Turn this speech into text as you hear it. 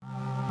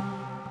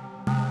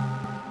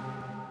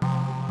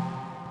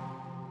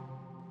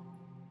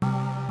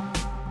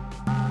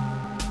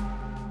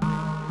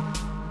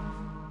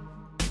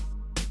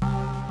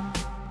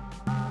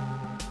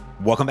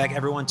Welcome back,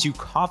 everyone, to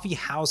Coffee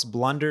House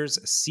Blunders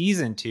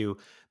Season 2,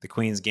 the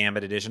Queen's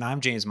Gambit Edition. I'm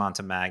James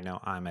Montemagno.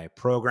 I'm a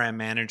program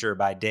manager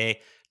by day,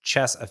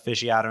 chess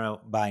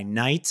aficionado by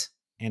night,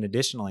 and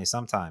additionally,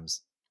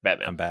 sometimes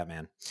I'm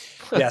Batman.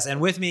 Yes,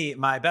 and with me,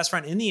 my best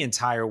friend in the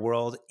entire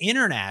world,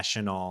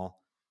 international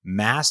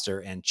master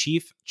and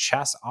chief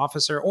chess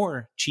officer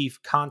or chief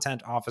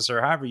content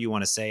officer, however you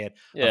want to say it,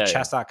 of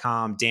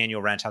chess.com,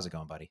 Daniel Wrench. How's it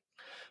going, buddy?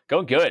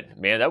 Going good,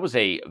 man. That was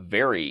a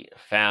very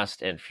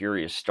fast and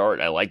furious start.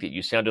 I liked it.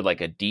 You sounded like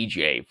a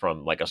DJ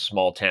from like a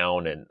small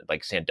town in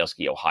like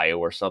Sandusky, Ohio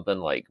or something.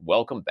 Like,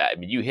 welcome back. I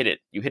mean, you hit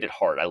it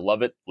hard. I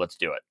love it. Let's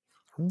do it.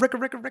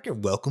 Ricker.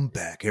 Welcome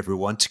back,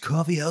 everyone, to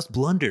Coffee House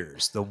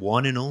Blunders, the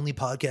one and only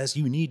podcast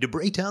you need to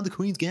break down the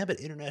Queen's Gambit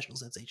international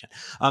sensation.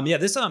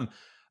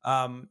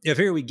 If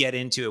here we get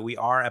into it, we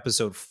are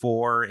episode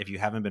 4. If you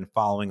haven't been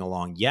following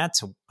along yet,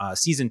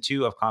 season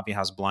 2 of Coffee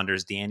House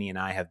Blunders, Danny and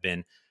I have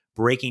been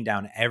breaking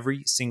down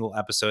every single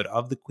episode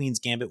of the Queen's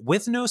Gambit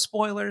with no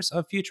spoilers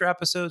of future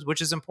episodes,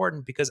 which is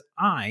important because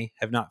I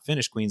have not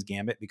finished Queen's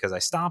Gambit because I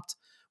stopped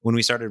when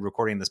we started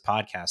recording this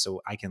podcast, so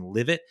I can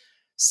live it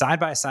side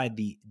by side,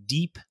 the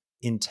deep,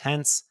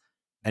 intense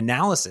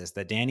analysis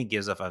that Danny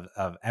gives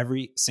of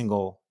every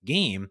single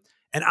game.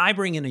 And I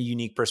bring in a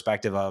unique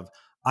perspective of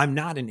I'm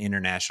not an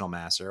international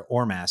master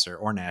or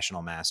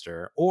national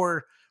master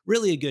or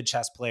really a good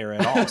chess player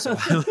at all. So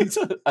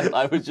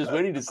I was just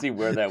waiting to see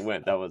where that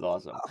went. That was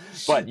awesome.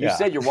 But you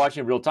said you're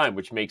watching in real time,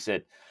 which makes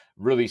it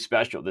really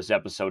special. This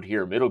episode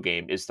here, Middle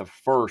Game, is the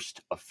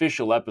first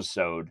official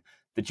episode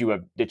that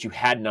you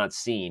had not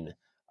seen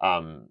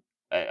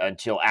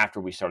until after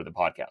we started the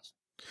podcast.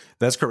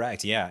 That's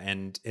correct. Yeah.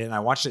 And I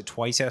watched it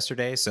twice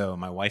yesterday. So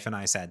my wife and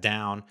I sat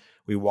down,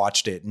 we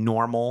watched it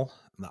normal.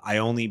 I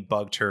only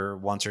bugged her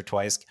once or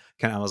twice.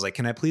 I was like,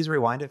 can I please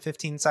rewind it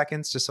 15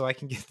 seconds just so I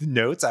can get the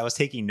notes? I was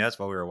taking notes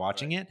while we were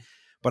watching it,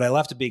 but I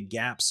left a big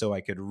gap so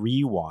I could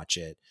rewatch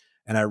it.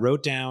 And I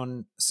wrote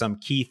down some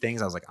key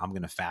things. I was like, I'm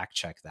going to fact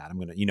check that. I'm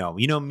going to, you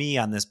know me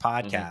on this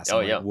podcast. Mm-hmm.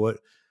 Oh, yeah. Like,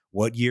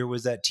 what year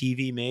was that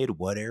TV made?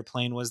 What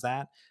airplane was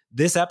that?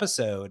 This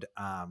episode,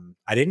 I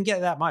didn't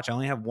get that much. I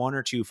only have 1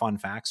 or 2 fun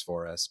facts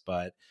for us,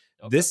 but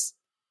this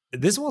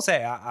will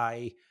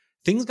say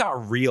things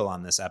got real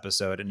on this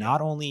episode, and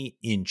not only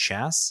in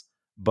chess,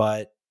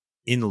 but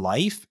in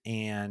life,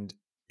 and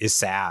is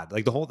sad.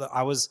 Like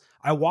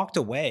I walked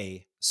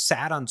away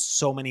sad on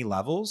so many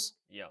levels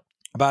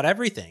about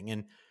everything.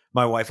 And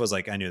my wife was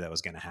like, I knew that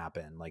was going to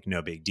happen. Like,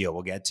 no big deal.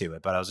 We'll get to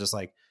it. But I was just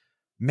like,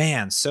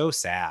 man, so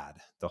sad.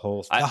 The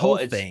whole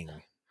thing.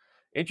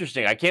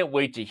 Interesting. I can't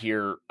wait to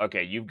hear.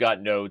 Okay, you've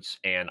got notes,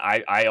 and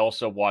I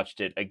also watched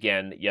it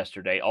again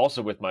yesterday,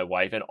 also with my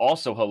wife, and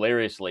also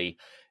hilariously,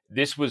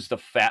 this was the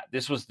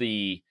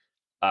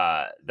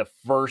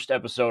first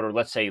episode, or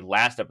let's say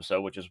last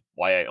episode, which is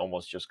why I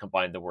almost just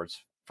combined the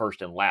words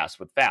first and last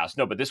with fast.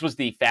 No, but this was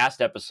the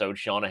fast episode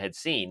Shauna had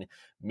seen,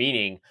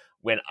 meaning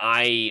when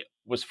I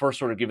was first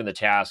sort of given the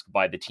task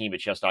by the team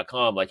at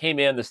chess.com, like, hey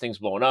man, this thing's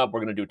blowing up.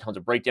 We're going to do tons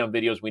of breakdown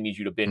videos. We need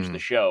you to binge the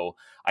show.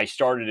 I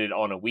started it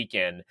on a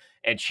weekend,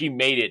 and she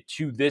made it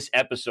to this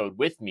episode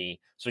with me.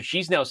 So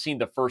she's now seen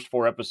the first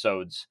 4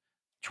 episodes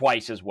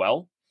twice as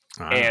well.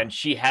 And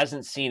she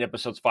hasn't seen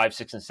episodes 5,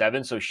 6, and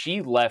 7. So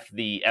she left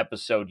the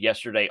episode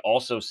yesterday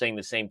also saying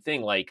the same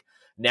thing. Like,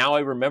 now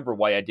I remember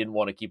why I didn't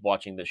want to keep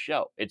watching this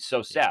show. It's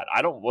so sad.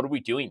 What are we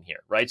doing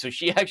here? Right. So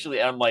she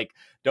actually, I'm like,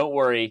 don't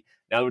worry.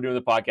 Now that we're doing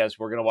the podcast,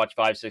 we're going to watch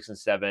 5, 6, and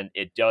 7.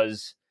 It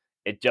does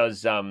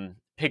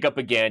pick up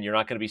again. You're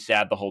not going to be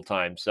sad the whole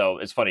time. So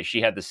it's funny.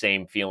 She had the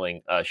same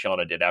feeling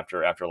Shauna did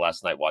after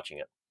last night watching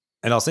it.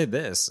 And I'll say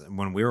this,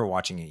 when we were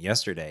watching it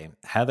yesterday,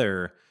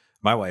 Heather,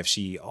 my wife,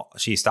 she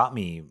stopped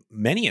me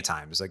many a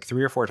times, like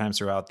 3 or 4 times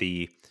throughout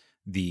the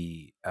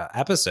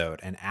episode,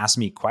 and asked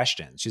me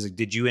questions. She's like,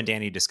 did you and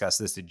Danny discuss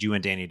this? Did you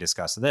and Danny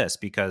discuss this?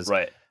 Because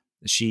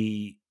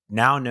she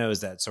now knows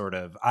that sort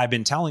of, I've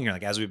been telling her,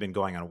 like, as we've been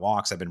going on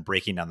walks, I've been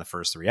breaking down the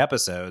first 3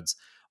 episodes,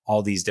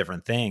 all these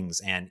different things.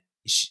 And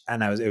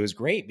it was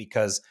great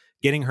because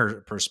getting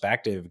her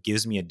perspective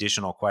gives me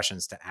additional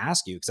questions to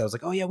ask you. Cause I was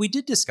like, oh yeah, we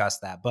did discuss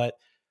that, but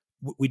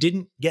we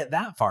didn't get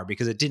that far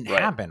because it didn't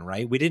happen.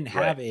 Right. We didn't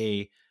have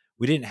a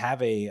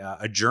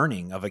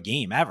journeying of a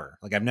game ever.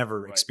 Like, I've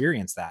never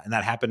experienced that. And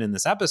that happened in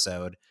this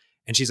episode.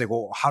 And she's like,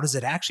 well, how does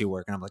it actually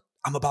work? And I'm like,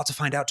 I'm about to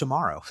find out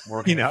tomorrow.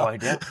 We're going to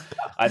find out.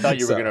 I thought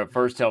you were going to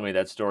first tell me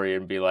that story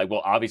and be like,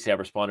 well, obviously I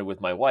responded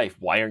with my wife.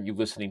 Why aren't you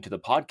listening to the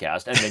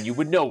podcast? And then you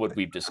would know what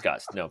we've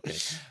discussed. No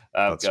kidding.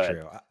 That's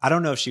true. I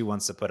don't know if she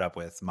wants to put up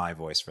with my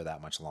voice for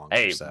that much longer.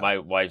 Hey, my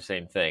wife,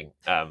 same thing.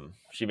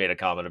 She made a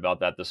comment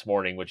about that this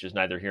morning, which is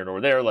neither here nor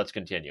there. Let's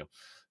continue.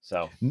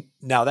 So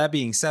now, that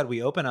being said,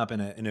 we open up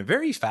in a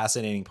very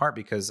fascinating part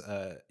because,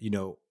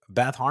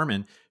 Beth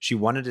Harmon, she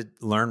wanted to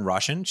learn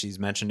Russian. She's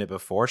mentioned it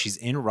before. She's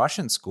in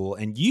Russian school,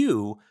 and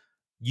you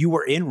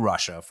were in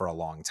Russia for a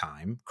long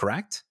time,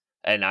 correct?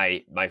 And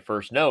my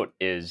first note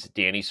is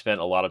Danny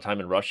spent a lot of time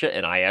in Russia,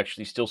 and I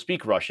actually still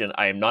speak Russian.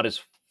 I am not as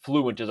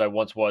fluent as I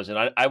once was,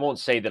 and I won't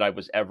say that I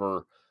was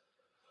ever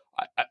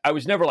I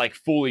was never like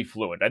fully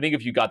fluent. I think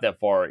if you got that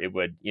far, it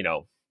would,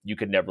 you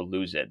could never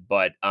lose it.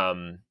 But,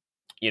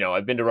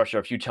 I've been to Russia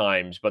a few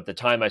times, but the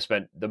time I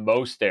spent the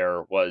most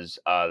there was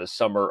the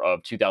summer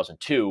of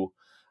 2002.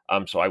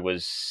 So I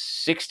was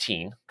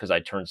 16 because I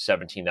turned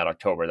 17 that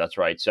October. That's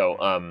right. So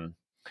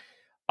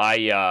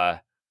I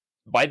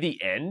by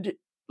the end,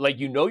 like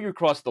you're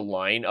across the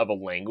line of a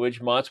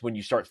language, Mots, when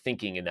you start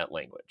thinking in that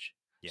language.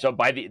 Yeah. So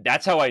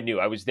that's how I knew.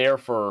 I was there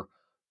for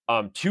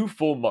 2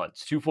 full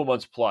months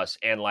plus,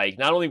 and like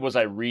not only was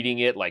I reading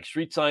it like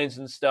street signs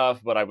and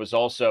stuff, but I was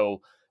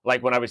also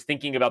like when I was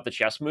thinking about the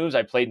chess moves,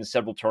 I played in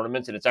several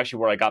tournaments, and it's actually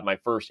where I got my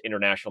first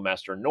international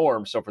master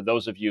norm. So for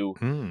those of you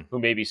who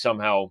maybe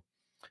somehow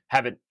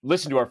haven't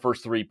listened to our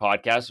first 3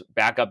 podcasts,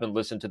 back up and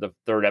listen to the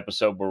 3rd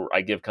episode where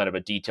I give kind of a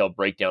detailed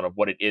breakdown of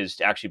what it is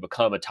to actually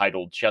become a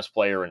titled chess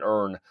player and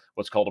earn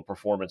what's called a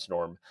performance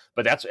norm.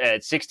 But that's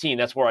at 16,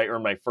 that's where I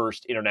earned my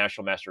first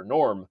international master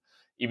norm,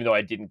 even though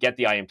I didn't get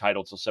the IM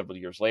title until several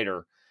years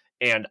later.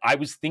 And I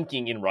was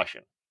thinking in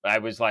Russian. I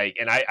was like,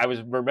 and I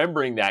was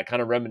remembering that,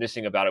 kind of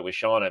reminiscing about it with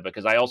Shauna,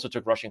 because I also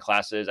took Russian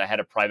classes. I had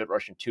a private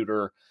Russian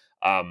tutor.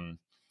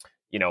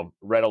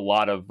 Read a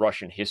lot of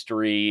Russian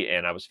history,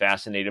 and I was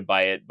fascinated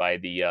by it, by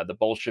the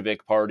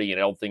Bolshevik Party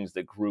and all things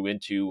that grew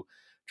into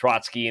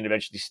Trotsky and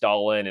eventually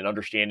Stalin, and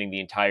understanding the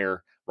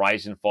entire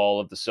rise and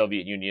fall of the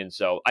Soviet Union.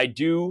 So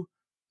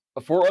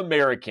for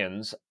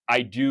Americans,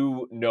 I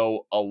do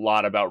know a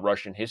lot about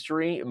Russian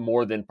history,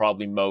 more than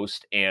probably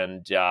most,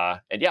 and yeah,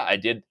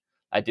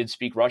 I did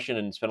speak Russian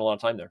and spent a lot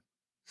of time there.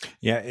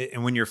 Yeah,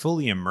 and when you're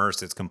fully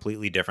immersed, it's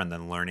completely different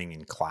than learning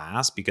in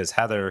class, because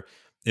Heather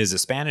is a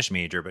Spanish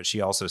major, but she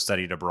also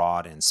studied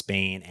abroad in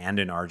Spain and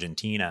in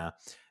Argentina.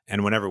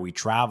 And whenever we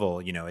travel,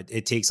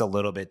 it takes a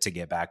little bit to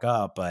get back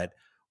up, but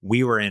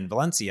we were in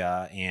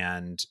Valencia,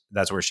 and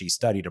that's where she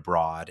studied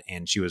abroad,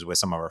 and she was with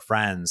some of her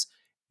friends.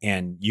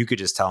 And you could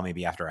just tell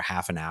maybe after a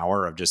half an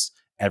hour of just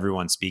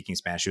everyone speaking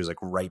Spanish, she was like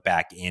right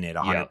back in it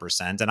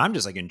 100%. And I'm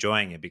just like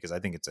enjoying it because I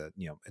think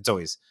it's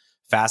always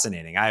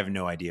fascinating. I have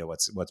no idea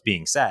what's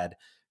being said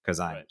because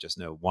I just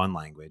know one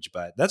language,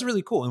 but that's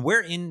really cool. And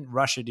where in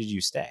Russia did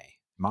you stay?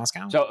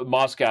 Moscow? So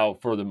Moscow,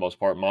 for the most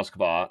part,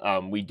 Moskva.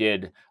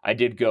 I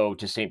did go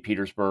to St.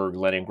 Petersburg,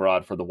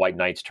 Leningrad for the White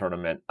Knights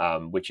tournament,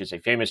 which is a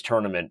famous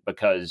tournament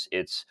because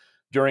it's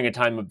during a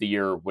time of the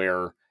year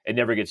where it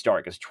never gets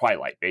dark. It's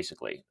twilight,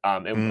 basically.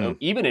 And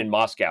even in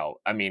Moscow,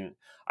 I mean,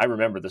 I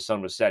remember the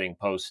sun was setting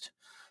post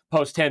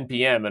 10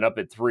 p.m. and up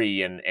at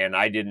 3, and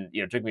I didn't.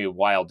 It took me a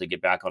while to get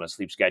back on a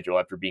sleep schedule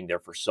after being there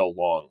for so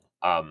long.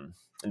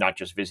 Not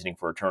just visiting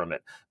for a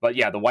tournament. But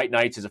yeah, the White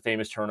Knights is a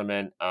famous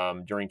tournament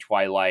during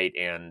twilight,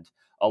 and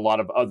a lot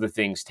of other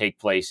things take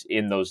place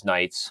in those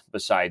nights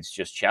besides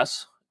just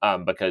chess,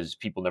 because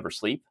people never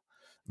sleep.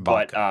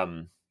 But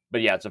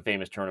yeah, it's a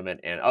famous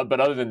tournament. And but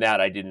other than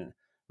that, I didn't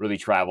really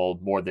travel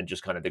more than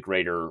just kind of the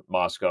greater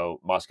Moscow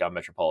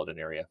metropolitan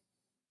area.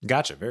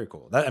 Gotcha. Very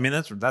cool.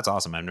 That's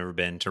awesome. I've never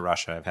been to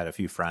Russia. I've had a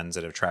few friends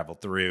that have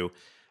traveled through.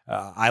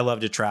 I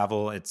love to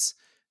travel.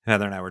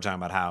 Heather and I were talking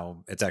about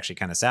how it's actually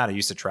kind of sad. I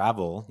used to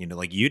travel,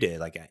 like you did.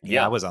 Like,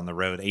 I was on the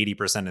road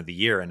 80% of the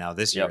year, and now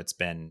this year it's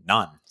been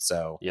none.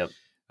 So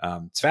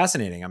it's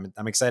fascinating.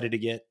 I'm excited to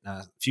get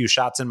a few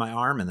shots in my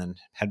arm and then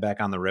head back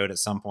on the road at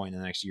some point in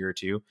the next year or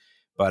two.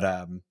 But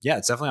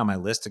it's definitely on my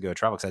list to go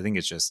travel because I think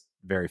it's just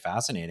very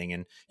fascinating.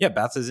 And yeah,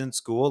 Beth is in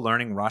school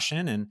learning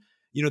Russian. And,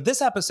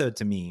 this episode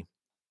to me,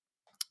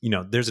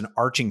 there's an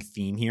arching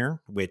theme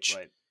here, which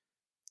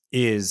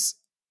is...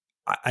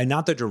 I'm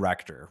not the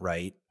director,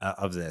 right,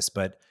 of this,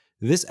 but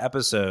this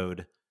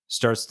episode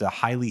starts to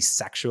highly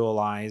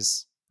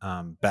sexualize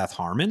Beth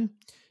Harmon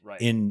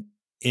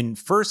in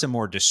first a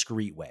more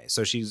discreet way.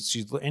 So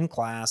she's in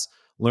class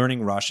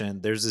learning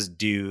Russian. There's this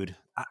dude.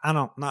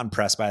 I'm not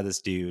impressed by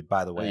this dude,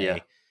 by the way. Yeah.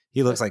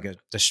 He looks like a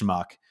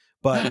schmuck,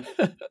 but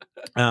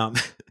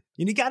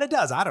he kind of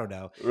does. I don't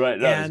know. Right.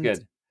 That's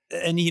good.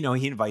 And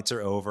he invites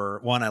her over.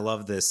 One, I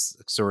love this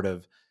sort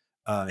of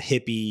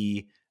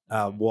hippie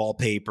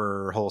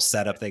wallpaper, whole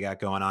setup they got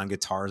going on,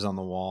 guitars on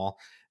the wall,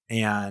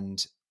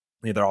 and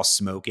they're all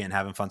smoking,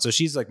 having fun. So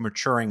she's like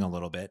maturing a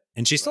little bit,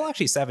 and she's still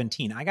actually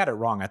 17. I got it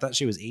wrong. I thought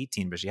she was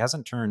 18, but she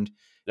hasn't turned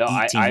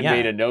 18 I yet.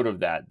 made a note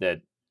of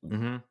that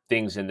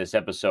things in this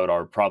episode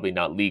are probably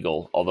not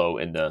legal, although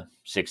in the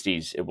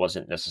 60s it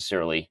wasn't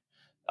necessarily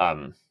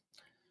the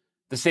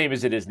same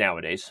as it is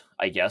nowadays,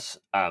 I guess.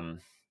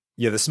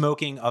 Yeah, the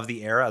smoking of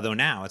the era, though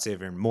now it's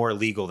even more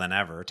legal than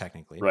ever,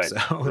 technically. Right.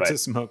 So to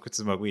smoke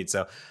weed.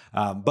 So,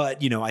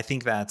 but I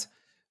think that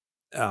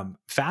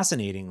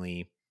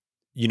fascinatingly,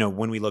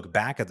 when we look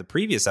back at the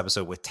previous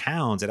episode with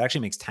Towns, it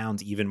actually makes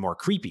Towns even more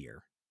creepier,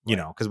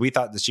 because we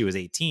thought that she was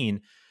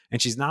 18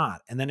 and she's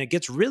not. And then it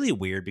gets really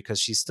weird because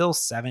she's still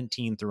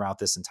 17 throughout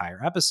this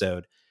entire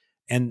episode.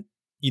 And,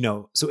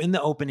 so in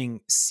the opening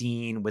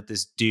scene with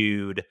this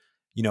dude,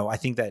 I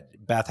think that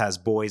Beth has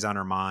boys on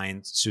her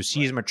mind. So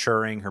she's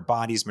maturing. Her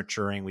body's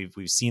maturing. We've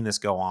seen this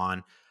go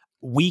on.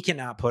 We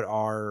cannot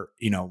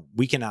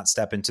we cannot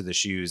step into the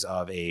shoes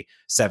of a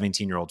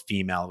 17-year-old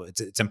female.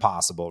 It's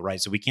impossible, right?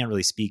 So we can't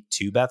really speak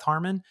to Beth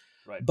Harmon.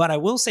 Right. But I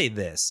will say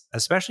this,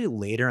 especially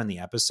later in the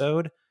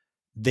episode,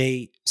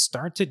 they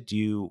start to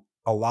do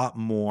a lot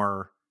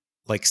more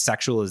like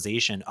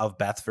sexualization of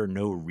Beth for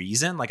no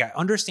reason. Like I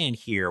understand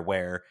here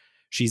where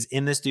she's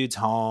in this dude's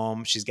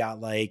home, she's got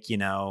like,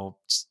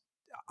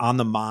 on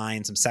the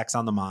mind, some sex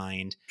on the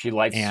mind. She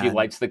And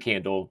lights the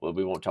candle, but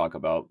we won't talk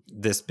about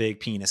this big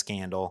penis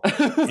candle.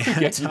 Yeah,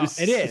 And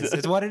it is.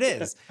 It's what it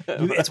is.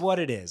 It's what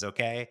it is.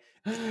 Okay.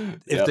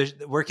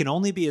 If we can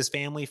only be as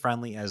family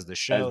friendly as the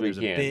show, we there's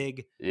can.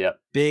 a Yep.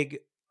 big.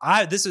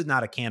 This is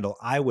not a candle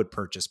I would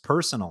purchase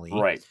personally.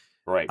 Right.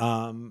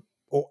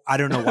 I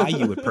don't know why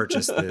you would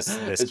purchase this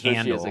Especially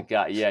candle. as a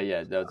guy.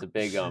 Yeah. No, it's a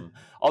big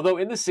although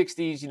in the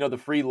 60s, the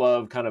free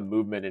love kind of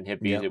movement in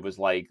hippies, Yep. it was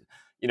like,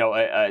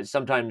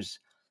 sometimes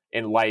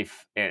in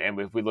life, and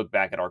if we look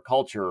back at our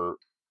culture,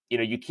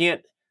 you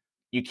can't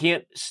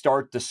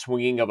start the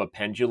swinging of a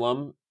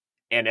pendulum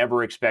and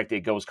ever expect it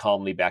goes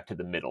calmly back to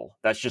the middle.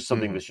 That's just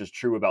something that's just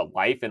true about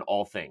life and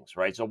all things,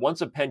 right? So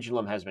once a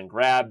pendulum has been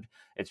grabbed,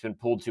 it's been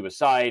pulled to a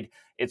side,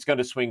 it's going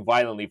to swing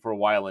violently for a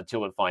while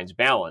until it finds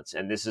balance.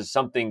 And this is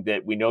something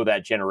that we know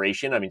that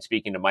generation. I mean,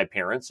 speaking to my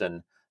parents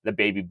and the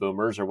baby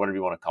boomers or whatever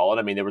you want to call it,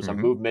 I mean, there was a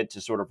movement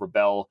to sort of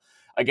rebel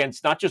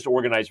against not just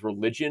organized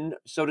religion,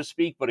 so to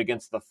speak, but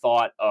against the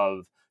thought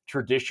of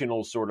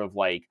traditional sort of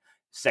like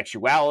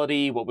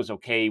sexuality, what was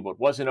okay, what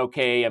wasn't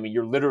okay. I mean,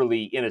 you're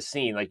literally in a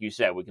scene, like you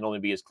said, we can only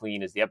be as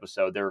clean as the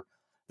episode.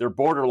 They're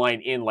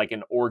borderline in like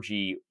an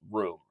orgy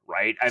room,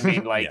 right? I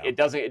mean, like it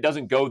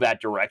doesn't go that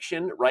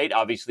direction, right?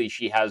 Obviously,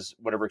 she has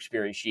whatever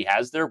experience she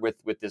has there with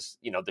this,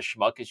 the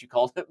schmuck as you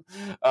called him.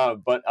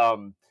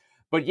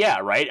 But yeah,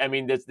 right. I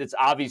mean, that's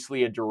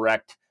obviously a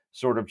direct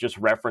sort of just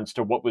reference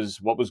to what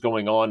was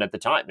going on at the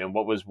time and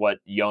what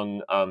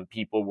young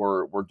people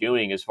were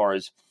doing as far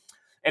as.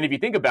 And if you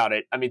think about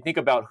it, I mean, think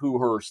about who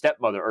her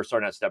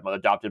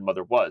adopted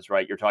mother was,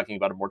 right? You're talking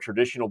about a more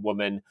traditional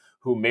woman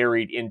who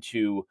married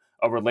into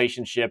a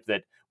relationship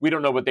that we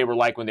don't know what they were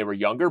like when they were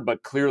younger,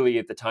 but clearly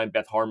at the time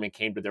Beth Harmon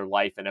came to their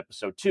life in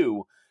episode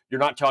 2, you're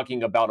not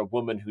talking about a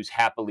woman who's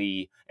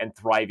happily and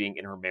thriving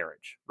in her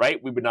marriage,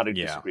 right? We would not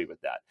disagree with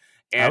that.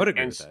 I would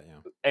agree with that,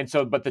 yeah. And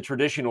so, but the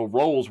traditional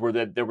roles were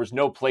that there was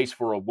no place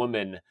for a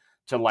woman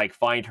to like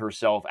find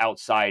herself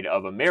outside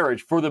of a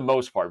marriage for the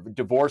most part.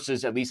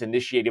 Divorces, at least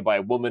initiated by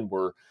a woman,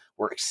 were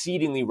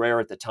exceedingly rare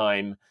at the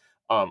time,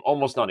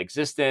 almost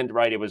non-existent,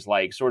 right? It was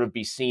like sort of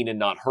be seen and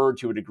not heard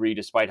to a degree,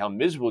 despite how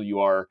miserable you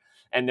are.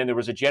 And then there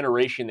was a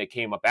generation that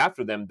came up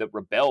after them that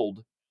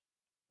rebelled,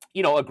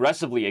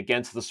 aggressively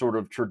against the sort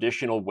of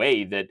traditional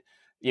way that,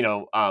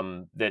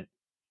 that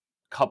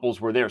couples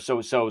were there.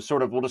 So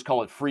sort of, we'll just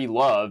call it free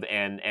love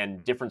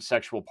and different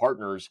sexual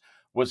partners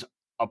was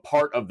a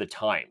part of the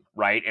time,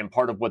 right? And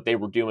part of what they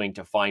were doing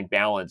to find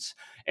balance,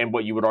 and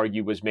what you would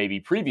argue was maybe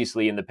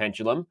previously in the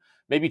pendulum,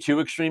 maybe too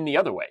extreme the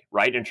other way,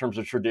 right? In terms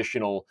of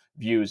traditional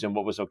views and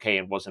what was okay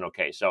and wasn't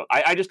okay. So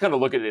I just kind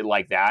of look at it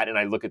like that. And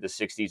I look at the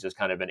 60s as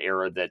kind of an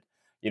era that,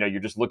 you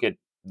just look at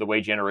the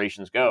way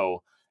generations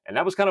go. And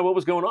that was kind of what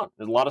was going on.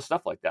 There's a lot of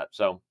stuff like that.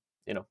 So,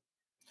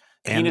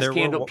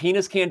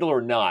 penis candle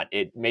or not,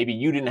 maybe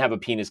you didn't have a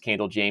penis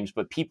candle, James,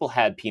 but people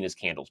had penis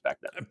candles back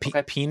then.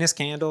 Okay? Penis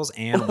candles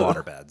and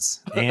waterbeds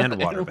Danny.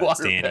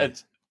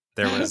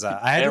 There was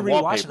I had to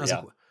rewatch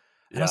it.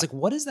 And I was like,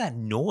 what is that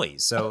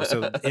noise? So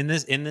in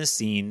this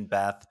scene,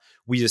 Beth,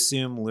 we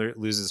assume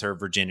loses her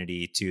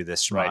virginity to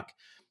this schmuck,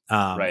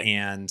 right.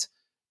 and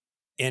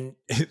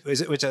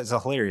which is a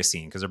hilarious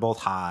scene because they're both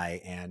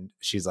high, and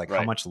she's like,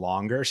 "How much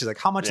longer?" She's like,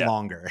 "How much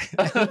longer?"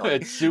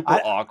 It's super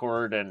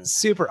awkward and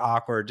super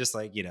awkward, just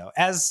like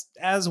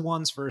as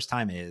one's first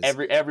time is.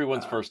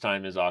 Everyone's first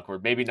time is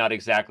awkward. Maybe not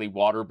exactly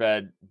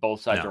waterbed.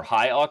 Both sides are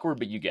high awkward,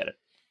 but you get it.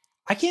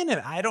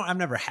 I've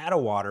never had a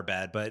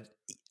waterbed, but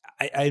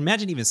I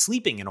imagine even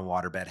sleeping in a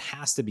waterbed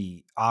has to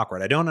be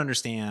awkward. I don't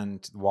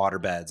understand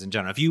waterbeds in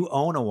general. If you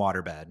own a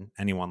waterbed,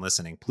 anyone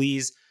listening,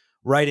 please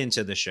write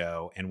into the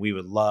show, and we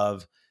would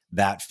love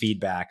that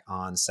feedback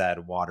on said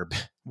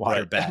waterbed.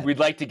 Right. We'd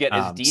like to get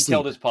as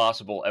detailed as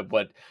possible at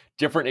what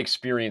different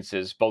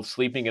experiences, both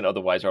sleeping and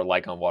otherwise, are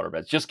like on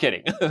waterbeds. Just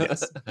kidding.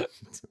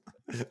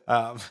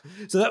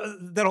 So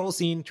that whole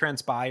scene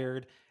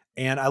transpired.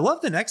 And I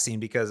love the next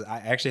scene because I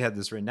actually had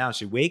this written down.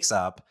 She wakes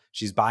up,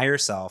 she's by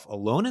herself,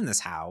 alone in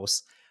this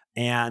house,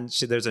 and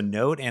there's a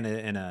note and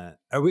a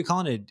are we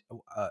calling it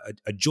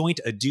a joint,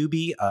 a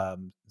doobie, a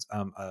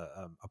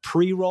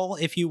pre-roll,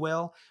 if you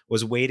will,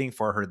 was waiting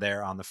for her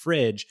there on the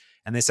fridge.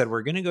 And they said,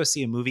 we're going to go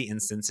see a movie in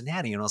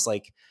Cincinnati. And I was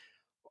like,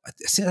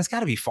 that's got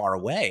to be far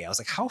away. I was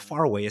like, how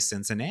far away is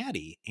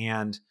Cincinnati?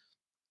 And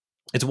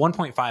it's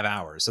 1.5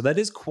 hours. So that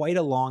is quite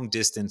a long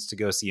distance to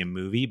go see a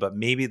movie, but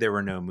maybe there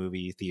were no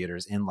movie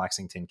theaters in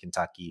Lexington,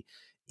 Kentucky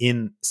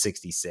in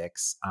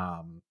 66.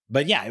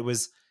 But yeah, it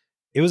was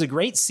a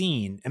great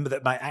scene. And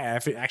I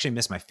actually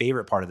missed my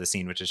favorite part of the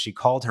scene, which is she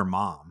called her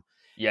mom.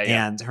 Yeah.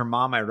 And her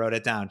mom, I wrote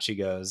it down. She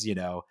goes, she's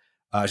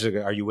like,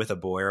 are you with a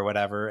boy or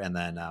whatever? And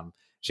then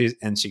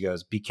she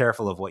goes, be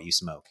careful of what you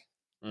smoke.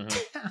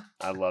 Mm-hmm.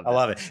 I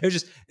love it.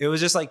 It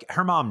was just like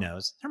her mom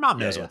knows. Her mom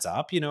knows what's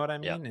up. You know what I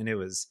mean? Yeah. And it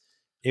was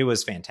It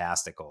was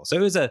fantastical. So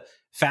it was a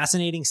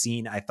fascinating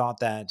scene. I thought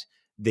that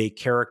they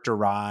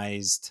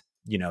characterized,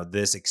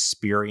 this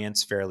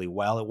experience fairly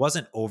well. It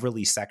wasn't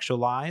overly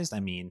sexualized. I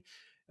mean,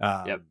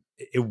 Yep.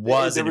 it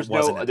was and it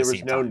wasn't at the There was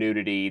same no time.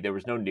 nudity. There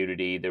was no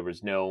nudity. There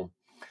was no,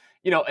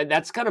 and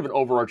that's kind of an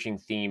overarching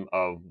theme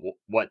of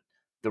what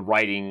the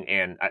writing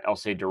and I'll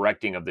say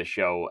directing of the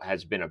show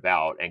has been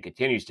about and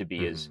continues to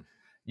be is Hmm.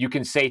 you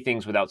can say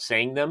things without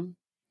saying them.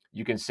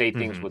 You can say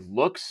things Hmm. with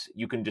looks.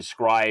 You can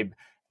describe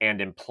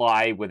and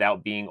imply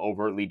without being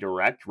overtly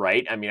direct,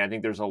 right? I mean, I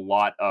think there's a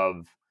lot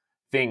of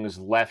things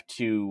left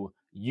to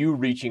you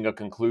reaching a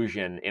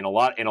conclusion in a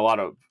lot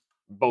of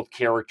both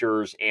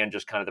characters and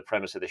just kind of the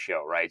premise of the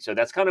show, right? So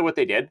that's kind of what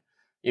they did.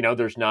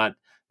 There's not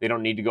they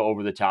don't need to go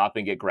over the top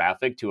and get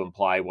graphic to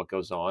imply what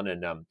goes on.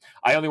 And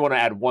I only want to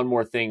add one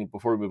more thing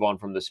before we move on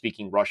from the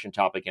speaking Russian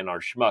topic in our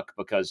schmuck,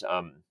 because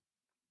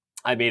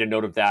I made a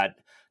note of that,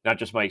 not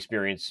just my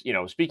experience,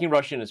 speaking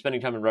Russian and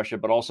spending time in Russia,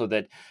 but also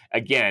that,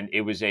 again,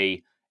 it was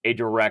a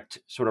direct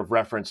sort of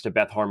reference to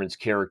Beth Harmon's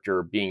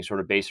character being sort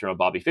of based around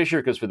Bobby Fischer,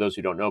 because for those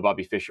who don't know,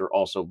 Bobby Fischer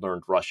also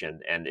learned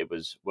Russian, and it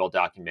was well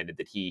documented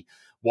that he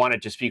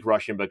wanted to speak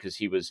Russian because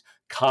he was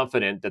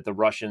confident that the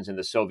Russians and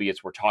the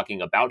Soviets were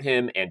talking about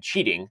him and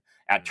cheating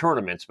at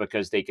tournaments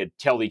because they could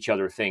tell each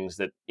other things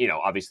that,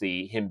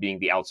 obviously him being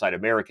the outside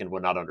American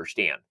would not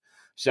understand.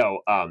 So,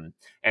 and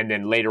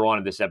then later on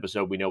in this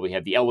episode, we know we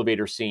had the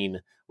elevator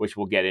scene, which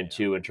we'll get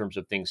into in terms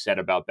of things said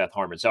about Beth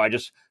Harmon. So I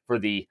just, for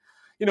the,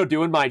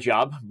 doing my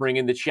job,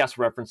 bringing the chess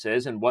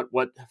references and what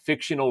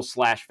fictional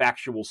 /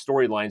 factual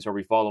storylines are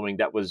we following?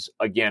 That was,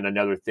 again,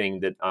 another thing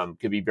that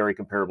could be very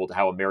comparable to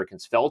how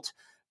Americans felt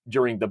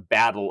during the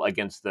battle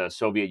against the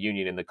Soviet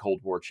Union in the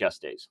Cold War chess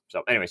days.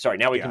 So anyway, sorry,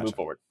 now we can move Gotcha.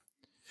 forward.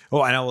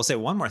 Oh, and I will say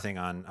one more thing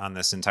on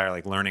this entire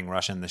like learning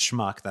Russian, the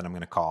schmuck that I'm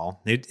going to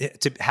call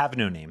it, to have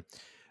no name.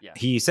 Yeah.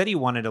 He said he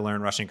wanted to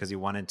learn Russian because he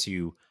wanted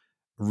to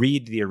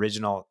read the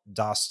original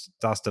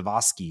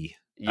Dostoevsky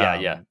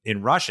Yeah.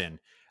 in Russian.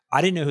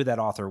 I didn't know who that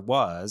author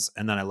was,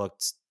 and then I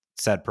looked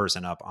said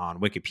person up on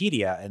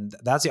Wikipedia, and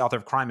that's the author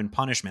of Crime and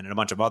Punishment and a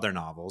bunch of other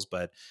novels.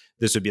 But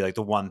this would be like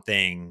the one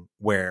thing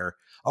where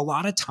a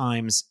lot of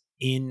times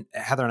in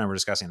Heather and I were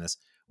discussing this,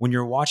 when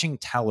you're watching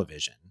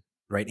television,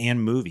 right,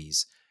 and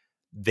movies,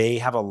 they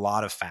have a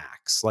lot of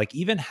facts. Like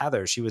even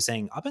Heather, she was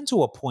saying up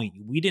until a point,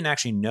 we didn't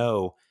actually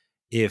know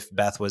if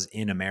Beth was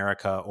in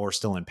America or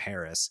still in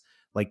Paris.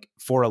 Like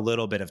for a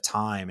little bit of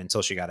time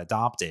until she got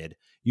adopted,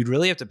 you'd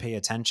really have to pay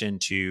attention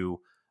to,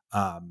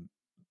 um,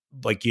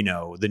 like,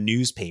 the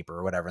newspaper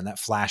or whatever. And that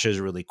flashes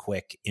really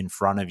quick in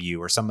front of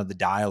you or some of the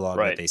dialogue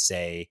that Right. they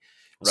say.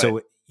 Right.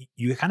 So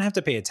you kind of have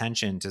to pay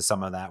attention to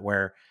some of that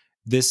where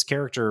this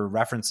character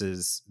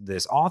references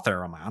this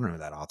author. I'm like, I don't know who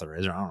that author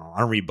is. Or I don't know. I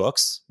don't read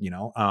books,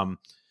 Yeah.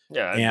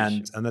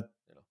 and that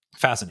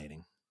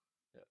fascinating.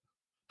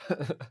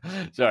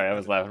 Sorry, I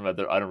was laughing about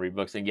the I don't read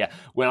books thing. Yeah,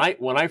 when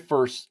I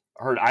first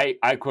heard,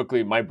 I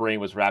quickly my brain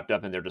was wrapped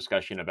up in their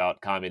discussion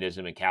about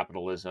communism and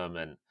capitalism,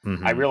 and I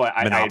Mm-hmm. realized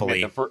I admit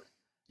Monopoly. the first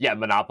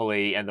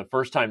Monopoly, and the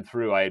first time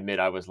through, I admit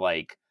I was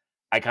like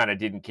I kind of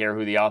didn't care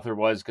who the author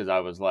was because I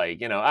was like,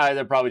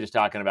 they're probably just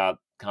talking about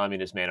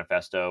Communist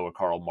Manifesto or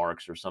Karl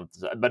Marx or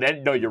something. But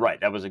no, you're right.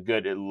 That was a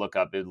good look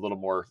up. A little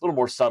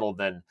more subtle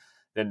than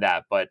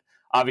that, but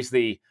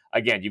obviously,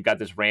 again, you've got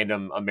this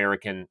random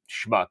American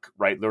schmuck,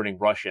 right, learning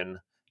Russian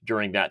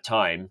during that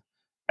time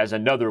as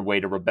another way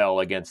to rebel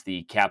against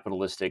the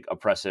capitalistic,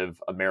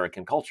 oppressive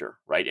American culture,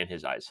 right, in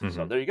his eyes. So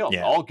Mm-hmm. there you go.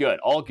 Yeah. All good.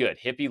 All good.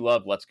 Hippie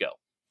love. Let's go.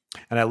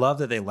 And I love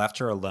that they left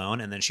her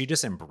alone. And then she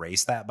just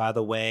embraced that, by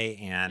the way.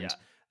 And Yeah.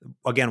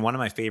 again, one of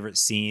my favorite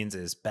scenes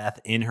is Beth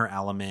in her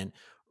element,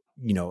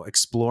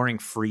 exploring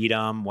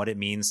freedom, what it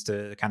means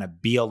to kind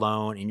of be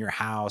alone in your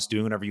house,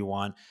 doing whatever you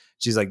want.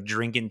 She's like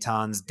drinking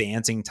tons,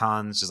 dancing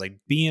tons, just like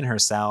being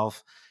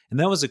herself. And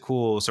that was a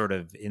cool sort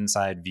of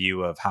inside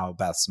view of how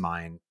Beth's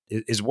mind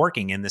is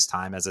working in this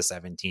time as a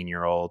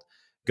 17-year-old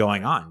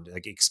going on,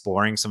 like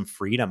exploring some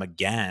freedom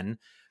again,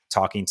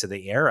 talking to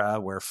the era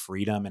where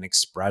freedom and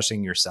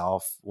expressing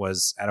yourself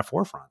was at a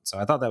forefront. So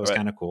I thought that was Right.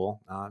 kind of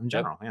cool in Yep.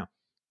 general. Yeah.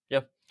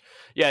 Yep.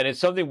 Yeah. And it's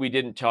something we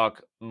didn't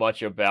talk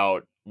much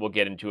about. We'll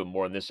get into it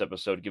more in this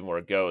episode, given where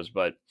it goes.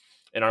 But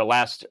in our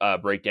last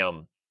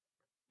breakdown,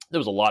 there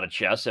was a lot of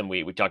chess, and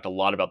we talked a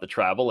lot about the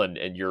travel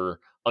and your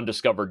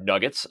undiscovered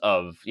nuggets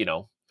of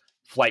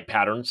flight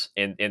patterns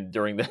in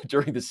during the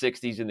during the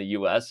 60s in the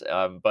U.S.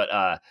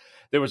 But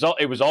it was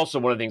also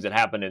one of the things that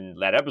happened in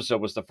that episode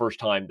was the first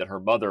time that her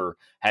mother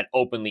had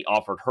openly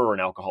offered her an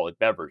alcoholic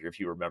beverage, if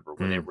you remember,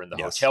 when they were in the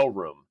Yes. hotel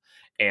room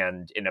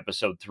and in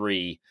episode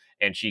 3,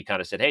 and she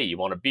kind of said, "Hey, you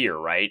want a beer,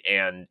 right?"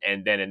 And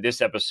then in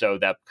this episode,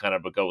 that kind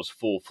of goes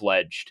full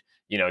fledged.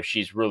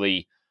 She's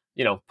really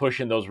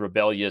pushing those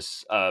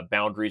rebellious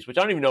boundaries, which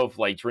I don't even know if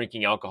like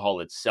drinking alcohol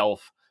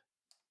itself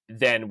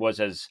then was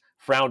as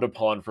frowned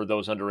upon for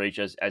those underage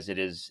as it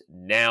is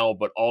now,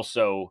 but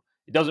also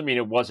it doesn't mean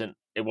it wasn't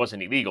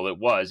illegal. It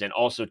was, and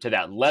also to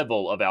that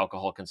level of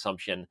alcohol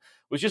consumption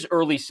was just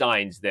early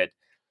signs that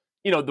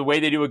the way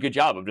they do a good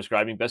job of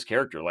describing Beth's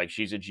character, like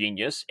she's a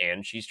genius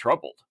and she's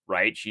troubled,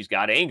 right? She's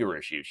got anger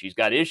issues. She's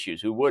got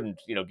issues. Who wouldn't,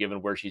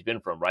 given where she's been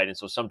from, right? And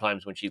so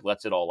sometimes when she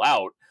lets it all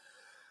out,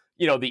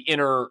 the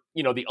inner,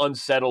 the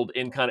unsettled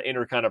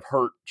inner kind of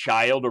hurt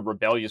child or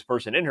rebellious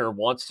person in her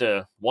wants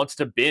to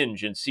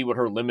binge and see what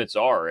her limits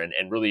are and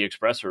really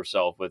express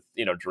herself with,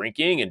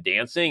 drinking and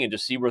dancing and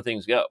just see where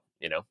things go,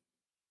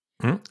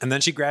 And then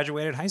she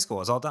graduated high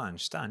school. It's all done.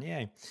 She's done.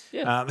 Yay.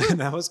 Yeah. And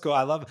that was cool.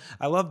 I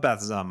love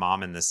Beth's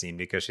mom in this scene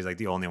because she's like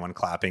the only one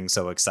clapping.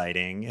 So excited.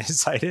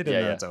 And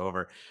then it's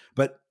over.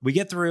 But we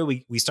get through,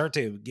 we start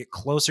to get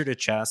closer to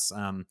chess.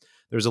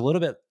 There's a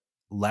little bit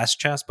less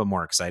chess, but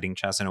more exciting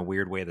chess in a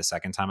weird way the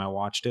second time I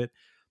watched it.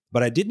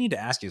 But I did need to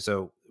ask you.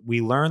 So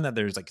we learned that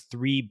there's like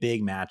 3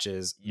 big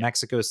matches,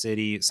 Mexico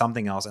City,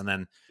 something else. And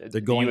then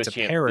they're going to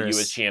Paris.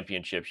 The U.S.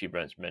 Championship, she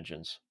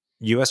mentions.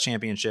 U.S.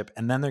 Championship,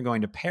 and then they're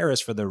going to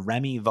Paris for the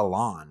Remy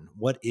Vallon.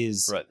 What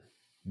is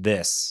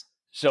this?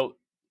 So,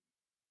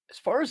 as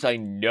far as I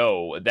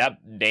know, that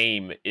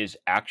name is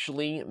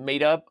actually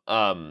made up.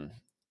 I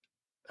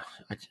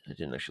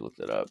didn't actually look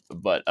that up,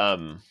 but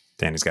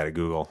Danny's got to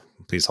Google.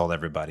 Please hold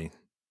everybody.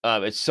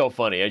 It's so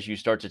funny as you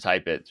start to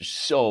type it. There's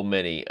so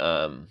many.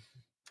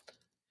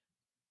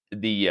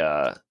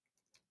 The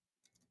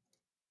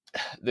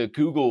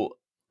Google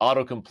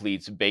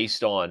autocompletes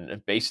based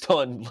on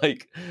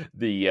like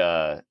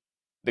the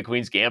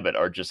Queen's Gambit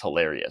are just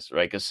hilarious,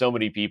 right? Because so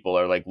many people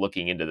are like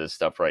looking into this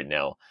stuff right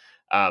now.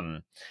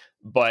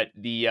 But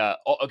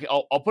okay,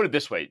 I'll put it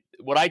this way: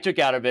 what I took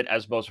out of it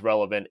as most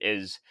relevant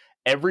is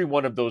every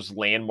one of those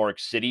landmark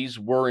cities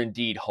were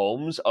indeed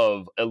homes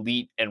of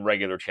elite and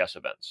regular chess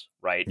events,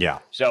 right? Yeah.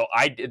 So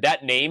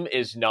that name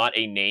is not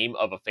a name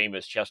of a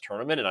famous chess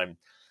tournament, and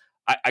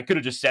I could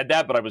have just said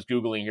that, but I was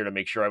Googling here to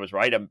make sure I was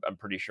right. I'm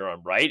pretty sure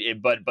I'm right.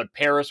 But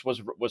Paris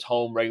was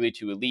home regularly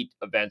to elite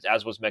events,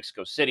 as was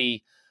Mexico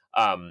City,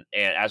 and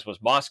as was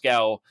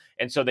Moscow.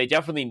 And so they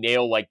definitely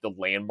nail like the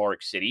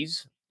landmark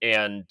cities.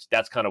 And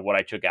that's kind of what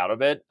I took out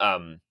of it.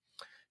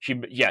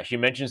 She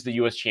mentions the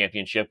U.S.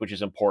 Championship, which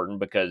is important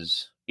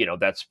because,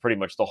 that's pretty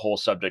much the whole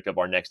subject of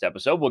our next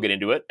episode. We'll get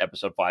into it,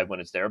 episode 5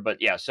 when it's there. But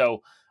yeah,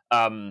 so,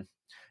 I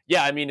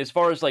mean, as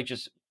far as like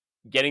just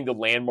getting the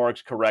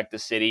landmarks correct, the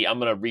city, I'm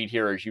going to read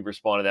here as you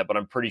respond to that, but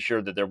I'm pretty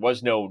sure that there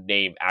was no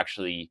name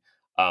actually,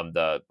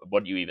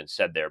 what you even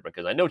said there,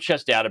 because I know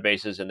chess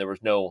databases and there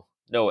was no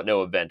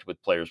event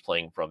with players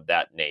playing from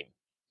that name.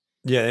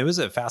 Yeah, it was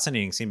a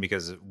fascinating scene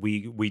because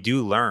we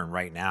do learn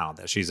right now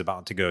that she's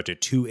about to go to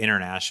 2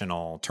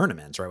 international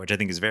tournaments, right? Which I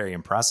think is very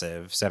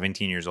impressive.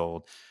 17 years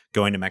old,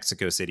 going to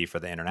Mexico City for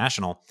the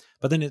international.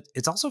 But then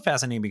it's also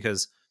fascinating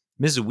because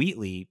Ms.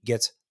 Wheatley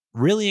gets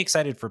really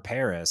excited for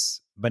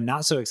Paris, but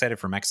not so excited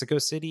for Mexico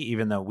City,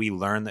 even though we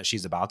learn that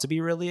she's about to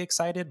be really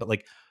excited. But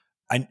like,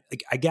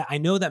 I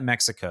know that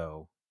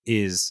Mexico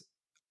is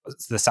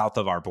the south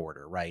of our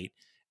border, right?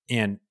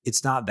 And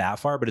it's not that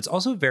far, but it's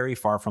also very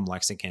far from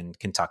Lexington,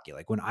 Kentucky.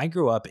 Like when I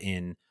grew up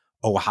in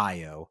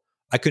Ohio,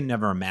 I could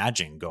never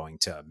imagine going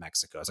to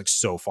Mexico. It's like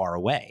so far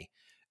away.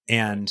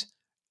 And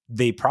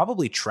they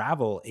probably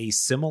travel a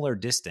similar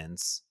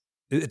distance.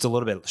 It's a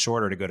little bit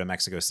shorter to go to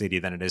Mexico City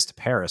than it is to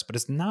Paris, but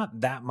it's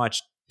not that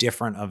much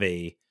different of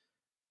a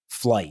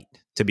flight,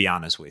 to be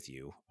honest with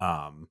you,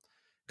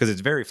 because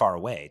it's very far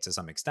away to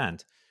some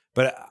extent.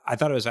 But I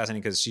thought it was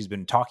fascinating because she's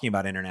been talking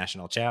about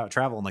international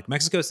travel, and like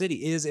Mexico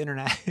City is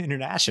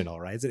international,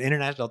 right? It's an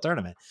international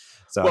tournament.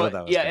 So well, I thought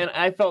that was and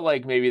I felt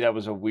like maybe that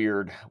was a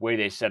weird way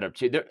they set up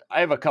too.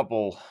 I have a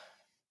couple,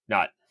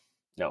 not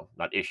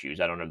issues.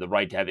 I don't have the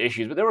right to have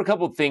issues, but there were a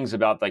couple of things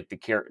about like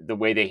the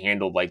way they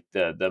handled like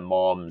the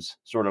mom's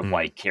sort of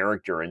like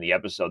character in the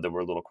episode that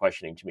were a little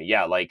questioning to me.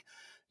 Yeah, like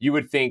you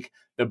would think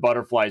the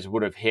butterflies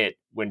would have hit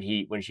when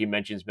she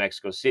mentions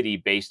Mexico City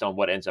based on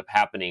what ends up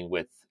happening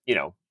with,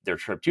 their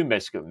trip to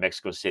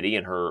Mexico City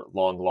and her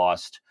long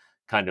lost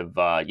kind of,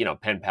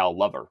 pen pal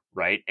lover.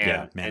 Right.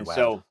 And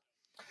so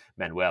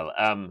Manuel,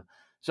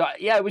 so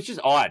yeah, it was just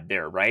odd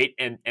there. Right.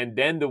 And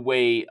then the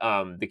way,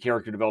 the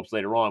character develops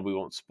later on, we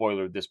won't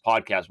spoiler this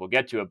podcast. We'll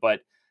get to it, but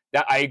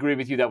that I agree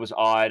with you. That was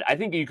odd. I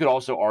think you could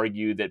also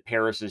argue that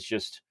Paris is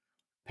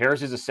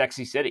a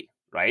sexy city.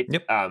 Right.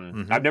 Yep.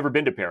 I've never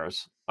been to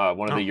Paris.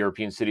 One of the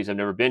European cities I've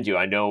never been to.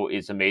 I know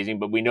it's amazing,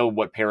 but we know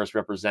what Paris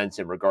represents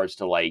in regards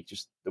to like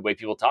just the way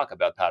people talk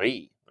about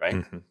Paris, right?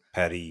 Mm-hmm.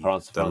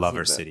 Paris, the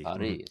lover city.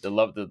 Paris, the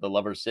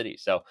lover city.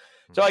 So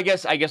I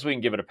guess we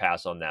can give it a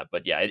pass on that.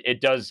 But yeah,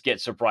 it does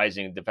get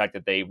surprising the fact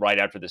that they right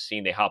after the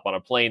scene they hop on a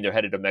plane, they're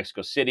headed to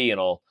Mexico City,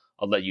 and I'll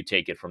let you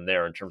take it from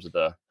there in terms of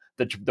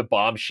the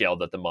bombshell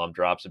that the mom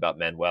drops about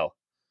Manuel.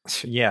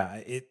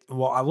 Yeah,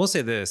 well, I will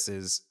say this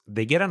is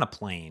they get on a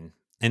plane.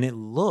 And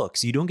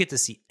you don't get to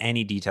see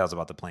any details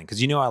about the plane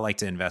because I like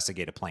to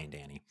investigate a plane,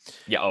 Danny.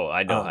 Yeah. Oh,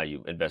 I know how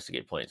you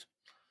investigate planes.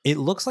 It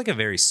looks like a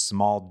very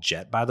small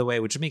jet, by the way,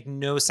 which would make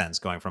no sense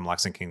going from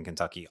Lexington,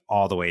 Kentucky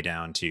all the way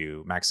down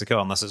to Mexico,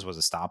 unless this was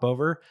a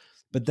stopover.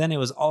 But then it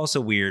was also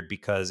weird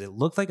because it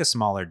looked like a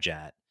smaller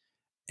jet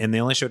and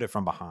they only showed it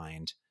from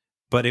behind.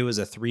 but it was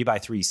a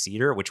 3x3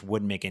 seater, which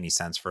wouldn't make any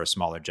sense for a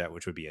smaller jet,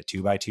 which would be a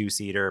 2x2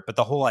 seater. But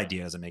the whole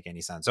idea doesn't make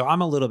any sense. So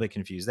I'm a little bit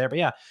confused there. But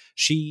yeah,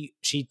 she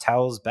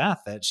tells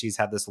Beth that she's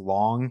had this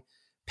long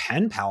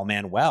pen pal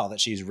Manuel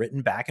that she's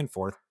written back and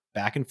forth,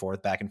 back and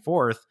forth, back and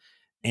forth,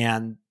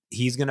 and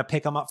he's gonna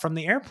pick him up from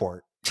the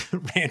airport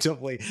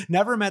randomly.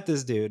 Never met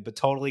this dude, but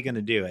totally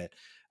gonna do it.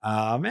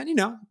 And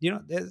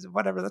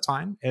whatever, that's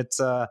fine. It's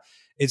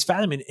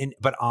fascinating.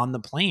 But on the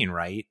plane,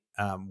 right?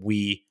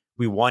 We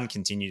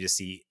continue to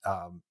see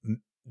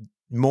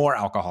more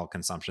alcohol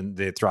consumption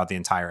throughout the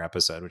entire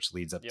episode, which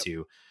leads up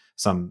to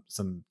some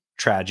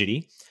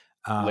tragedy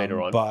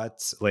later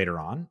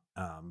on.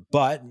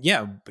 But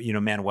yeah,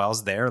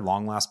 Manuel's there,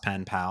 long lost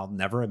pen pal,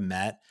 never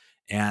met,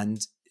 and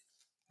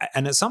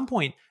at some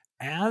point,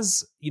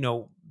 as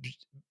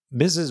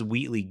Mrs.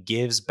 Wheatley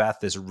gives Beth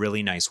this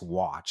really nice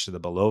watch, the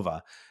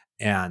Belova,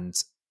 and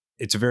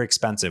it's a very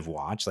expensive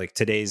watch. Like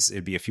today's,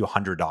 it'd be a few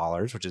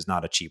 $100s, which is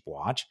not a cheap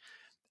watch.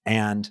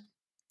 And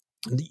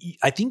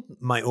I think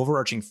my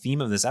overarching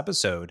theme of this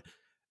episode,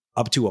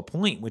 up to a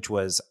point, which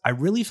was I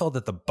really felt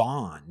that the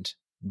bond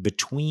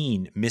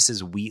between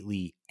Mrs.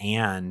 Wheatley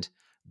and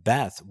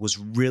Beth was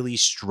really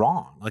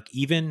strong. Like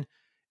even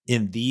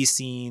in these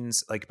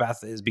scenes, like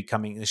Beth is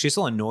she's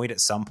still annoyed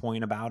at some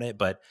point about it,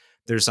 but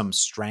there's some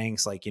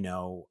strengths, like,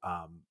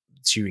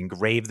 she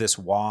engraved this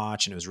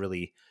watch and it was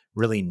really,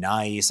 really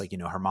nice. Like,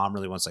 her mom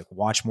really wants to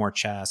watch more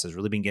chess, has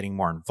really been getting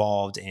more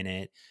involved in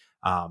it.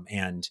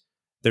 And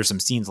there's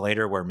some scenes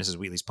later where Mrs.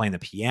 Wheatley's playing the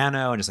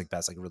piano and just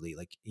Beth's really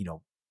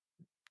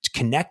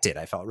connected.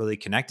 I felt really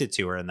connected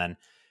to her. And then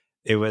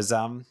it was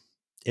a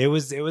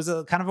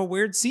kind of a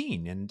weird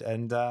scene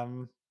and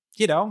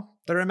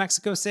they're in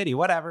Mexico City,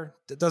 whatever.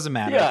 It doesn't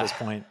matter at this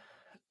point.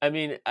 I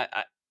mean,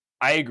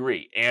 I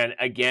agree. And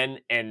again,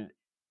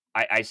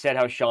 I said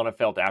how Shauna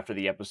felt after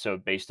the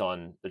episode based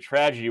on the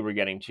tragedy we're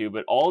getting to,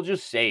 but I'll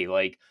just say,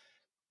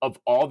 of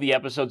all the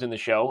episodes in the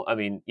show, I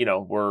mean,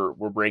 we're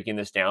breaking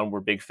this down. We're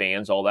big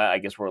fans, all that. I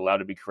guess we're allowed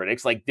to be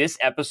critics. This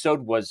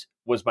episode was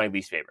my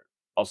least favorite.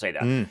 I'll say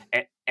that.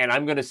 And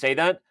I'm going to say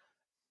that,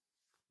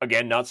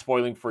 again, not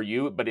spoiling for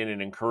you, but in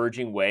an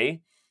encouraging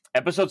way.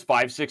 Episodes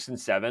 5, 6, and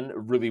 7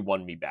 really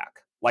won me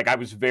back. I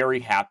was very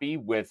happy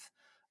with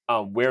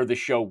where the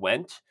show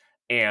went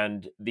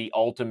and the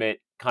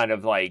ultimate kind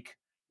of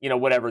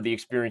whatever the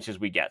experiences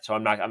we get. So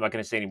I'm not going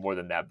to say any more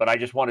than that. But I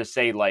just want to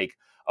say,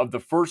 of the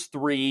first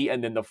 3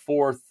 and then the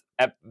fourth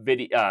episode,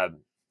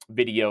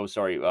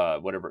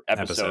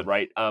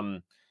 right?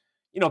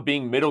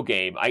 Being middle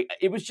game,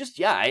 it was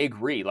just, I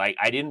agree.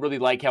 I didn't really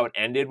like how it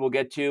ended. We'll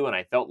get to, and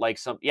I felt like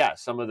some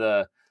of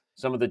the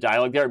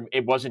dialogue there.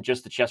 It wasn't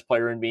just the chess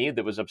player in me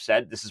that was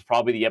upset. This is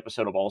probably the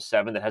episode of all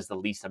 7 that has the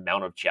least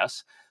amount of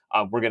chess.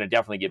 We're going to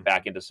definitely get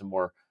back into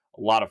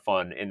a lot of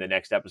fun in the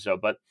next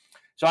episode. But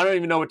so I don't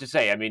even know what to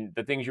say. I mean,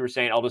 the things you were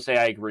saying, I'll just say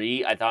I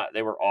agree. I thought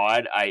they were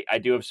odd. I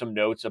do have some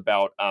notes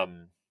about,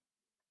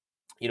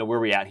 where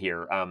we at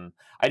here.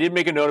 I did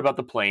make a note about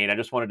the plane. I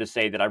just wanted to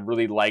say that I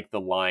really like the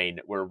line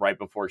where right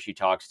before she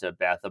talks to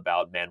Beth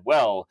about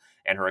Manuel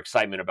and her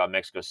excitement about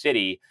Mexico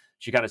City,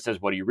 she kind of says,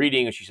 "What are you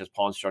reading?" And she says,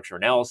 "Pawn structure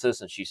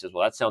analysis." And she says,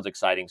 "Well, that sounds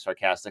exciting,"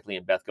 sarcastically.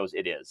 And Beth goes,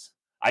 "It is."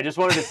 I just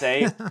wanted to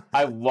say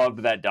I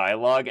loved that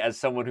dialogue as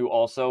someone who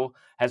also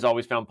has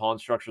always found pawn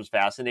structures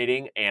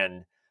fascinating.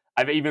 And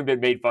I've even been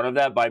made fun of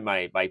that by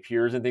my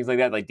peers and things like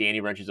that, like Danny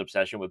Wrench's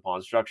obsession with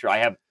pawn structure. I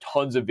have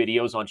tons of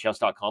videos on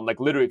chess.com.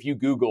 Literally, if you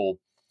Google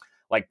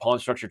pawn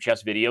structure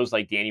chess videos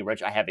like Danny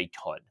Wrench, I have a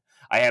ton.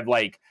 I have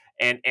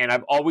and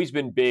I've always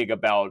been big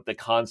about the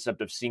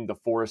concept of seeing the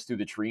forest through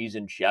the trees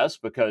in chess,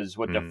 because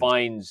what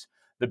defines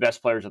the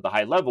best players at the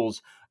high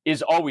levels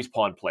is always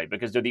pawn play,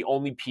 because they're the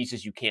only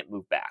pieces you can't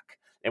move back.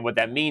 And what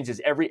that means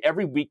is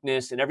every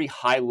weakness and every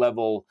high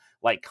level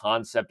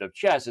concept of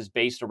chess is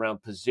based around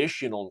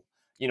positional,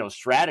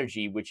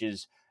 strategy, which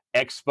is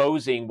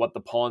exposing what the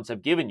pawns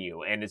have given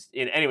you. And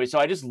anyway, so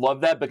I just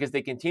love that because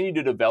they continue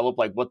to develop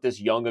what this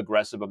young,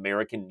 aggressive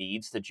American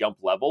needs to jump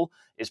level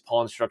is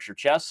pawn structure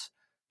chess.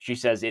 She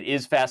says it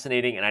is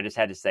fascinating. And I just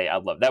had to say, I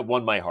love that.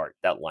 Won my heart.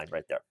 That line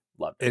right there.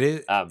 Loved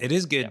it. It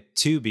is good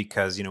too,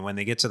 because, when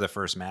they get to the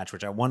first match,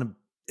 which I want to,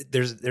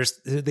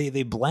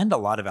 they blend a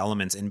lot of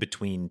elements in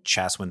between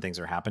chess when things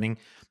are happening,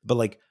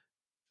 but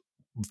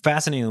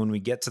fascinating when we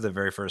get to the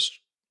very first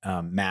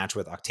match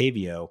with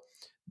Octavio,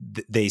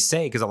 they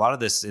say, because a lot of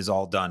this is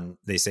all done,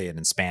 they say it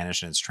in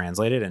Spanish and it's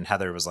translated, and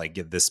Heather was like,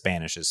 this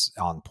Spanish is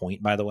on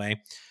point, by the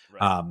way.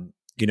 Right.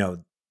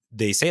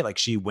 They say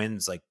she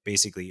wins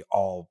basically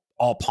all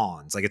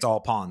pawns, it's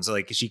all pawns. So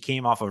she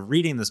came off of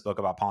reading this book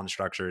about pawn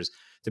structures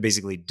to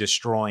basically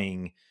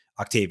destroying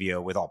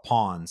Octavio with all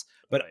pawns.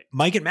 But right.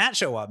 Mike and Matt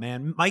show up,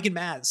 man. Mike and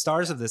Matt,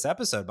 stars of this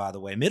episode, by the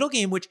way. Middle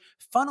game, which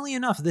funnily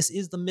enough, this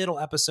is the middle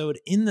episode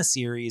in the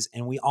series,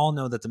 and we all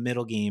know that the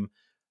middle game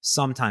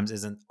sometimes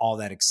isn't all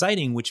that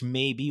exciting, which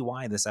may be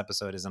why this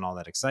episode isn't all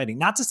that exciting.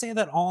 Not to say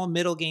that all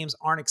middle games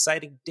aren't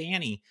exciting,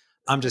 Danny.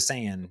 I'm just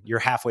saying, you're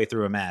halfway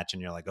through a match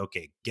and you're like,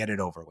 okay, get it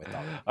over with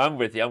already. I'm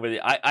with you. I'm with you.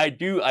 I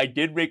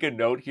did make a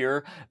note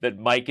here that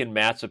Mike and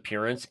Matt's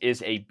appearance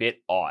is a bit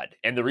odd.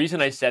 And the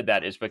reason I said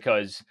that is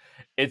because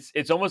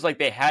it's almost like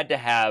they had to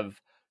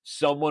have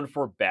someone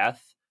for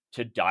Beth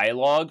to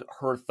dialogue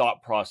her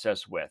thought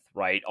process with,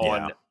 right? Yeah.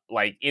 On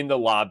like in the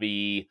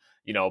lobby,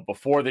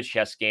 before the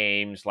chess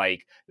games,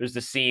 like there's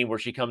the scene where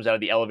she comes out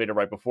of the elevator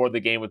right before the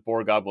game with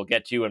Borgov we'll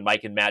get to, and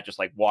Mike and Matt just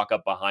like walk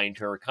up behind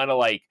her, kind of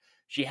like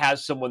she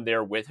has someone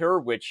there with her,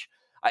 which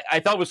I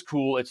thought was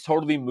cool. It's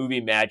totally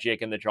movie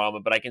magic and the drama,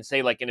 but I can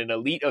say like in an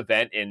elite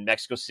event in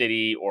Mexico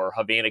City or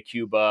Havana,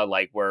 Cuba,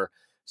 like where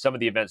some of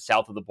the events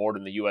south of the border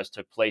in the U.S.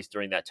 took place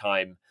during that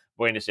time,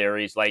 Buenos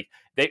Aires, like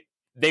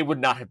they would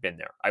not have been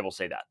there. I will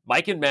say that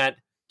Mike and Matt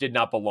did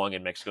not belong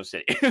in Mexico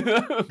City.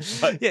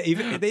 But, yeah, they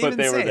even say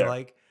there.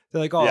 like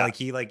they're like, oh, Yeah. like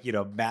he like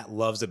Matt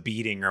loves a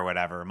beating or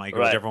whatever. Mike or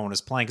Right. whichever one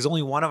was playing, because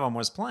only one of them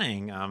was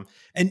playing.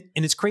 And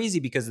it's crazy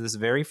because this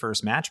very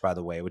first match, by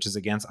the way, which is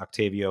against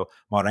Octavio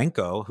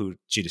Marenko, who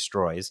she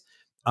destroys.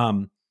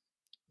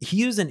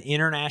 He is an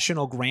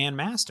international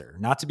grandmaster,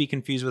 not to be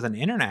confused with an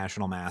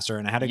international master.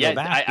 And I had to go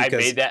back.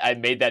 I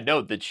made that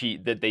note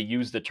that they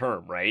use the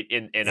term, right,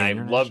 and I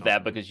love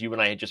that because you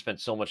and I had just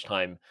spent so much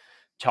time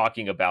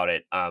talking about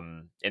it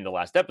in the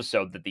last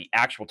episode, that the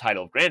actual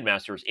title of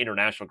Grandmaster is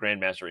International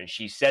Grandmaster, and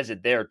she says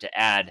it there to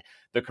add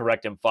the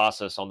correct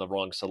emphasis on the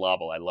wrong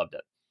syllable. I loved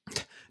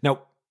it.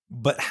 Now,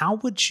 but how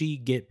would she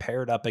get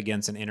paired up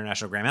against an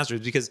international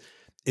Grandmaster? Because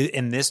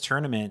in this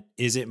tournament,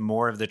 is it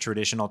more of the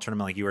traditional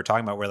tournament like you were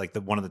talking about, where like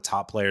one of the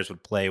top players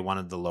would play one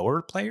of the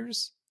lower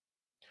players?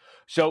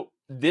 So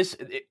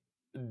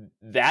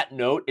that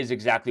note is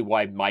exactly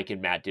why Mike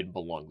and Matt didn't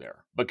belong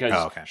there,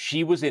 because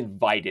she was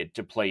invited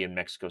to play in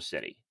Mexico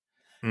City.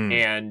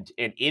 And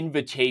an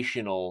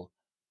invitational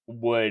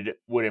would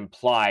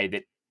imply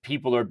that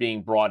people are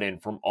being brought in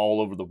from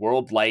all over the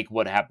world, like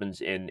what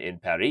happens in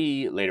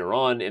Paris later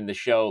on in the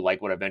show,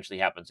 like what eventually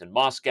happens in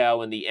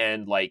Moscow in the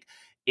end. Like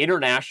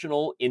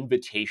international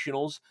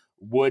invitationals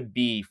would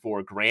be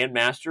for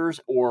grandmasters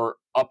or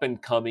up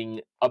and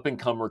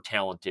comer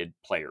talented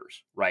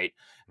players, right?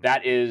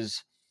 That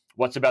is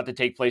what's about to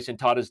take place in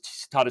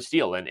Tata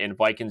Steel and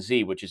Viking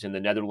Z, which is in the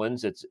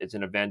Netherlands. It's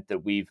an event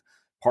that we've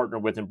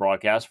partnered with in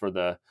broadcast for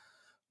the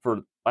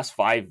last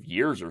 5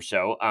 years or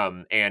so,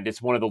 and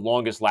it's one of the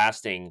longest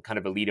lasting kind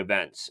of elite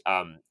events.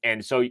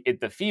 And so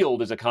the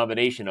field is a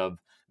combination of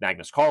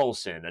Magnus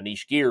Carlsen,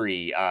 Anish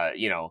Giri,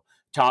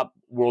 top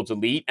world's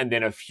elite, and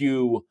then a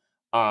few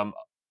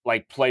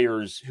like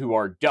players who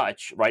are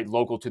Dutch, right,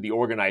 local to the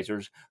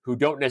organizers, who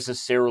don't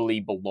necessarily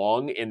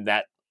belong in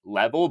that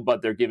level,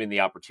 but they're given the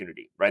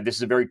opportunity, right? This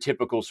is a very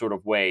typical sort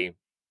of way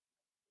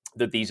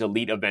that these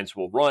elite events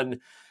will run.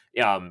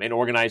 An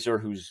organizer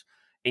who's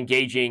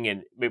engaging,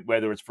 and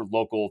whether it's for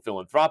local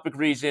philanthropic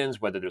reasons,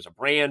 whether there's a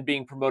brand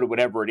being promoted,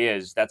 whatever it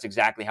is, that's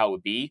exactly how it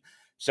would be.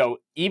 So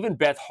even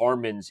Beth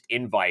Harmon's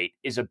invite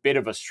is a bit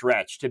of a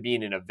stretch to be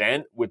in an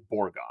event with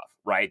Borgov,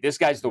 right? This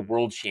guy's the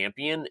world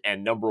champion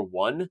and number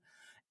one.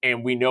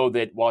 And we know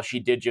that while she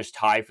did just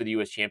tie for the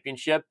U.S.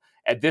 championship,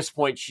 at this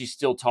point, she's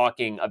still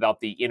talking about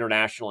the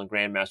international and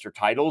grandmaster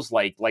titles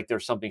like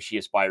there's something she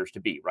aspires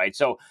to be, right?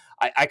 So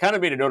I kind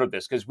of made a note of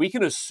this because we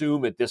can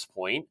assume at this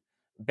point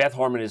Beth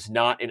Harmon is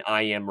not an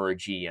IM or a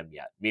GM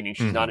yet, meaning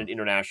she's not an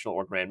international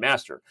or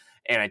grandmaster.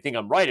 And I think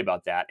I'm right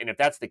about that. And if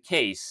that's the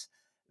case,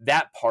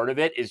 that part of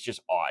it is just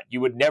odd.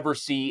 You would never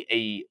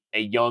see a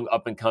young,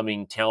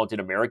 up-and-coming, talented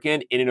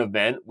American in an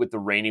event with the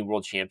reigning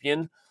world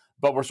champion.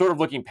 But we're sort of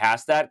looking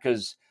past that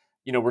because,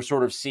 we're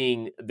sort of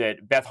seeing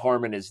that Beth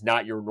Harmon is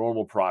not your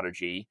normal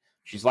prodigy.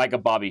 She's like a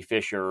Bobby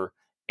Fischer,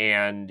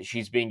 and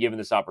she's being given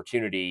this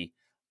opportunity.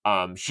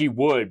 She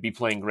would be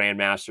playing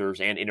grandmasters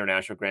and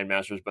international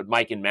grandmasters, but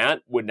Mike and Matt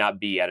would not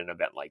be at an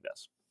event like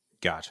this.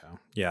 Gotcha.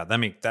 Yeah,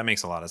 that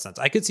makes a lot of sense.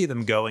 I could see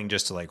them going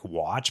just to like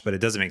watch, but it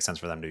doesn't make sense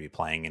for them to be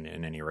playing in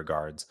any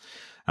regards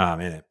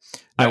in it.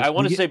 Now, I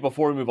want to say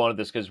before we move on to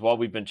this, because while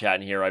we've been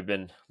chatting here, I've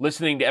been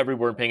listening to every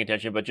word and paying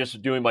attention, but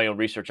just doing my own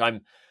research.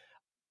 I'm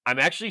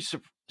actually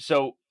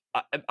so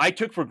I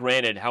took for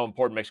granted how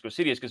important Mexico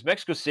City is, because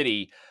Mexico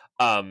City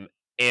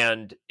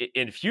and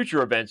in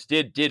future events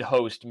did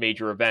host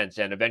major events,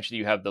 and eventually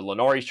you have the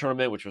Linares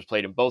tournament, which was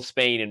played in both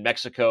Spain and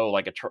Mexico,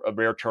 like a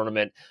rare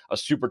tournament, a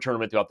super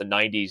tournament throughout the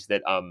 90s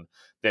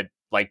that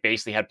like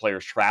basically had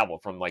players travel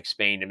from like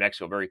Spain to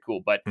Mexico. Very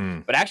cool. But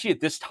actually at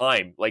this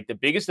time, like the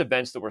biggest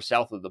events that were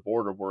south of the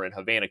border were in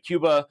Havana,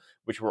 Cuba,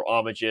 which were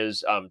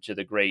homages to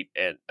the great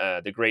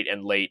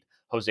and late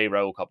Jose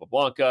Raul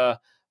Capablanca.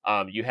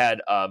 You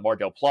had Mar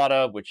del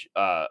Plata, which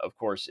of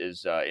course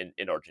is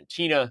in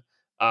Argentina.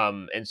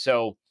 And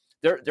so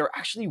there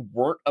actually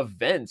weren't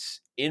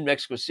events in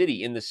Mexico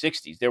City in the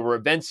 60s. There were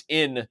events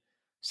in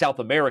South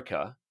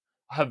America,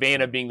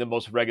 Havana being the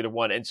most regular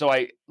one. And so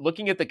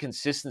looking at the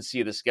consistency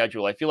of the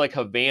schedule, I feel like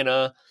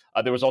Havana,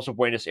 there was also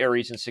Buenos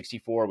Aires in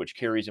 64, which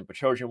Carries and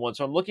Petrosian won.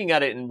 So I'm looking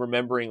at it and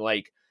remembering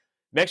like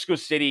Mexico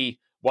City,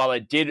 while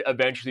it did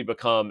eventually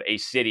become a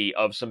city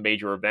of some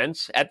major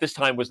events, at this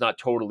time would not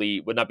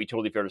be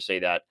totally fair to say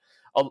that.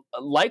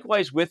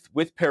 likewise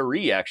with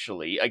Paris,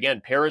 actually.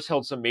 Again, Paris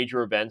held some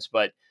major events,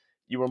 but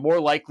you were more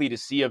likely to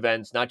see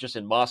events not just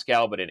in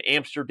Moscow, but in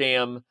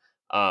Amsterdam.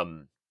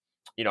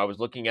 I was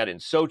looking at in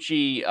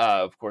Sochi,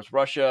 of course,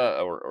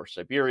 Russia or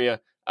Siberia.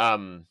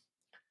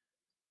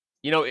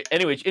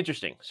 Anyway, it's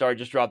interesting. Sorry,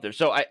 just dropped there.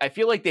 So I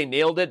feel like they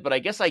nailed it, but I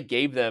guess I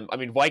gave them. I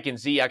mean, Viking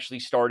Z actually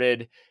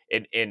started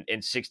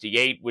in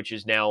 '68, which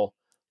is now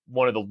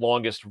one of the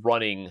longest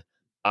running,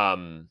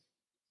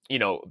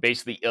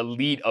 basically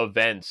elite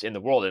events in the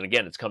world. And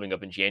again, it's coming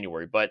up in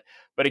January. But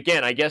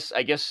again, I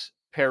guess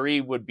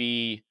Paris would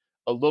be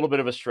a little bit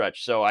of a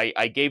stretch. So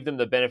I gave them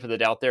the benefit of the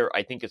doubt there.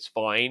 I think it's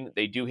fine.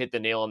 They do hit the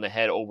nail on the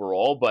head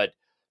overall, but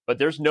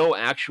there was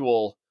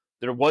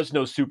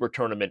no super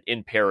tournament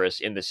in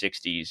Paris in the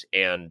 60s.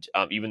 And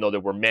even though there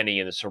were many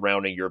in the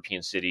surrounding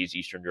European cities,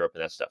 Eastern Europe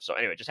and that stuff. So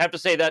anyway, just have to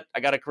say that I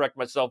got to correct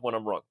myself when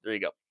I'm wrong. There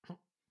you go.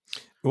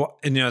 Well,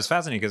 and it's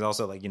fascinating because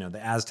also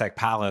the Aztec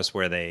Palace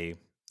where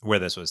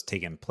this was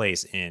taking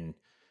place in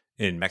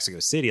Mexico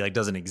City,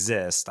 doesn't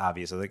exist,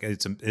 obviously.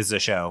 It's a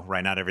show,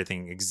 right? Not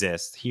everything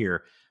exists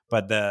here.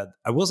 But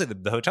I will say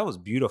the hotel was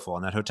beautiful,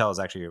 and that hotel is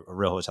actually a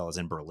real hotel. Is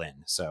in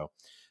Berlin, so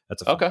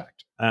that's a fun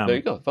fact. There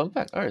you go, fun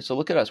fact. All right, so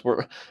look at us.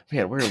 We're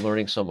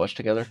learning so much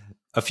together.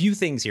 A few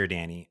things here,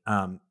 Danny.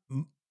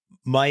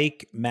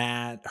 Mike,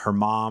 Matt, her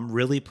mom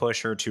really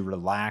push her to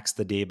relax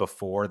the day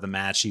before the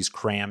match. She's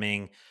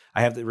cramming.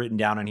 I have it written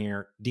down on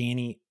here.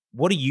 Danny,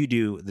 what do you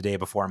do the day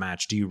before a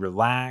match? Do you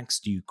relax?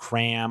 Do you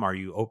cram? Are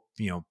you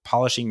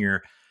polishing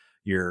your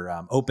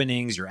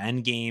openings, your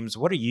end games?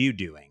 What are you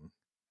doing?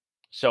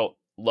 So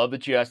love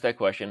that you asked that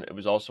question. It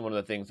was also one of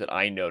the things that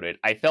I noted.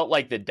 I felt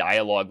like the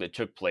dialogue that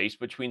took place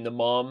between the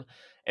mom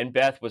and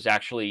Beth was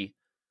actually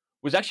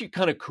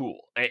kind of cool.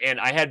 And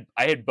I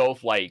had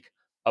both like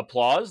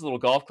applause, little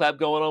golf clap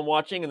going on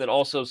watching, and then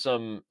also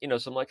some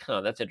like,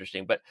 that's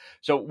interesting. But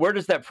so where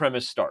does that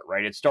premise start,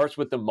 right? It starts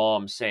with the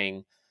mom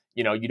saying,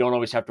 you don't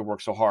always have to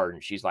work so hard.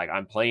 And she's like,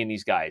 I'm playing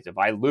these guys. If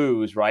I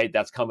lose, right,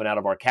 that's coming out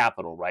of our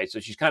capital, right? So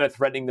she's kind of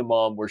threatening the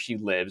mom where she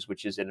lives,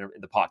 which is in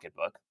the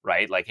pocketbook,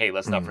 right? Like, hey,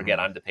 let's not forget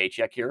I'm the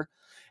paycheck here.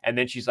 And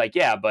then she's like,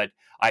 yeah, but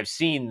I've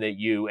seen that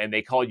and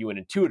they call you an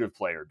intuitive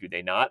player, do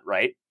they not,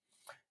 right?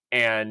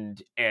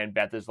 And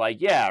Beth is like,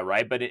 yeah,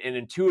 right. But an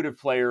intuitive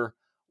player,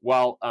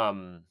 while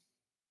kind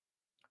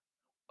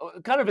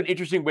of an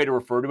interesting way to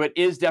refer to it,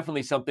 is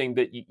definitely something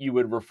that you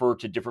would refer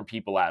to different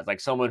people as, like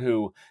someone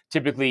who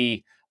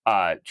typically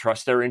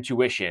trusts their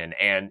intuition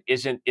and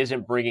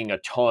isn't bringing a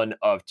ton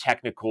of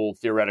technical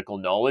theoretical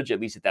knowledge, at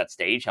least at that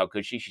stage. How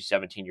could she? She's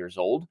 17 years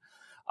old.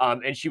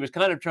 And she was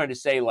kind of trying to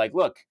say, like,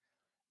 look,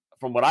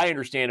 from what I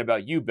understand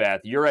about you,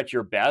 Beth, you're at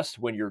your best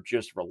when you're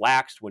just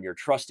relaxed, when you're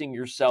trusting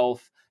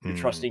yourself, you're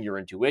trusting your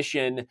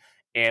intuition,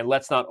 and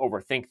let's not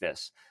overthink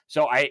this.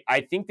 So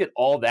I think that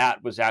all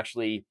that was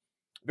actually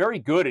very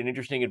good and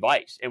interesting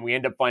advice. And we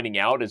end up finding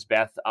out as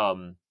Beth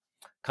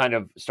kind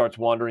of starts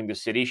wandering the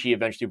city, she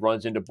eventually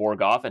runs into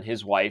Borgoff and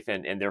his wife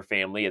and their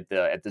family at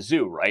the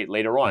zoo, right,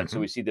 later on.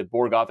 So we see that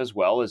Borgoff as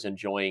well is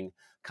enjoying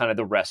kind of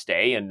the rest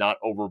day and not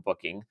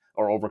overbooking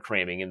or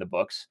overcramming in the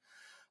books.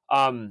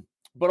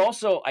 But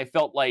also I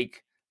felt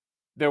like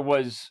there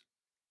was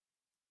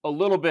a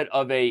little bit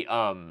of a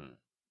of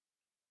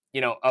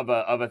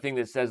a thing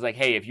that says like,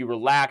 hey, if you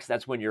relax,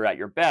 that's when you're at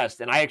your best.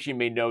 And I actually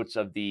made notes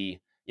of the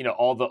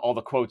all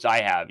the quotes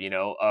I have,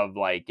 of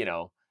like,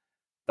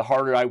 the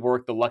harder I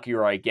work, the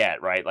luckier I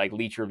get, right? Like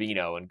Lee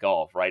Trevino in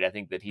golf, right? I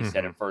think that he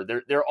said it for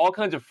there are all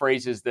kinds of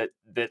phrases that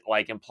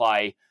like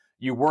imply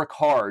you work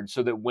hard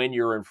so that when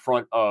you're in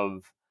front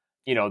of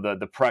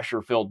the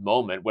pressure filled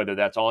moment, whether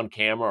that's on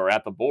camera or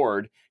at the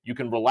board, you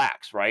can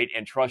relax, right?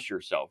 And trust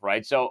yourself,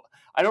 right? So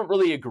I don't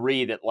really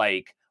agree that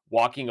like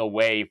walking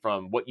away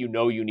from what you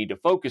need to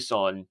focus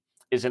on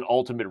is an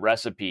ultimate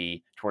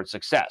recipe towards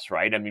success,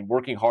 right? I mean,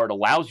 working hard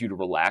allows you to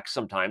relax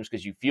sometimes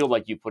because you feel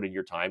like you put in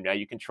your time. Now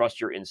you can trust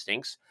your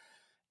instincts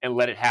and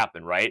let it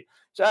happen, right?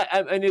 So,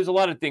 and there's a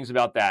lot of things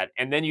about that.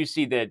 And then you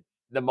see that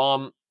the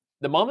mom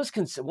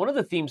is one of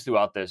the themes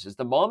throughout this is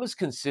the mom is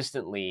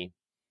consistently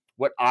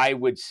what I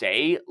would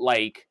say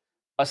like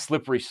a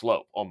slippery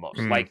slope almost.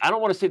 Like, I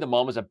don't want to say the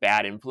mom was a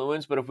bad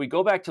influence, but if we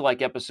go back to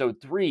like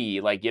episode 3,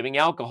 like giving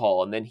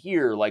alcohol, and then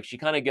here, like she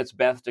kind of gets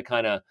Beth to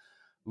kind of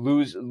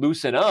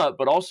loosen up,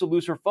 but also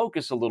lose her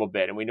focus a little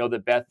bit. And we know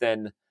that Beth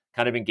then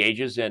kind of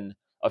engages in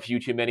a few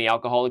too many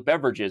alcoholic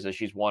beverages as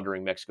she's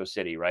wandering Mexico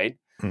City, right?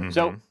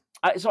 So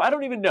I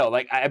don't even know.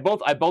 Like I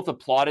both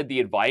applauded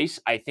the advice.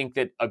 I think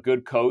that a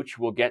good coach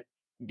will get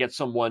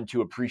someone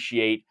to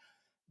appreciate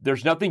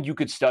there's nothing you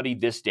could study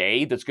this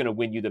day that's going to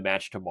win you the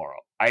match tomorrow.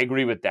 I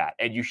agree with that.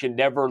 And you should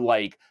never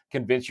like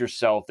convince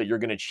yourself that you're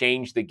going to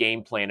change the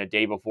game plan a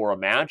day before a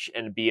match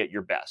and be at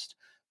your best.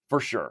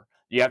 For sure.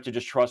 You have to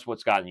just trust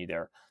what's gotten you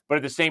there. But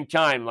at the same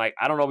time, like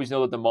I don't always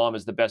know that the mom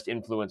is the best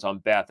influence on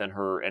Beth and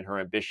her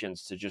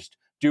ambitions to just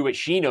do what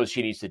she knows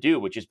she needs to do,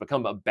 which is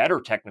become a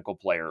better technical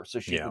player so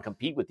she can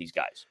compete with these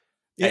guys.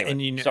 Yeah,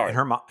 Anyway, and sorry.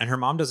 her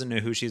mom doesn't know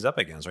who she's up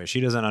against, right?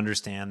 She doesn't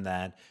understand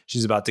that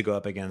she's about to go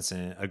up against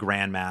a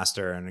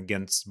grandmaster and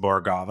against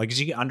Borgov. Like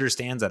she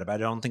understands that, but I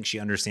don't think she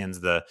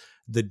understands the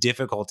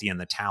difficulty and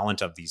the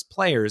talent of these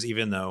players.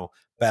 Even though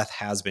Beth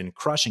has been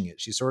crushing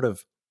it, she sort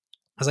of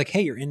was like,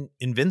 "Hey, you're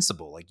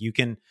invincible. Like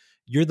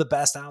you're the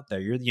best out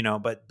there.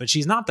 But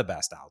she's not the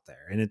best out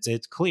there, and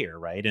it's clear,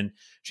 right? And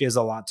she has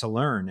a lot to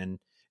learn, and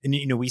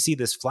we see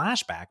this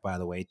flashback, by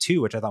the way,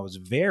 too, which I thought was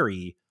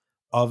very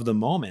of the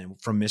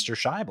moment from Mr.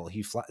 Scheibel.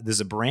 There's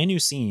a brand new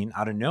scene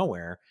out of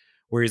nowhere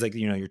where he's like,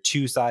 you're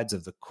two sides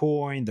of the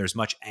coin. There's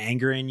much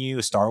anger in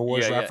you. Star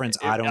Wars reference.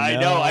 I don't know. I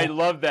know. I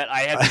love that. I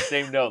had the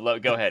same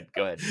note. Go ahead.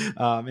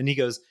 And he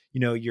goes,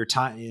 your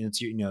time.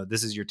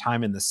 This is your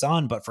time in the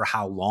sun, but for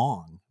how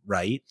long,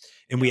 right?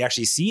 And we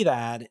actually see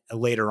that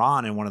later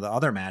on in one of the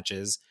other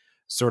matches,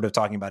 sort of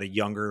talking about a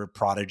younger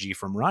prodigy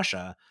from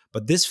Russia.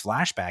 But this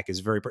flashback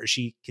is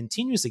she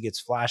continuously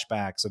gets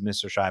flashbacks of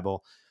Mr. Scheibel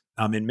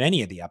in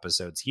many of the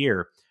episodes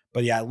here.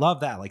 But yeah, I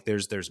love that. Like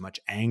there's much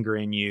anger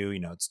in you.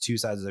 It's two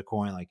sides of the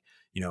coin. Like,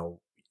 you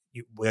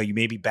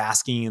may be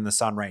basking in the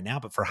sun right now,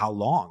 but for how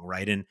long,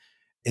 right?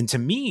 And to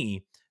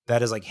me,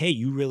 that is like, hey,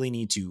 you really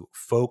need to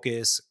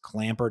focus,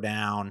 clamp her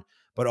down,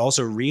 but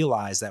also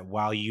realize that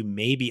while you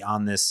may be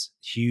on this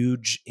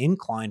huge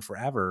incline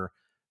forever,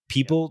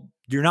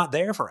 you're not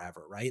there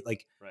forever, right?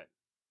 Like, right.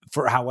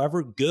 For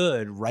however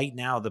good right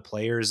now the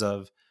players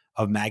of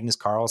Magnus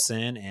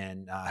Carlsen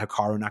and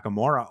Hikaru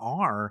Nakamura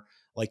are,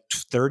 like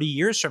 30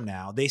 years from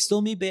now, they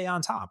still may be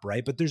on top,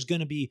 right? But there's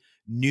going to be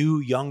new,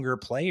 younger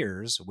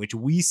players, which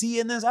we see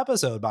in this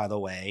episode, by the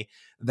way,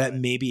 that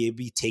maybe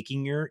be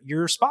taking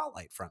your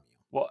spotlight from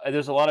you. Well,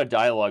 there's a lot of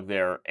dialogue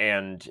there,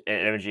 and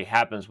it actually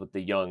happens with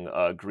the young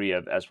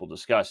Griev, as we'll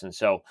discuss. And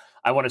so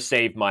I want to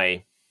save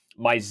my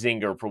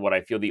zinger for what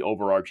I feel the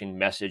overarching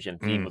message and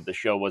theme of the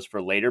show was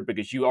for later,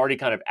 because you already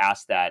kind of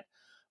asked that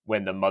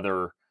when the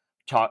mother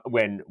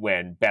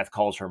when Beth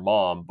calls her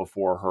mom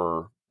before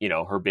her,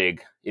 her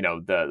big,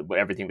 the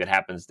everything that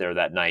happens there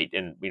that night,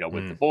 and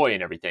with the boy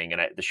and everything,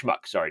 and the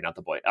schmuck, sorry, not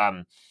the boy.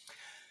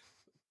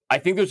 I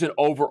think there's an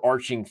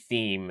overarching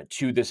theme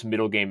to this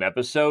middle game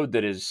episode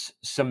that is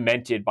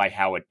cemented by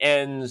how it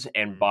ends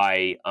and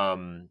by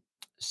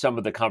some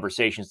of the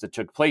conversations that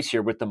took place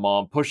here with the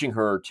mom pushing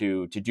her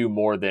to do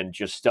more than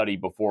just study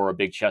before a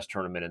big chess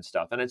tournament and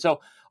stuff. And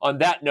so on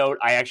that note,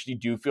 I actually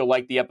do feel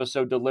like the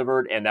episode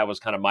delivered, and that was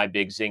kind of my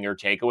big zinger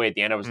takeaway. At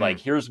the end, I was like,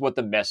 here's what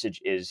the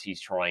message is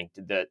he's trying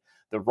to, that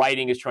the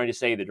writing is trying to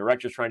say, the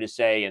director's trying to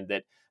say, and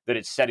that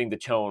it's setting the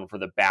tone for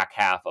the back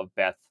half of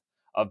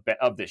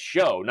of this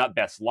show, not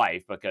Beth's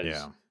life,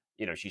 because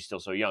she's still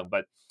so young.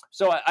 But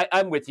so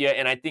I'm with you,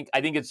 and I think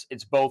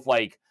it's both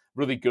like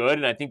really good,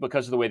 and I think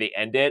because of the way they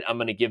end it, I'm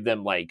going to give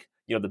them like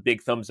the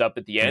big thumbs up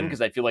at the end,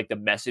 because I feel like the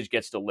message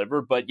gets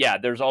delivered. But yeah,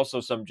 there's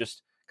also some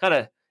just kind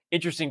of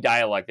interesting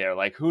dialogue there.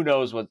 Like who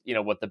knows what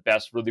what the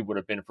best really would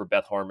have been for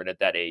Beth Harmon at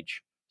that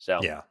age. So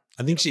yeah,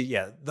 I think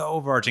the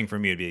overarching for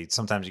me would be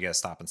sometimes you got to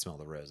stop and smell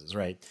the roses,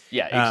 right?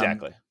 Yeah,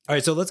 exactly. All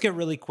right, so let's get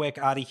really quick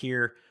out of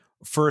here.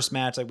 First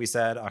match, like we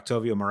said,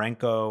 Octavio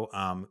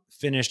Marenko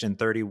finished in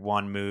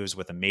 31 moves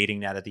with a mating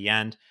net at the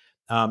end.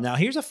 Now,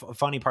 here's a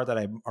funny part that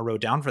I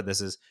wrote down for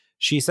this is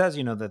she says,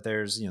 that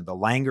there's,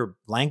 the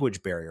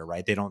language barrier,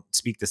 right? They don't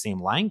speak the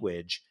same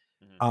language.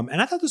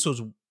 And I thought this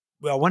was,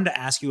 I wanted to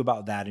ask you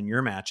about that in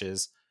your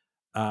matches.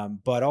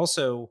 But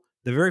also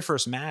the very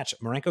first match,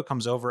 Marenko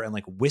comes over and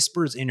like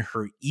whispers in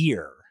her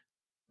ear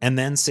and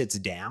then sits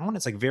down.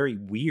 It's like very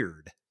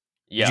weird.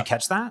 Yeah. Did you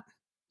catch that?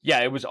 Yeah,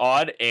 it was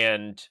odd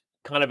and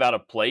kind of out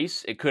of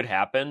place. It could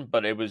happen,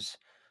 but it was,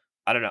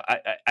 I don't know.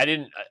 I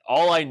didn't,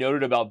 all I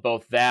noted about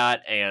both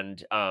that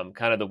and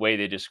kind of the way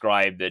they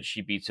described that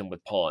she beats him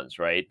with pawns,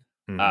 right?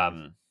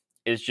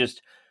 Is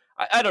just,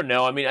 I don't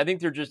know. I mean, I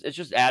think it's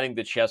just adding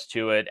the chess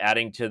to it,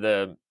 adding to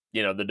the,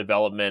 the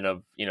development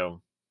of,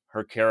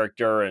 her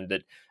character, and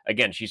that,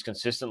 again, she's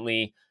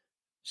consistently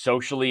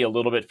socially a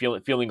little bit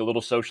feeling a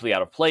little socially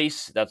out of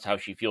place. That's how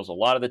she feels a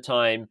lot of the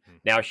time.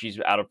 Now she's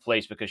out of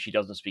place because she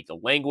doesn't speak the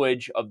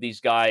language of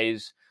these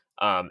guys.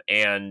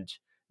 And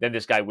then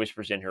this guy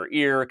whispers in her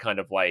ear, kind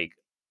of like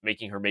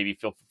making her maybe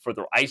feel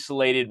further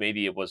isolated.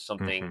 Maybe it was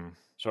something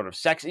sort of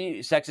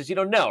sexist. You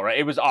don't know, right?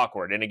 It was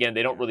awkward. And again,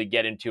 they don't really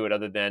get into it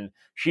other than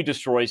she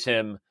destroys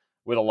him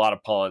with a lot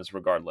of pawns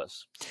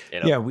regardless.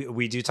 Yeah,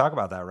 we do talk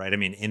about that, right? I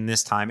mean, in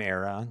this time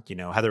era,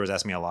 Heather was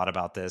asking me a lot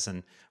about this,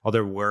 and while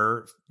there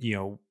were,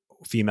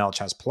 female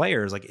chess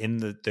players, like in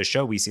the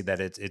show, we see that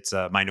it's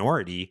a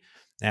minority,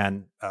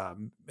 and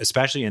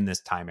especially in this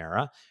time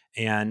era.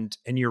 And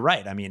you're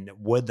right. I mean,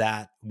 would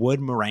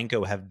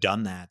Marenko have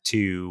done that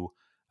to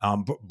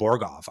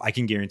Borgov? I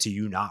can guarantee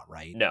you not,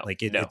 right? No,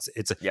 like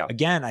it's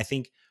again, I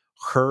think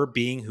her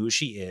being who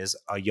she is,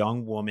 a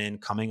young woman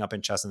coming up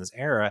in chess in this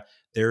era,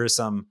 there is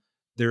some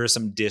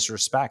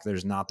disrespect.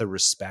 There's not the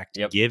respect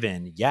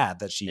given yet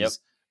that she's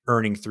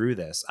earning through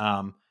this.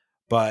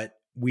 But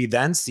we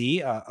then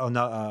see,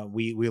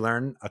 we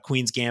learn a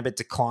Queen's Gambit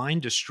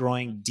decline,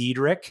 destroying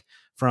Diedrich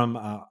from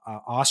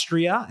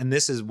Austria. And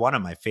this is one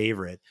of my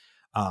favorite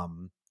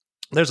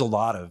there's a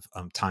lot of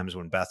times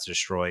when Beth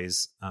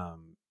destroys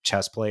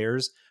chess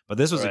players, but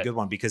this was a good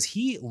one because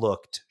he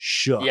looked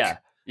shook. Yeah.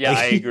 Yeah,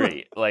 I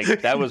agree. Like,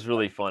 that was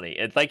really funny.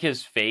 It's like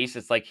his face,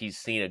 it's like he's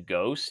seen a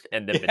ghost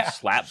and then been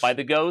slapped by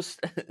the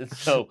ghost.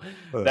 So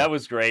that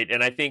was great.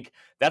 And I think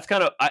that's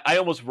kind of, I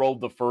almost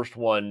rolled the first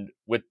one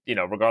with,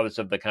 regardless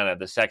of the kind of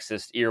the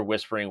sexist ear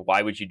whispering,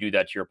 why would you do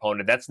that to your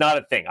opponent? That's not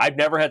a thing. I've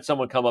never had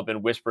someone come up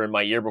and whisper in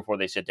my ear before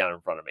they sit down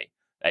in front of me.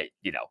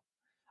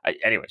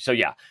 Anyway, so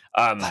yeah.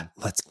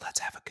 Let's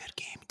have a good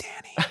game,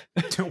 Danny.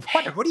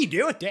 What are you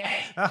doing,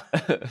 Danny?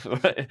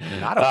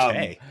 Not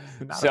okay.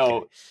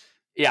 Okay.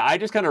 Yeah, I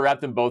just kind of wrapped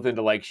them both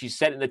into like she's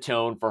setting the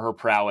tone for her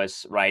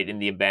prowess, right, in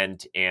the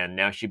event, and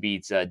now she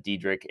beats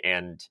Diedrich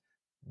and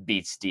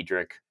beats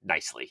Diedrich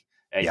nicely.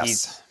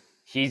 Yes.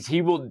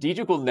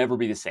 Diedrich will never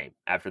be the same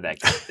after that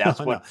game. That's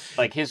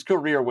like his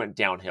career went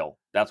downhill.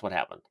 That's what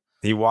happened.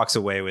 He walks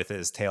away with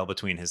his tail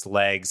between his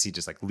legs. He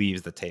just like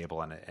leaves the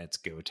table and it's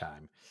go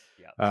time.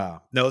 Yeah.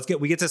 No,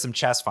 we get to some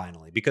chess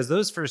finally, because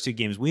those first two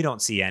games we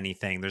don't see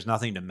anything. There's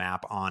nothing to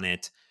map on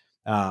it,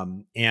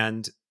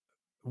 and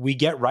we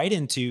get right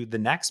into the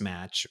next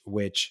match,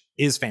 which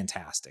is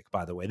fantastic,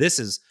 by the way. This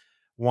is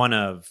one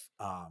of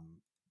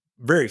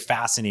very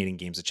fascinating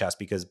games of chess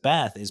because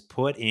Beth is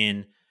put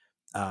in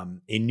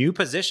a new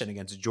position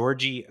against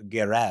Georgy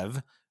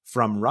Garev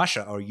from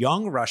Russia, a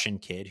young Russian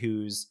kid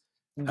who's...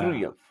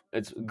 Guriev.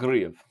 It's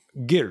Guriev.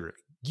 Guriev.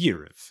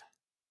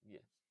 Yeah.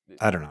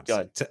 I don't know. Go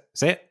ahead.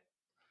 Say it.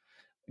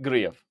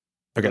 Guriev.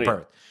 Okay,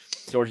 perfect.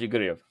 Georgy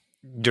Guriev.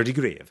 Georgy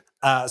Guriev.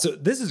 So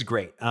this is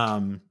great.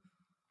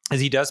 As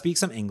he does speak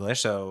some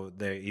English, so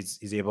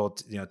he's able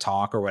to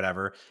talk or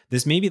whatever.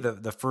 This may be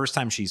the first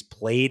time she's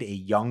played a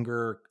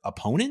younger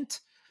opponent,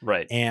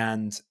 right?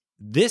 And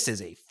this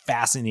is a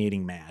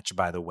fascinating match,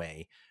 by the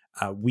way.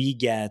 We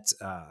get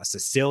a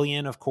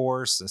Sicilian, of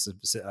course,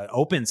 an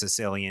open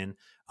Sicilian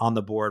on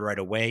the board right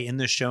away. In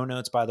the show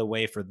notes, by the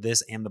way, for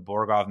this and the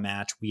Borgov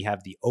match, we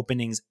have the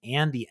openings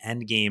and the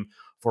end game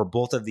for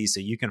both of these, so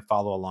you can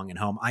follow along at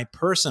home. I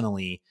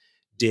personally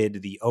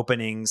did the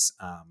openings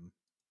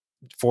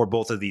for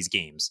both of these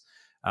games.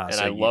 And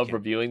I love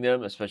reviewing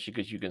them, especially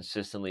because you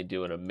consistently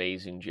do an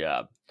amazing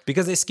job.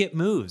 Because they skip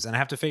moves, and I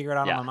have to figure it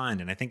out in my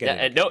mind. And I think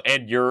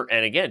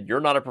you're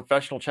not a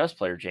professional chess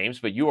player, James,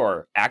 but you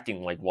are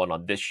acting like one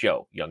on this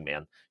show, young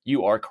man.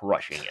 You are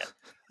crushing it.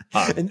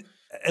 And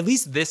at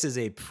least this is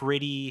a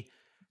pretty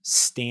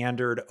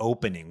standard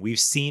opening. We've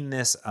seen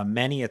this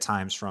many a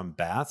times from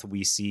Beth.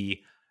 We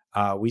see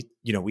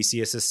we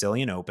see a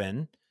Sicilian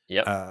open.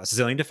 Yep.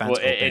 Sicilian defense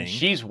opening. And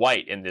she's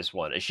white in this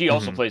one. She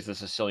also plays the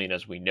Sicilian,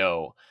 as we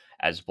know,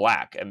 as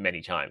black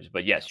many times.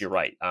 But yes, you're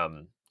right.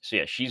 So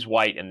yeah, she's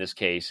white in this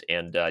case,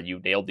 and you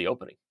nailed the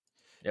opening.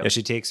 Yep. Yeah,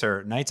 she takes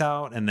her knights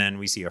out, and then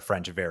we see a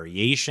French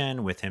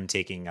variation with him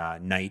taking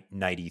knight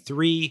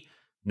e3,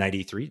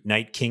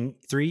 knight king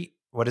 3.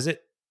 What is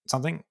it?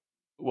 Something?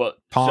 Well,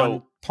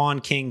 pawn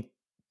king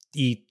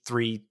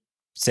e3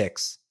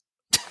 6.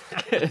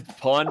 It's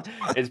pawn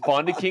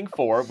to king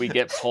 4. We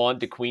get pawn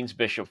to queen's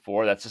bishop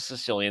 4. That's a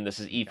Sicilian.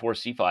 This is e4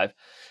 c5,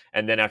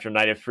 and then after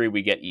knight f3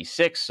 we get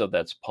e6. So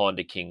that's pawn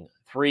to king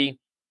 3,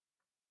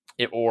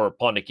 or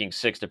pawn to king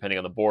 6, depending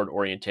on the board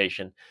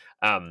orientation.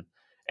 And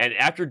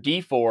after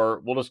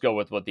d4, we'll just go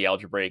with what the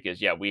algebraic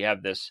is. Yeah, we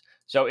have this.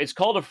 So it's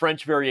called a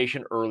French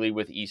variation early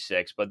with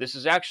e6, but this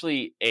is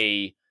actually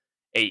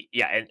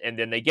and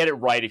then they get it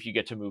right if you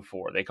get to move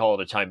 4. They call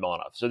it a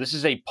Taimanov. So this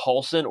is a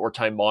Paulsen or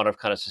Taimanov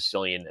kind of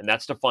Sicilian, and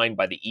that's defined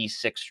by the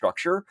e6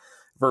 structure,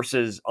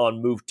 versus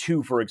on move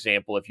 2, for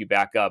example, if you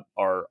back up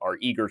our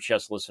eager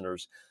chess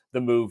listeners,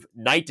 the move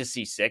knight to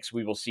c6,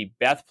 we will see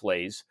Beth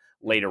plays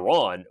later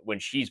on when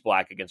she's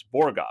black against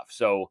Borgov.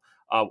 So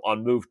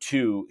on move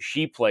 2,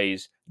 she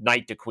plays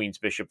knight to queen's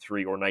bishop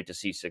 3 or knight to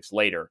c6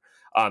 later.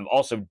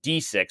 Also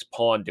d6,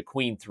 pawn to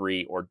queen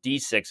 3, or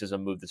d6 is a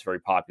move that's very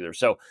popular.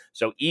 So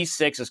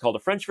e6 is called a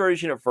French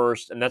variation at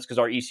first, and that's because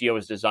our ECO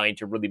is designed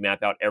to really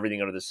map out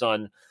everything under the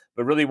sun.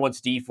 But really, once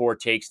d4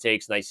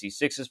 takes, knight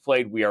c6 is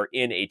played, we are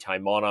in a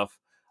Taimanov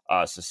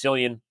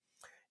Sicilian.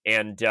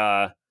 And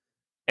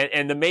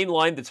the main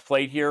line that's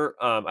played here,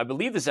 I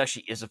believe this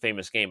actually is a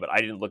famous game, but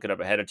I didn't look it up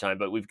ahead of time.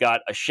 But we've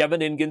got a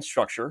Scheveningen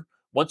structure.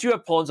 Once you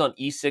have pawns on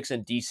e6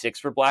 and d6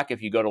 for black,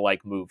 if you go to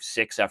like move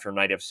 6 after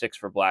knight f6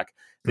 for black,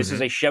 this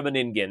is a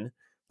Scheveningen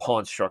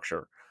pawn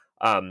structure.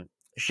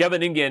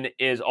 Scheveningen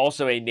is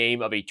also a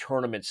name of a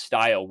tournament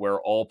style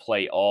where all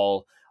play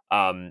all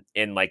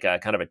in like a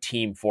kind of a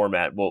team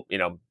format. Well, I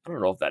don't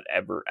know if that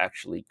ever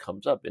actually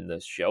comes up in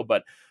this show,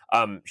 but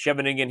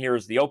Scheveningen here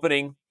is the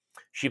opening.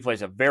 She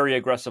plays a very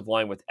aggressive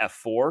line with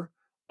f4,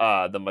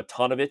 the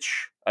Matanovich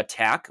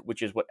attack,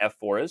 which is what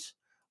f4 is.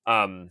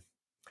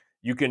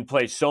 You can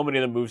play so many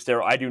of the moves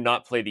there. I do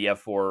not play the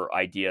f4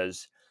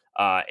 ideas,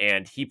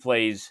 and he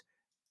plays...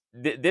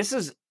 This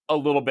is a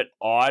little bit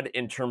odd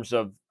in terms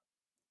of...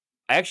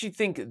 I actually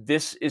think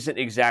this isn't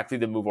exactly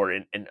the move order,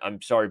 and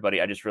I'm sorry, buddy.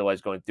 I just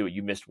realized going through it,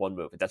 you missed one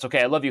move. That's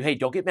okay. I love you. Hey,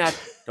 don't get mad.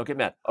 Don't get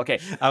mad. Okay.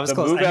 I was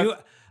close.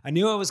 I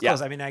knew I was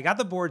close. I mean, I got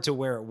the board to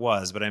where it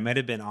was, but I might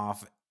have been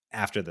off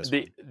after this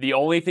The one. the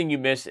only thing you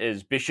miss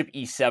is bishop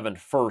e7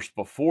 first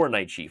before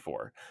knight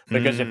g4,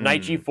 because if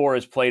knight Mm, g4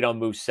 is played on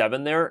move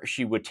 7 there,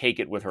 she would take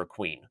it with her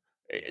queen,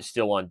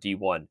 still on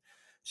d1.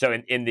 So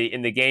in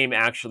the game,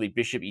 actually,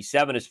 bishop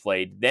e7 is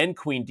played, then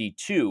queen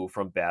d2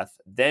 from Beth,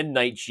 then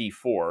knight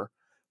g4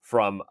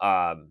 from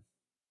our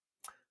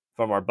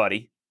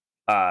buddy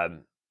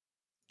Gerev.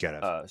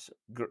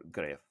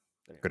 Gurev.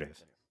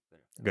 Gerev.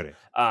 Gerev.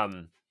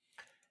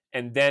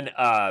 And then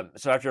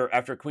so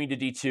after queen to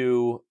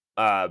d2,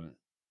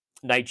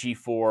 knight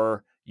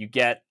g4, you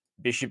get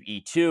bishop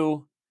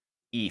e2,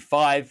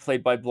 e5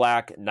 played by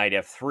black, knight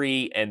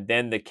f3, and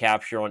then the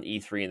capture on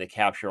e3 and the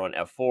capture on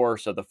f4.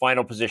 So the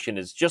final position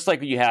is just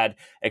like you had,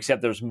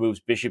 except there's moves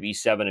bishop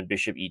e7 and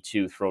bishop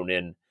e2 thrown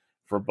in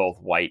for both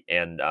white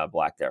and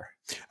black there.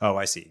 Oh,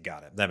 I see.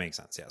 Got it. That makes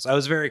sense. Yes. I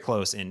was very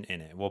close in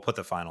it. We'll put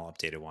the final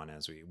updated one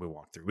as we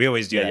walk through. We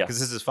always do that because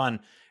this is fun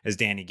as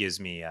Danny gives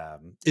me.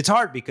 It's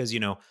hard because,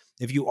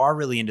 if you are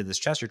really into this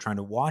chess, you're trying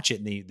to watch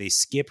it and they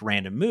skip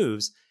random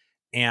moves.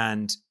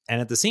 And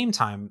at the same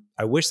time,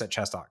 I wish that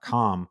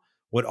chess.com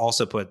would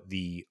also put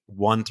the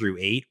 1 through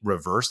 8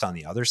 reversed on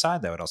the other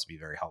side. That would also be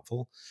very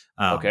helpful.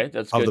 Okay.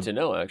 That's good to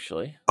know,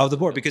 actually. Of the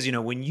board, because,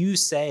 when you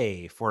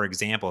say, for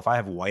example, if I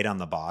have white on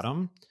the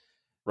bottom,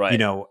 right,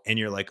 and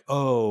you're like,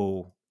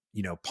 oh,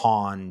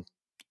 pawn,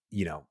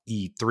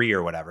 E3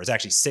 or whatever. It's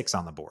actually 6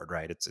 on the board,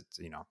 right? It's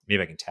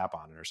maybe I can tap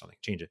on it or something,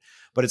 change it.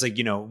 But it's like,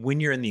 when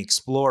you're in the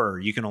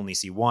Explorer, you can only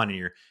see one and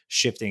you're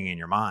shifting in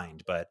your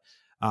mind. But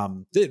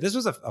this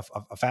was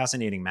a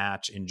fascinating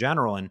match in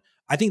general. And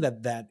I think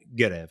that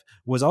Gerev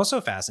was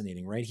also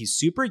fascinating, right? He's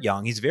super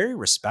young. He's very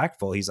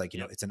respectful. He's like,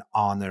 it's an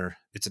honor.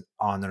 It's an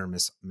honor,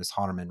 Miss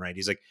Harman, right?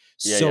 He's like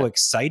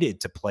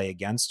excited to play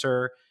against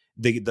her.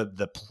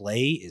 The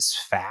play is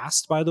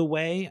fast, by the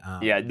way.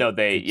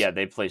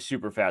 They play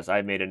super fast.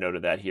 I made a note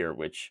of that here,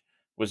 which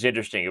was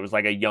interesting. It was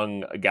like a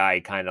young guy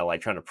kind of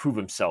like trying to prove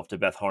himself to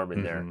Beth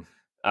Harman there.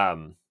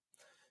 Go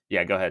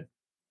ahead.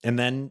 And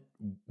then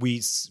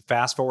we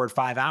fast forward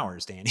 5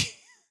 hours, Danny.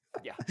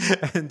 Yeah.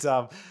 And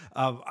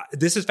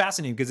this is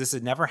fascinating because this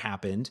had never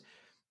happened.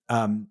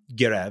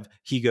 Gerev,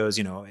 he goes,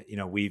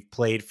 we've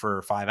played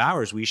for 5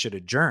 hours. We should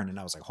adjourn. And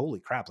I was like, holy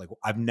crap. Like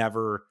I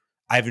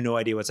have no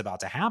idea what's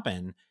about to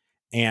happen.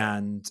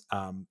 And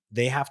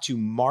they have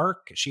to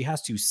she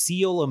has to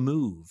seal a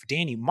move.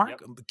 Danny,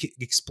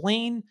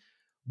 explain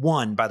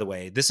one, by the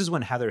way. This is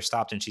when Heather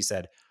stopped and she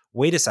said,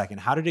 wait a second,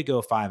 how did it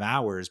go 5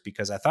 hours?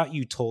 Because I thought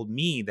you told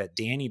me that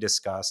Danny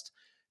discussed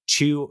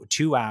 2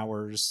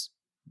 hours,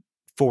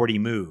 40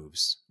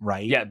 moves,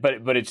 right? Yeah,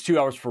 but it's 2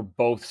 hours for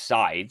both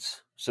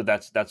sides. So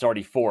that's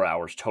already 4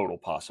 hours total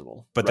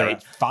possible. But they're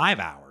at 5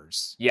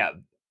 hours. Yeah.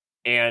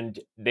 And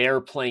they're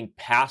playing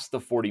past the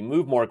 40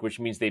 move mark, which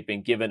means they've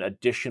been given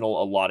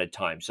additional allotted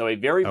time. So a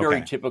very,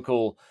 very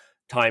typical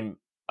time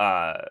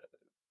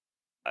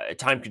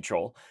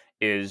control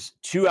is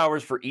 2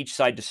 hours for each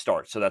side to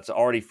start. So that's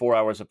already 4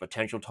 hours of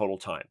potential total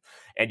time.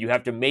 And you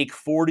have to make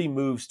 40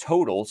 moves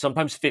total,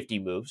 sometimes 50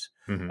 moves,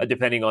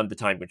 depending on the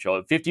time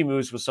control. 50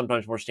 moves was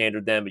sometimes more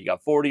standard then, but you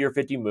got 40 or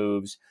 50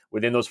 moves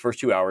within those first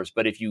 2 hours.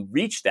 But if you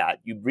reach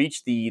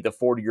the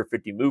 40 or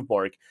 50 move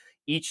mark,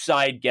 each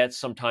side gets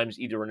sometimes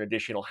either an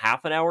additional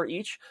half an hour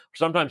each, or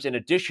sometimes an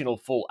additional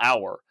full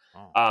hour.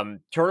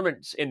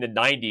 Tournaments in the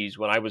 90s,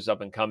 when I was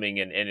up and coming,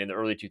 and in the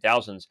early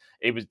 2000s,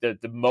 it was the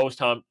most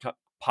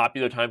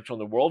popular time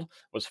control in the world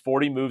was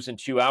 40 moves in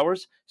 2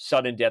 hours,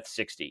 sudden death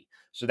 60.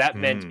 So that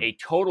meant a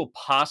total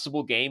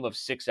possible game of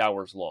 6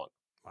 hours long.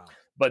 Wow.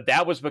 But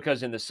that was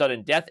because in the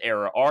sudden death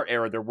era, our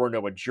era, there were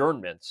no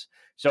adjournments.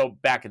 So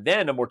back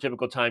then, a more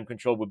typical time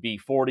control would be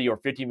 40 or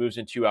 50 moves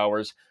in 2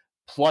 hours,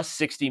 plus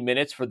 60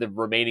 minutes for the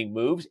remaining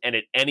moves. And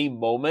at any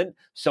moment,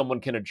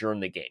 someone can adjourn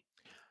the game.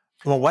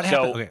 Well, what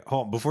happens? Okay,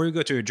 hold on. Before you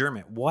go to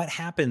adjournment, what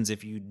happens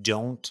if you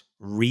don't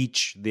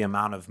reach the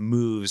amount of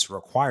moves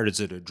required? Is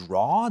it a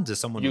draw?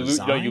 Does someone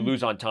resign? No, you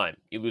lose on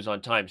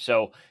time.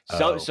 So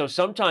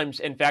sometimes,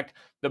 in fact,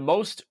 the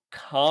most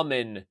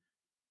common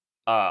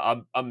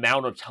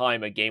amount of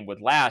time a game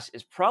would last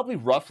is probably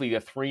roughly the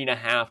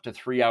 3.5 to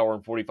 3 hour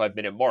and 45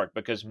 minute mark,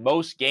 because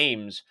most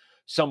games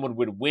someone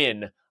would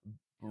win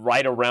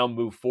right around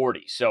move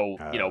 40. So,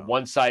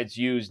 one side's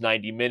used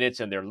 90 minutes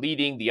and they're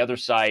leading. The other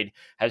side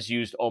has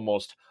used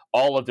almost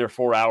all of their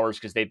 4 hours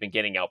because they've been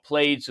getting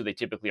outplayed. So they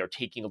typically are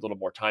taking a little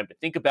more time to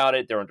think about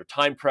it. They're under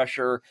time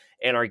pressure,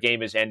 and our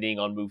game is ending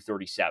on move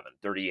 37,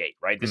 38,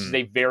 right? This is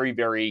a very,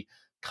 very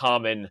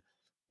common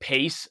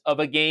pace of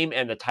a game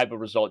and the type of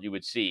result you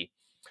would see.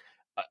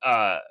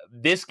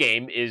 This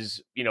game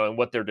is, and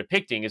what they're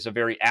depicting is a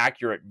very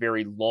accurate,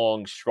 very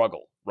long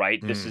struggle, right?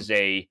 This is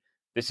a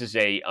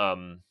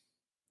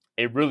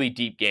really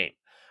deep game.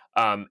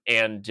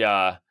 And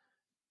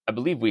I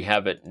believe we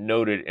have it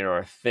noted in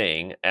our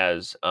thing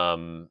as, I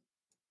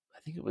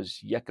think it was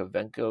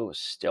Yakovenko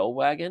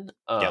Stellwagen.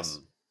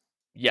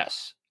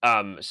 Yes.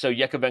 So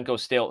Yakovenko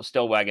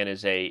Stellwagen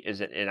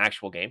is an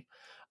actual game.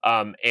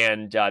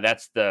 And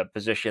that's the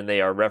position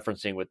they are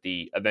referencing with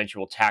the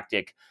eventual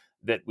tactic.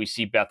 that we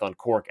see Beth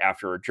uncork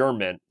after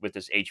adjournment with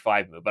this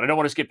H5 move. But I don't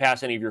want to skip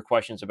past any of your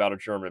questions about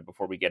adjournment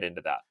before we get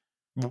into that.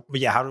 But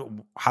yeah,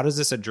 how does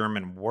this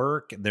adjournment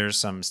work? There's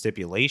some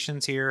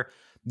stipulations here.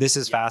 This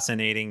is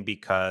fascinating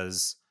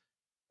because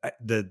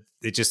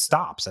it just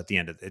stops at the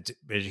end of it.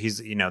 He's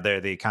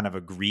they kind of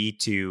agree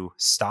to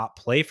stop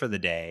play for the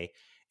day,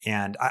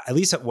 and at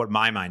least what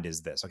my mind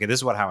is this. Okay,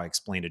 this is how I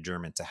explained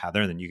adjournment to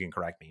Heather, and then you can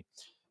correct me,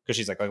 because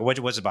she's like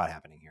what's about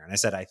happening here? And I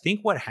said, I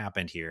think what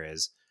happened here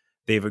is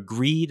they've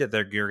agreed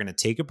that you're going to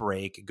take a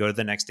break, go to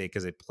the next day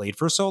because they played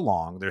for so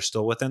long. They're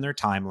still within their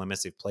time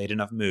limits. They've played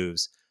enough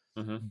moves.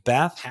 Mm-hmm.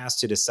 Beth has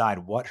to decide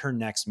what her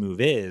next move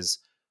is,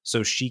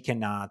 so she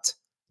cannot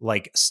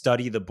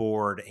study the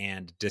board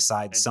and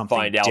decide something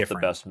find out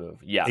different. The best move.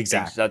 Yeah,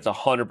 exactly. That's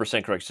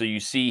 100% correct. So you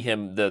see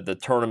him, the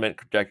tournament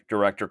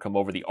director, come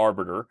over, the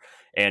arbiter,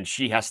 and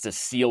she has to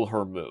seal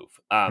her move.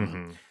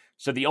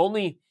 So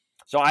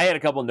I had a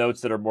couple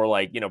notes that are more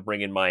like,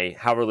 bring in my,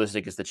 how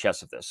realistic is the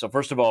chess of this? So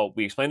first of all,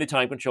 we explained the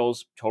time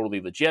controls,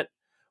 totally legit.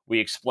 We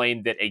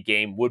explained that a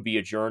game would be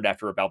adjourned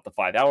after about the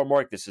 5-hour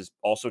mark. This is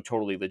also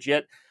totally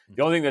legit.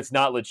 The only thing that's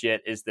not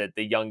legit is that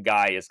the young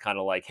guy is kind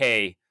of like,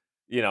 hey,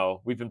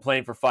 we've been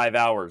playing for 5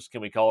 hours.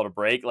 Can we call it a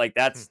break? Like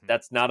that's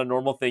not a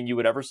normal thing you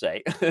would ever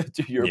say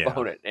to your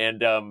opponent.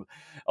 And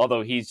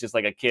although he's just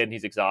like a kid and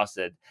he's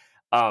exhausted.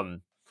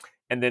 And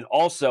then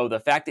also the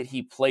fact that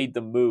he played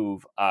the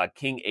move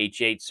King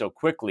H8 so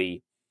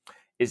quickly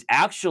is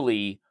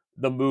actually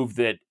the move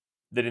that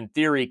in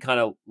theory kind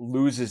of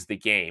loses the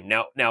game.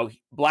 Now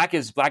Black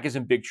is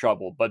in big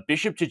trouble, but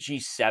Bishop to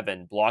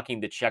G7 blocking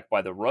the check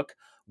by the rook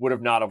would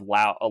have not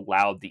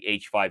allowed the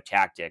H5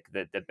 tactic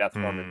that Beth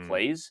Harmon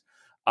plays.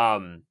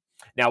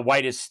 Now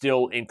White is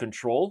still in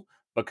control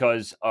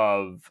because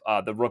of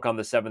the rook on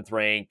the 7th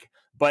rank,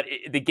 but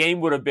the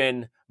game would have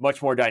been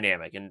much more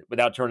dynamic. And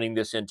without turning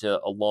this into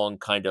a long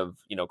kind of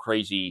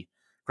crazy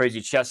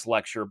chess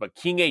lecture, but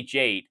King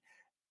H8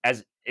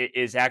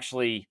 is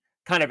actually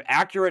kind of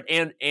accurate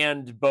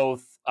and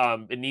both.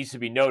 It needs to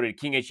be noted,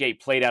 King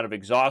H8 played out of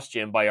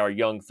exhaustion by our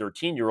young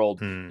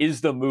 13-year-old is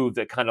the move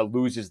that kind of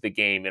loses the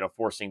game in a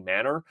forcing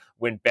manner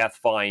when Beth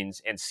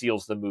finds and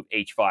seals the move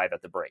H5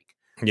 at the break.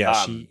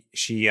 Yeah,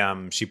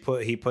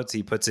 he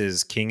puts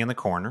his king in the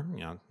corner.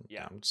 I'm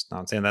just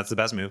not saying that's the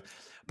best move,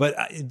 but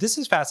this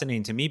is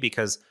fascinating to me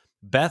because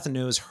Beth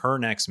knows her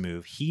next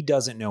move. He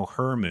doesn't know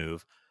her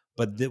move,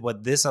 but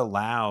what this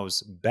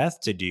allows Beth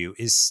to do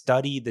is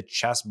study the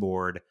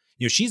chessboard.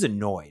 She's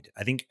annoyed.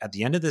 I think at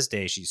the end of this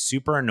day, she's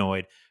super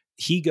annoyed.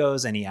 He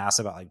goes and he asks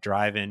about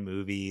drive-in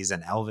movies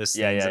and Elvis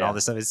things and all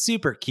this stuff. It's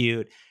super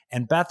cute.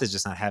 And Beth is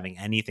just not having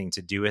anything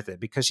to do with it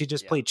because she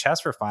just played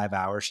chess for 5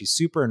 hours. She's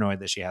super annoyed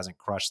that she hasn't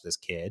crushed this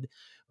kid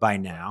by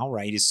now,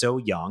 right? He's so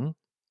young.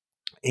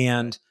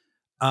 And,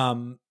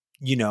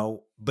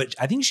 but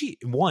I think she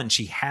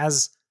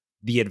has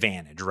the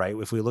advantage, right?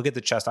 If we look at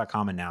the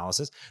chess.com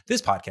analysis,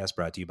 this podcast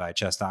brought to you by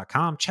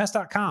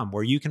chess.com,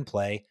 where you can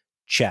play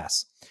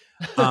chess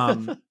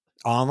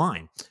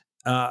online.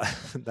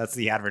 That's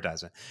the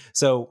advertisement.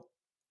 So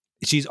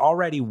she's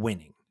already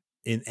winning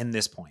in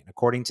this point,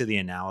 according to the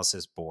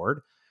analysis board.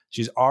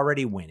 She's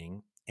already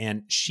winning,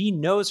 and she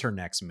knows her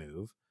next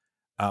move,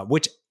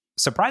 which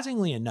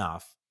surprisingly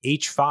enough,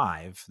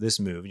 H5, this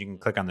move, you can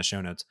click on the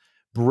show notes,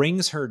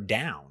 brings her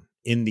down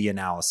in the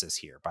analysis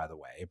here, by the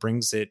way. It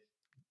brings it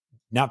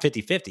not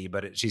 50-50,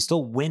 but she's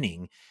still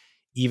winning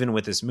even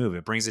with this move.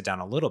 It brings it down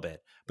a little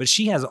bit, but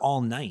she has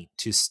all night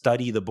to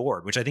study the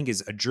board, which I think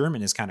is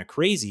kind of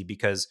crazy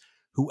because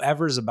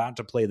whoever's about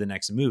to play the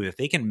next move, if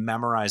they can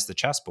memorize the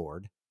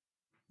chessboard,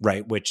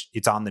 right, which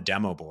it's on the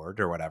demo board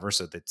or whatever,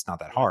 so it's not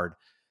that hard.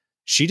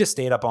 She just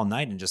stayed up all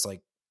night and just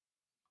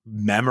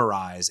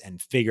memorize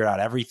and figure out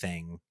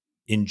everything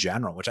in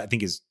general, which I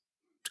think is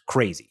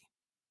crazy.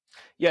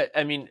 Yeah,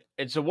 I mean,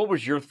 and so what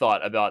was your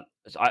thought about,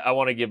 I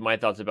want to give my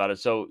thoughts about it.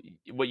 So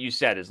what you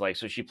said is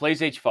so she plays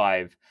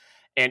H5,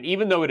 and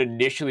even though it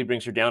initially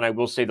brings her down, I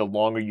will say the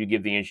longer you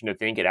give the ancient to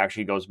think, it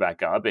actually goes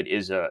back up. It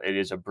is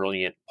a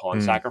brilliant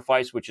pawn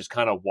sacrifice, which is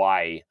kind of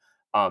why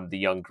the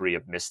young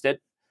Grieve missed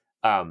it.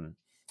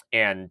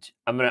 And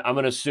I'm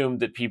gonna assume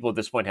that people at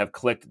this point have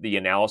clicked the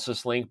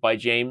analysis link by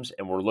James,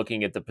 and we're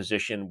looking at the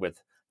position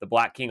with the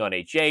Black King on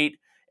H8,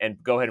 and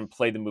go ahead and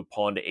play the move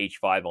pawn to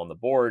H5 on the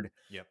board.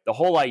 Yep. The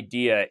whole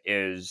idea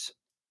is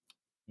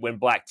when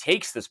Black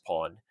takes this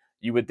pawn,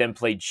 you would then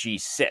play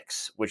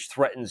G6, which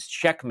threatens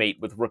checkmate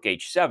with Rook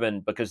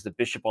H7 because the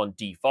bishop on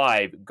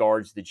D5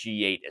 guards the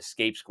G8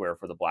 escape square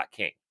for the Black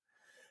King.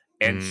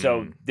 And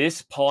so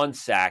this pawn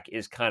sack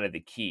is kind of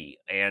the key.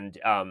 And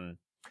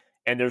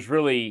there's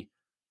really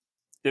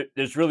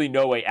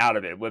no way out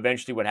of it.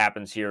 Eventually what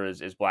happens here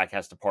is Black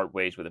has to part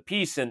ways with a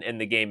piece,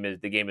 and the game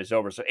is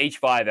over. So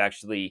H5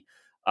 actually,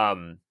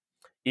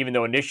 even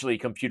though initially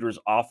computers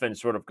often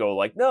sort of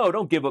go no,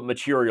 don't give up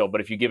material,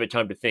 but if you give it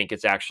time to think,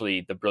 it's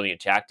actually the brilliant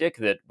tactic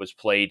that was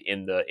played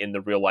in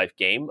the real life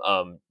game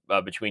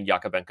between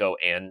Yakovenko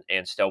and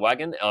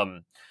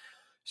Stellwagen.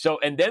 So,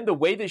 and then the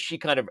way that she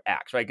kind of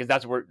acts, right? Because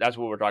that's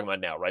what we're talking about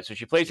now, right? So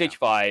she plays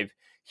H5.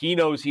 he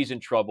knows he's in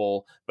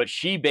trouble, but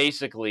she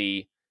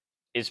basically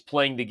is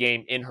playing the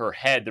game in her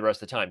head the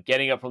rest of the time,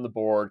 getting up from the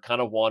board, kind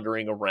of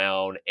wandering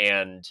around,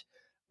 and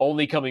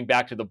only coming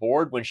back to the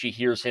board when she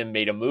hears him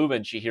made a move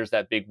and she hears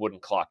that big wooden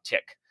clock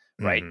tick,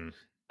 right?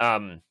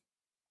 Um,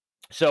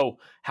 so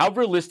how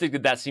realistic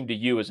did that seem to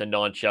you as a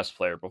non-chess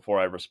player before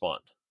I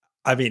respond?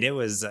 I mean, it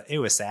was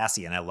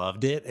sassy and I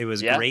loved it. It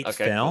was Yeah? great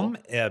Okay, film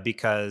cool.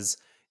 because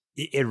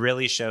it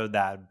really showed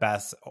that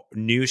Beth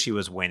knew she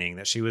was winning,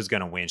 that she was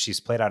going to win. She's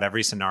played out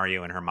every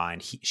scenario in her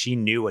mind. She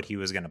knew what he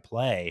was going to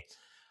play.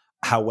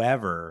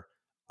 However,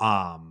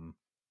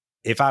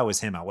 if I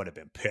was him, I would have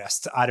been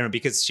pissed. I don't know,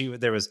 because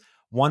there was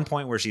one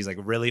point where she's like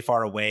really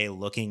far away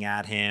looking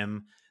at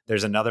him.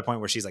 There's another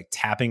point where she's like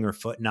tapping her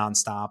foot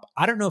nonstop.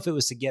 I don't know if it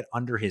was to get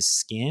under his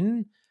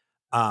skin.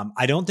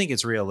 I don't think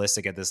it's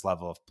realistic at this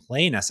level of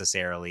play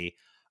necessarily.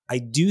 I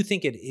do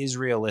think it is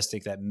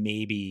realistic that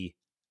maybe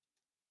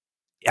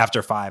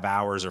after 5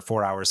 hours or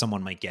 4 hours,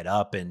 someone might get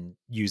up and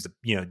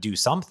do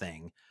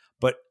something.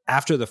 But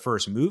after the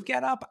first move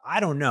get up, I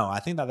don't know. I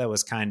think that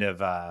was kind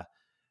of,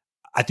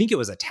 I think it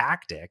was a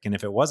tactic. And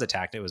if it was a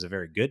tactic, it was a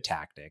very good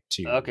tactic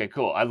too. Okay,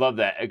 cool. I love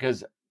that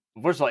because,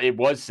 first of all, it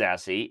was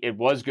sassy, it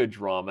was good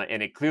drama,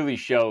 and it clearly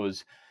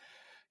shows,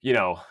 you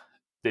know,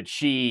 that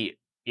she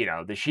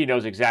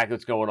knows exactly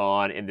what's going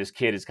on, and this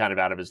kid is kind of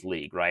out of his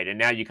league, right? And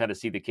now you kind of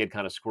see the kid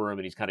kind of squirm,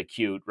 and he's kind of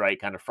cute, right?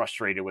 Kind of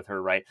frustrated with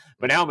her, right?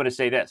 But now I'm going to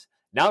say this: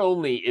 not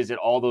only is it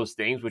all those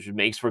things, which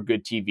makes for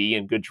good TV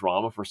and good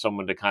drama for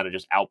someone to kind of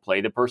just outplay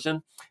the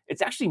person,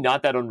 it's actually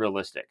not that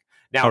unrealistic.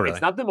 Now, Oh, really?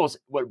 it's not the most.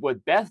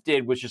 What Beth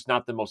did was just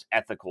not the most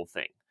ethical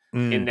thing,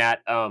 in that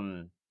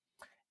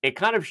it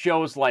kind of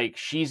shows like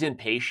she's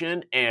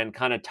impatient and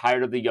kind of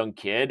tired of the young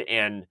kid,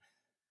 and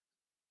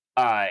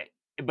uh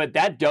but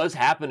that does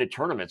happen at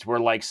tournaments where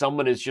like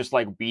someone is just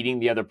like beating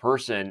the other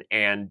person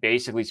and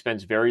basically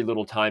spends very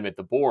little time at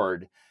the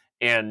board,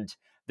 and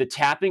the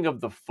tapping of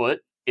the foot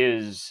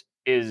is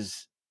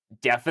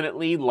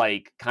definitely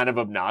like kind of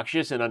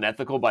obnoxious and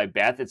unethical by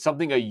Beth. It's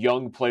something a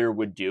young player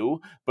would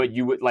do, but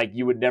you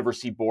would never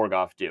see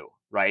Borgov do,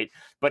 right?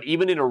 But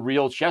even in a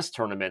real chess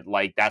tournament,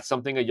 like that's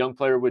something a young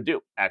player would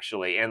do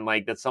actually, and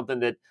like that's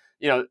something that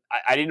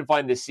I didn't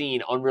find the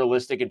scene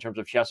unrealistic in terms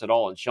of chess at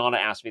all. And Shauna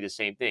asked me the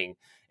same thing,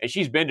 and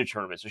she's been to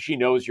tournaments, so she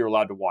knows you're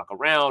allowed to walk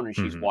around, and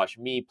she's watched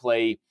me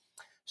play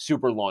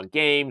super long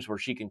games where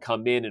she can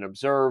come in and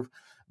observe.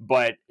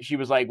 But she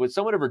was like, would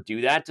someone ever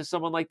do that to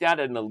someone like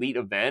that at an elite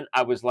event?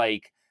 I was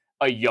like,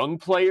 a young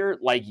player,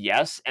 like,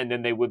 yes. And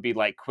then they would be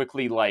like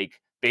quickly, like,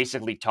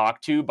 basically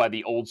talked to by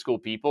the old school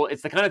people.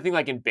 It's the kind of thing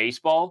like in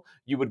baseball,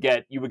 you would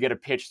get a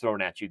pitch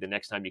thrown at you the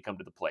next time you come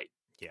to the plate.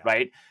 Yeah.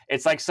 Right.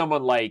 It's like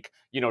someone like,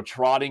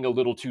 trotting a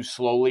little too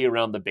slowly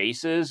around the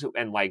bases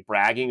and like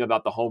bragging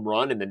about the home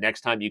run. And the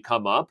next time you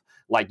come up,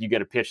 like you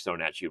get a pitch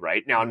thrown at you.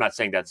 Right now, I'm not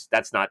saying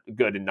that's not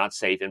good and not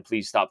safe. And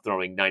please stop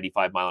throwing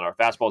 95-mile-an-hour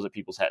fastballs at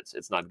people's heads.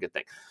 It's not a good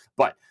thing.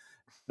 But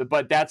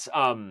that's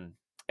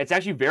it's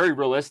actually very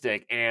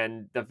realistic.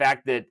 And the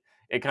fact that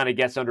it kind of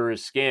gets under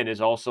his skin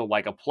is also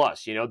like a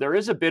plus. There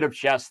is a bit of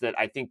chess that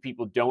I think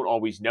people don't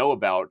always know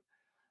about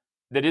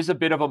that is a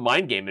bit of a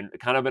mind game and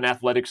kind of an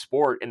athletic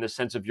sport in the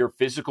sense of your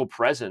physical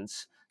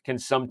presence can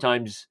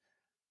sometimes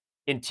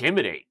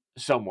intimidate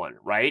someone,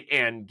 right?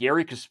 And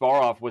Garry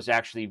Kasparov was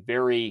actually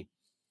very,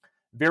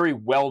 very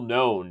well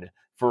known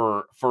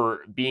for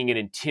being an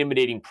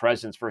intimidating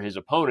presence for his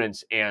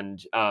opponents. And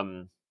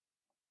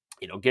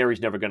Gary's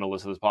never going to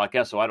listen to this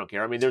podcast, so I don't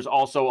care. I mean, there's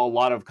also a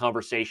lot of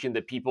conversation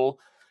that people,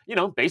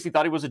 basically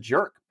thought he was a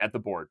jerk at the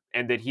board,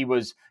 and that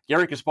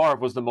Garry Kasparov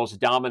was the most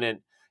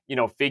dominant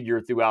figure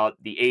throughout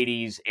the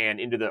 80s and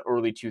into the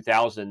early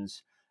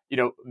 2000s.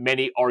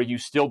 Many argue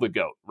still the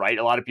GOAT, right?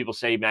 A lot of people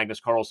say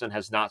Magnus Carlsen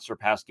has not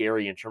surpassed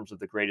Garry in terms of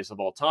the greatest of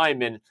all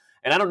time. And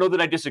I don't know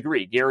that I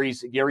disagree.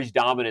 Gary's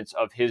dominance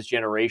of his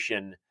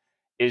generation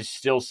is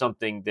still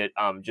something that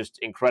just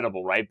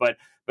incredible, right? But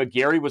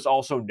Garry was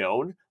also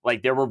known,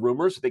 like there were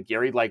rumors that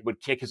Garry like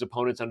would kick his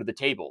opponents under the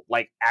table,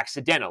 like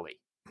accidentally,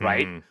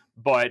 right?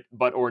 But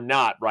or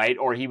not, right?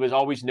 Or he was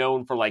always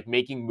known for like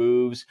making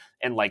moves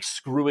and like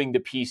screwing the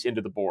piece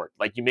into the board.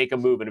 Like you make a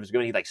move and if it's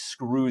going, he like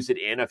screws it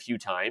in a few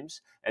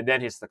times and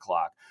then hits the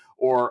clock.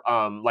 Or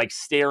like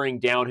staring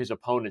down his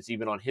opponents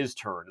even on his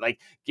turn. Like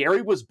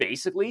Garry was a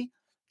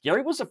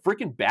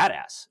freaking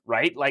badass,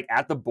 right? Like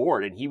at the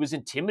board, and he was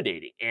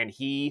intimidating.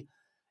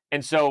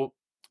 And so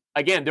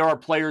again, there are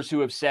players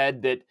who have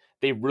said that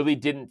they really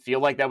didn't feel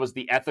like that was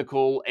the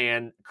ethical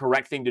and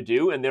correct thing to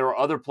do. And there are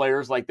other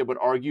players like that would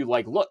argue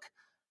like, look,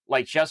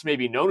 like chess may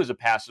be known as a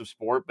passive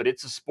sport, but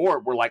it's a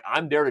sport where like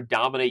I'm there to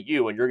dominate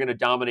you and you're going to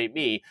dominate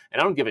me.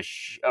 And I don't give a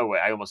oh wait,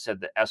 I almost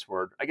said the S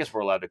word. I guess we're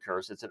allowed to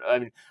curse.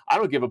 I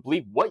don't give a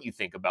bleep what you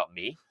think about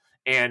me.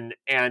 And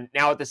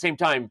now at the same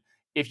time,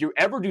 if you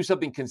ever do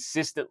something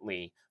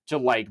consistently to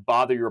like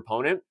bother your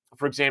opponent,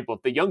 for example,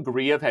 if the young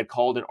Guriev had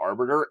called an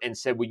arbiter and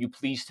said, will you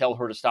please tell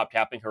her to stop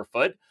tapping her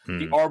foot?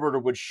 The arbiter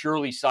would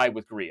surely side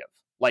with Guriev,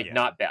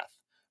 not Beth,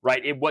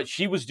 right? What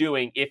she was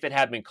doing, if it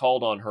had been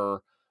called on her,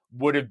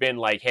 would have been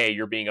like, hey,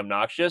 you're being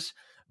obnoxious.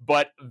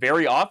 But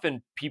very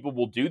often people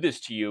will do this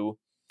to you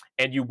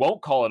and you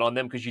won't call it on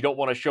them because you don't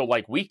want to show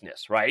like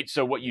weakness, right?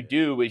 So what you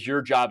do is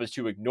your job is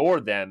to ignore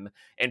them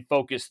and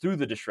focus through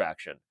the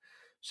distraction.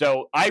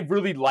 So I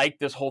really like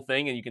this whole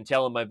thing, and you can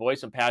tell in my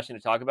voice I'm passionate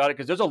to talk about it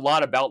because there's a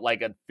lot about like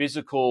the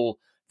physical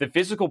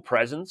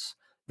presence,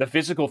 the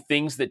physical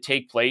things that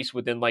take place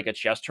within like a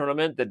chess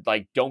tournament that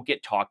like don't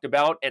get talked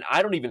about, and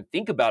I don't even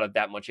think about it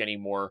that much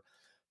anymore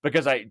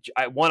because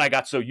I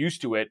got so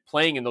used to it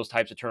playing in those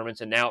types of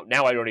tournaments, and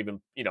now I don't even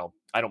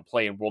I don't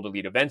play in World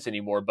Elite events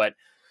anymore, but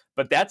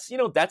that's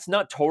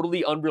not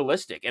totally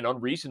unrealistic and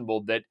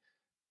unreasonable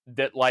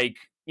that like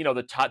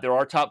there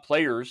are top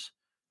players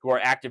who are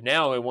active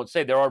now. I won't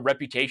say there are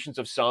reputations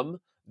of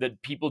some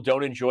that people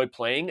don't enjoy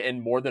playing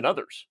and more than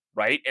others,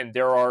 right? And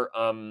there are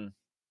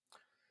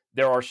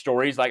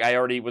stories like I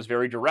already was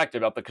very direct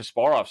about the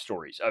Kasparov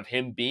stories of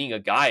him being a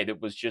guy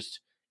that was just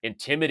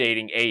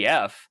intimidating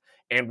AF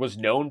and was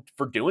known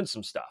for doing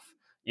some stuff.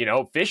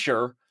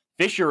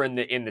 Fischer in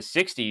the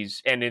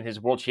 60s and in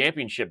his world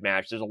championship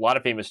match, there's a lot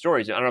of famous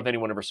stories. I don't know if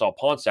anyone ever saw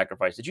Pawn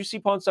Sacrifice. Did you see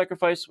Pawn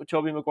Sacrifice with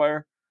Tobey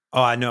Maguire?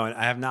 Oh, I know.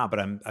 I have not, but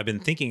I've been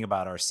thinking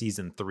about our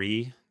season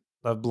 3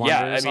 of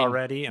Blunders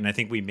already, and I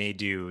think we may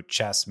do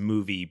chess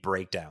movie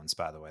breakdowns.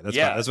 By the way,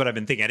 that's what I've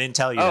been thinking. I didn't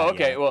tell you. Oh,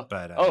 okay. Yet, well,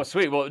 but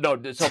sweet. Well, no.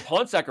 So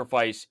Pawn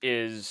Sacrifice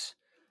is.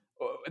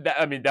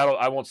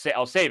 I won't say.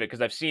 I'll save it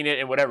because I've seen it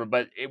and whatever.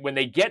 But when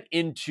they get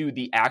into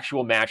the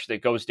actual match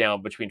that goes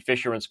down between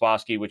Fischer and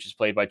Spassky, which is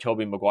played by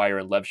Tobey Maguire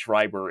and Lev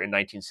Schreiber in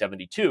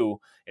 1972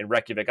 in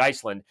Reykjavik,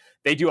 Iceland,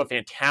 they do a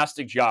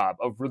fantastic job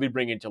of really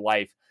bringing to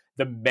life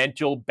the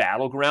mental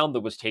battleground that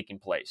was taking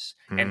place.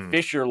 And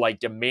Fischer like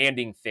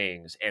demanding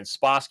things and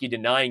Spassky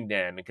denying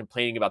them and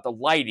complaining about the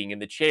lighting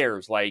and the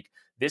chairs. Like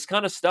this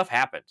kind of stuff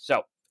happened.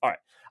 So, all right,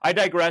 I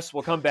digress.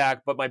 We'll come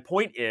back. But my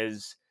point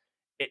is,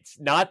 it's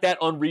not that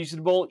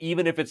unreasonable,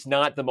 even if it's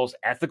not the most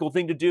ethical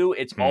thing to do.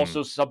 It's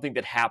also something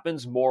that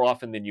happens more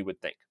often than you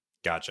would think.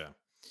 Gotcha.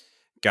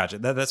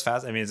 That's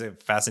fast. I mean, it's a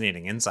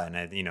fascinating insight,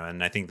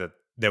 and I think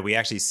that we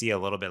actually see a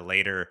little bit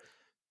later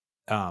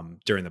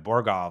during the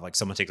Borgov, like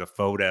someone takes a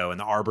photo and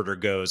the arbiter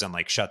goes and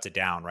like shuts it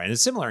down, right? And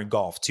it's similar in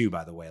golf too,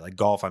 by the way. Like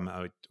golf,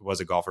 I was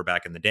a golfer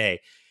back in the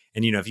day,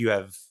 and if you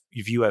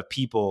have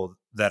people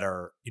that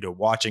are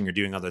watching or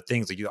doing other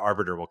things, like the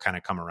arbiter will kind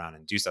of come around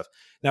and do stuff.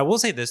 Now, we'll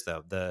say this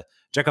though: the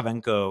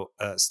Jakovenko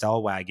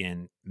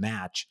Stellwagen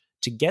match,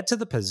 to get to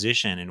the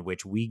position in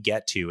which we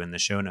get to in the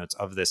show notes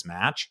of this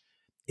match,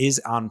 is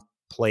on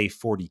play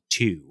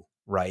 42,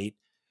 right?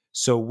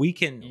 So we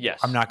can. Yes.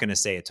 I'm not going to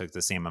say it took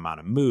the same amount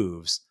of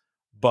moves,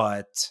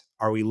 but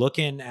are we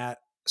looking at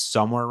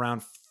somewhere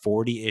around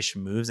 40-ish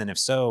moves? And if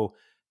so,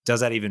 does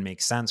that even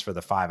make sense for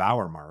the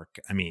 5-hour mark?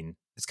 I mean,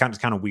 it's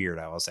kind of weird,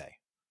 I will say.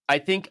 I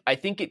think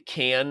it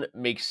can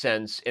make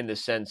sense in the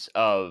sense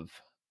of,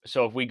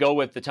 so if we go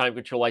with the time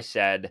control I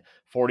said,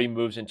 40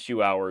 moves in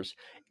 2 hours,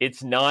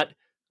 it's not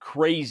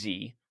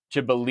crazy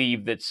to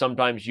believe that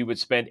sometimes you would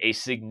spend a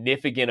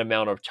significant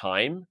amount of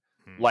time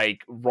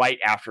like right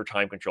after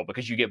time control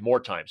because you get more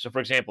time. So for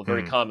example,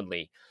 very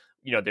commonly,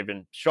 they've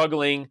been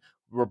struggling.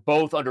 We're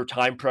both under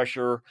time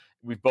pressure.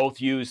 We've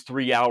both used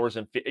 3 hours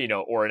and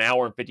or an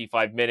hour and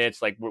 55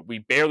 minutes. Like we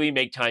barely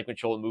make time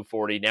control and move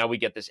 40. Now we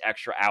get this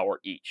extra hour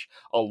each.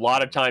 A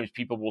lot of times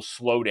people will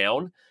slow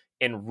down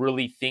and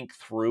really think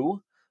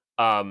through,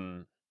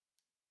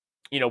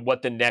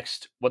 what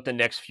the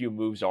next few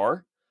moves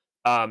are,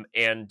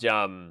 and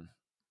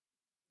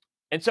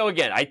so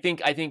again, I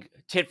think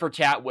tit for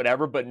tat,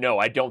 whatever, but no,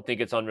 I don't think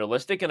it's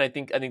unrealistic, and I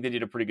think they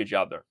did a pretty good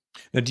job there.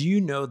 Now, do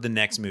you know the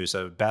next move?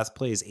 So Beth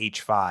plays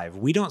H5.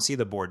 We don't see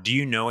the board. Do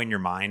you know in your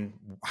mind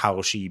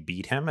how she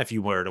beat him if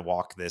you were to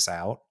walk this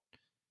out?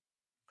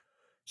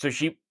 So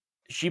she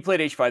played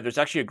H5. There's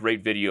actually a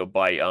great video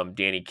by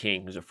Danny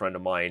King, who's a friend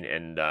of mine,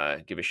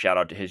 and give a shout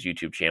out to his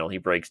YouTube channel. He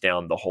breaks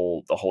down the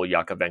whole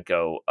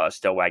Yakovenko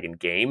Stellwagen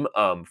game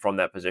from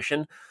that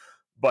position.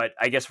 But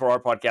I guess for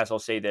our podcast, I'll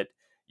say that.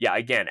 Yeah,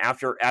 again,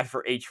 after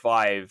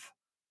H5,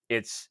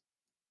 it's,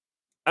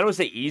 I don't want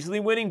to say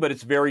easily winning, but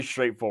it's very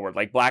straightforward.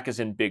 Like black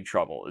is in big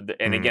trouble.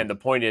 And again, the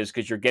point is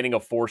because you're getting a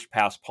forced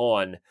pass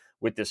pawn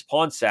with this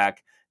pawn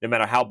sack, no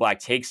matter how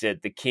black takes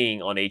it, the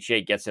king on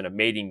H8 gets in a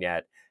mating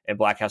net and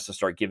black has to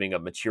start giving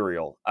up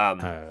material.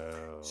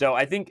 So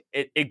I think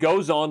it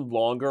goes on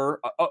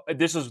longer.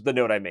 This is the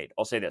note I made.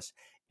 I'll say this.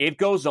 It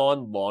goes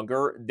on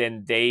longer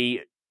than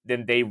they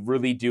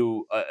really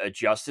do a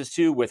justice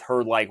to with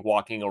her like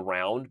walking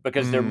around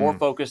because they're more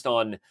focused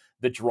on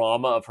the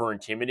drama of her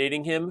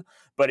intimidating him.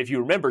 But if you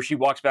remember, she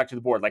walks back to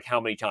the board like how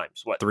many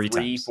times? What, three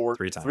times?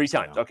 Three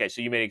times. Yeah. Okay, so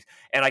you made,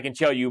 and I can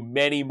tell you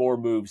many more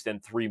moves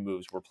than 3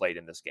 moves were played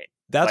in this game.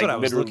 That's like, what I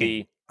was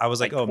looking. I was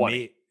like,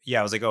 20.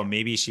 I was like,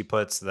 maybe she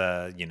puts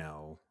the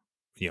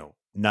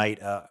knight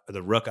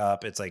the rook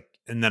up. It's like,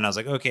 and then I was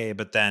like, okay,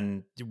 but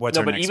then what's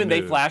her next move?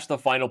 They flash the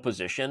final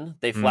position.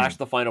 They flash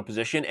the final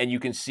position, and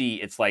you can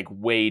see it's like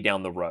way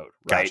down the road,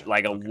 right? Gotcha.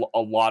 Like a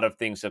lot of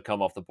things have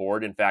come off the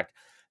board. In fact,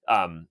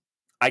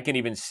 I can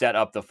even set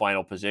up the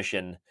final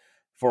position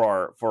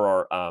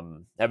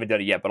haven't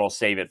done it yet, but I'll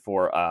save it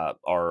for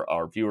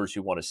our viewers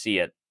who want to see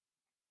it.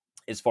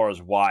 As far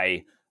as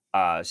why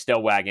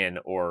Stellwagen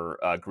or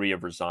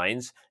Grieve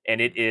resigns,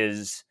 and it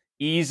is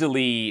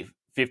easily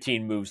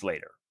 15 moves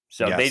later.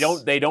 So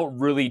Yes. they don't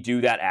really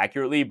do that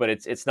accurately, but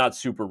it's not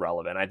super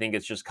relevant. I think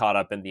it's just caught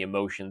up in the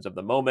emotions of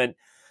the moment,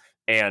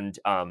 and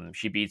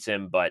she beats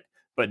him, but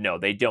no,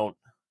 they don't.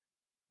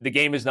 The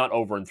game is not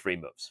over in 3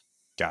 moves.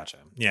 Gotcha.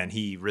 Yeah, and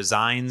he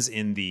resigns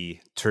in the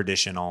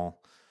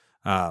traditional,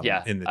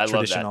 Yeah, I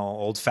love that.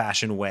 old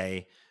fashioned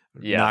way,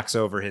 Yeah, knocks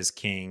over his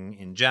king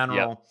in yep,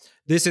 general.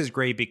 This is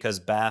great because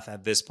Beth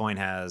at this point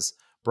has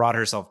brought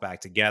herself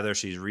back together.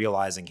 She's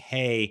realizing,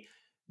 hey,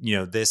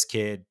 this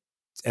kid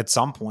at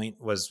some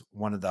point was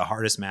one of the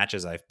hardest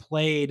matches I've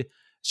played.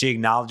 She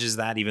acknowledges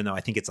that, even though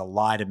I think it's a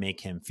lie to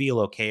make him feel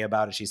okay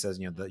about it. She says,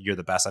 you're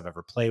the best I've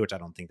ever played, which I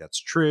don't think that's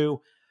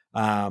true.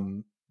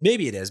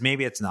 Maybe it is,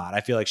 maybe it's not.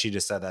 I feel like she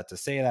just said that to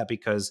say that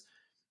because,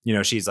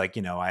 she's like,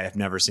 I have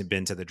never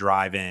been to the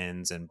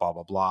drive-ins and blah,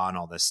 blah, blah, and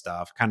all this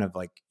stuff kind of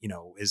like,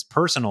 is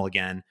personal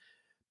again.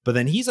 But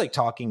then he's like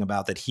talking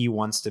about that he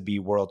wants to be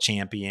world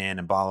champion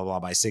and blah, blah, blah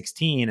by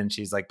 16. And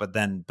she's like, but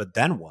then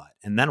what?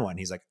 And then what? And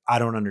he's like, I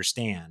don't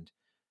understand.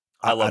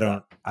 I love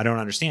that. I don't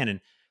understand.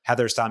 And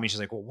Heather stopped me. She's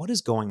like, well, what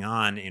is going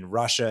on in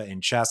Russia in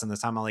chess? And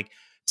this time I'm like,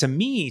 to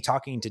me,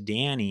 talking to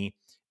Danny,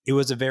 it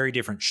was a very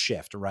different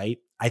shift, right?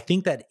 I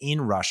think that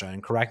in Russia,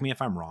 and correct me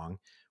if I'm wrong,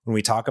 when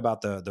we talk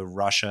about the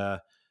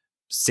Russia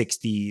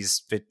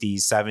 60s, 50s,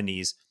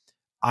 70s,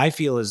 I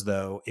feel as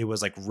though it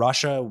was like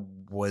Russia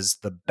was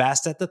the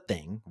best at the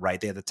thing, right?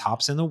 They had the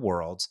tops in the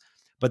world,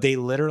 but they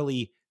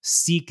literally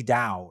seeked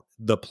out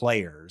the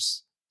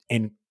players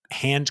and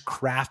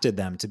handcrafted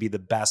them to be the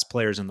best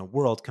players in the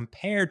world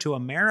compared to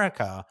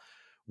America,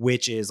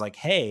 which is like,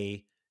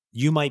 hey,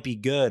 you might be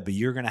good, but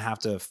you're going to have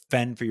to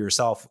fend for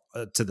yourself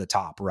to the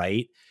top,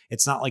 right?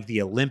 It's not like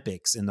the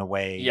Olympics in the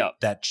way Yep.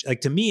 that,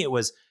 like, to me, it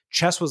was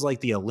chess was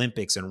like the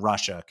Olympics in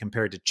Russia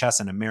compared to chess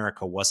in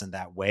America wasn't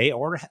that way,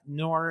 or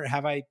nor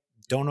have I,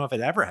 don't know if it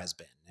ever has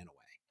been in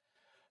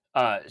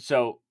a way.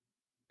 So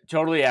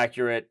totally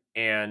accurate,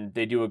 and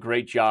they do a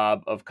great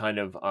job of kind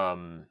of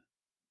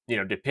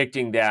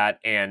depicting that.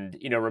 And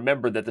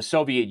remember that the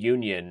Soviet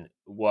Union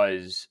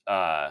was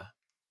a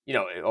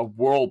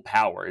world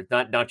power. It's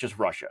not just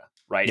Russia,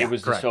 right? It Yeah,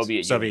 was the correct.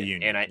 Soviet Soviet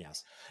Union. Union.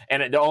 Yes.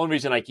 And the only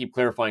reason I keep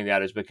clarifying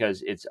that is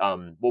because it's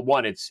well,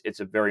 one, it's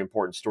a very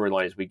important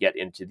storyline as we get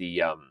into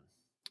the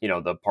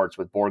the parts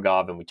with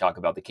Borgov, and we talk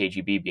about the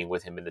KGB being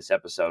with him in this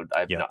episode.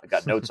 I've Yep. not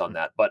got notes on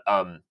that, but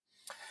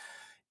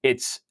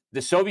it's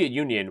the Soviet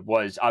Union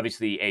was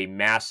obviously a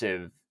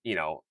massive,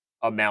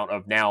 amount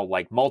of now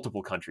like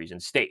multiple countries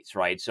and states,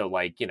 right? So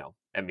like,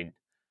 I mean,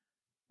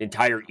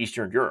 entire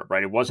Eastern Europe,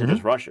 right? It wasn't Mm-hmm.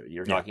 just Russia.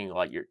 You're Yeah. talking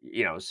like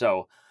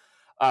so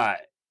uh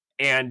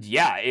and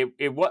yeah,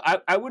 it was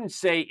I wouldn't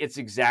say it's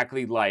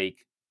exactly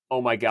like,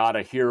 oh my God,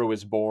 a hero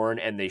is born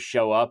and they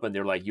show up and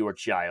they're like, your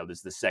child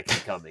is the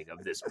second coming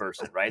of this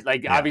person, right?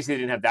 Like Yeah. obviously they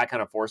didn't have that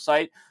kind of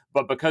foresight,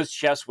 but because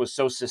chess was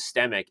so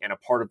systemic and a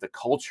part of the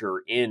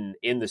culture in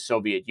the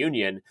Soviet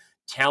Union,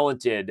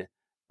 talented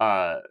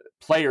uh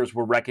players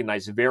were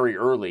recognized very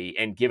early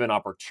and given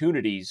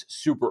opportunities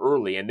super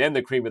early. And then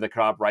the cream of the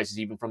crop rises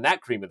even from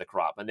that cream of the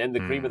crop. And then the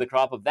cream of Mm. the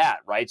crop of that,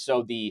 right?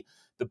 So the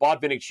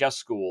Botvinnik Chess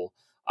School,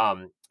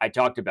 I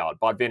talked about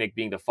Botvinnik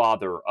being the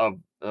father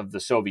of the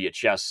Soviet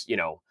chess,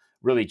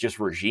 really just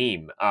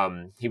regime.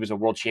 He was a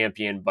world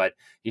champion, but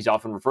he's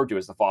often referred to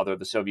as the father of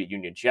the Soviet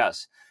Union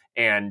chess.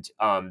 And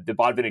the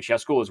Botvinnik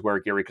Chess School is where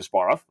Garry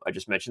Kasparov, I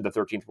just mentioned, the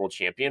 13th world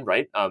champion,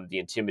 right? The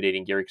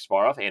intimidating Garry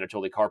Kasparov,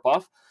 Anatoly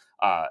Karpov,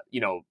 uh,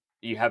 you know,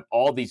 you have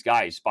all these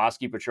guys,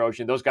 Spassky,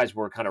 Petrosian, those guys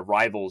were kind of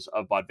rivals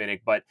of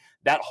Botvinnik, but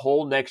that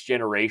whole next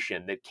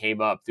generation that came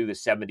up through the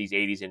 70s,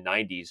 80s, and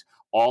 90s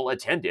all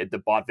attended the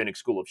Botvinnik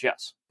School of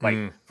Chess, like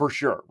Mm. for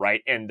sure,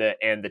 right? And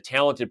the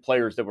talented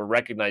players that were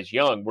recognized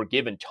young were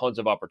given tons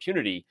of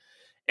opportunity.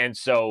 And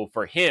so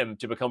for him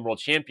to become world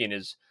champion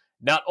is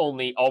not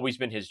only always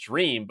been his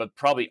dream, but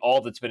probably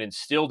all that's been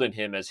instilled in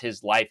him as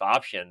his life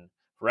option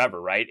forever,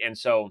 right? And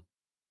so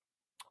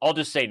I'll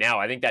just say now,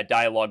 I think that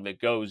dialogue that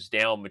goes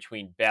down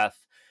between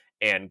Beth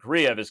and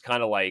Grieve is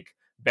kind of like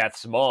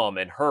Beth's mom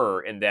and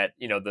her, and that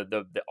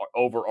the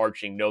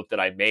overarching note that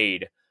I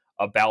made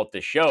about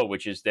the show,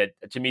 which is that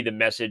to me the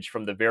message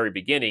from the very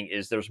beginning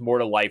is there's more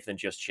to life than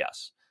just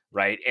chess,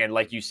 right? And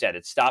like you said,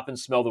 it's stop and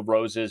smell the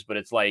roses, but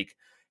it's like,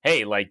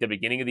 hey, like the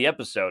beginning of the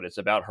episode, it's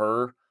about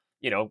her,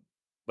 you know,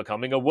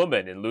 becoming a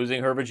woman and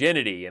losing her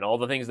virginity and all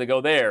the things that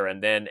go there,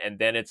 and then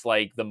it's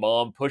like the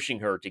mom pushing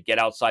her to get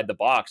outside the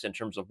box in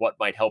terms of what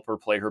might help her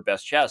play her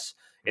best chess.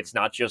 It's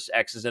not just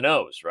X's and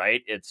O's,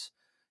 right? It's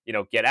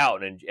get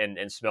out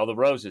and smell the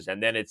roses.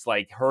 And then it's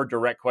like her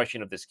direct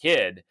question of this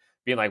kid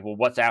being like, well,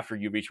 what's after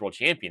you reach world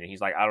champion? And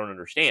he's like, I don't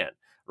understand,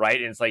 right?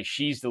 And it's like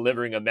she's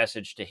delivering a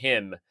message to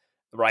him,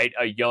 right?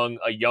 A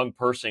young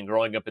person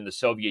growing up in the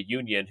Soviet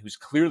Union who's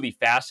clearly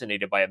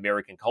fascinated by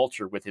American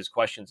culture with his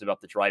questions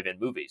about the drive-in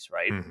movies,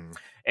 right? Mm-hmm.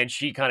 And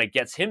she kind of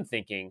gets him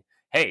thinking,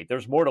 hey,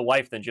 there's more to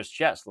life than just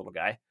chess, little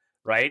guy,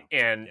 right?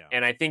 And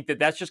I think that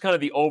that's just kind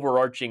of the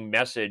overarching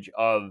message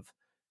of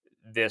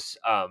this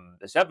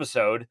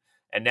episode.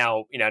 And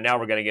now, now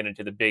we're going to get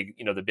into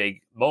the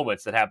big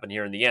moments that happen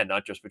here in the end,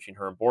 not just between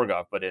her and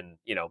Borgov, but in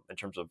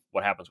terms of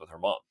what happens with her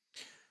mom.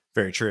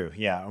 Very true.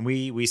 Yeah. And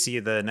we see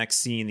the next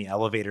scene, the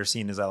elevator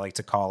scene, as I like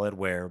to call it,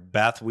 where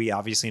Beth, we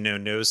obviously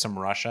knows some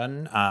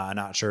Russian.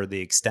 Not sure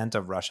the extent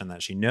of Russian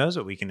that she knows,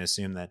 but we can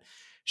assume that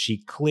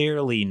she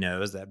clearly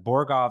knows that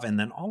Borgov, and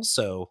then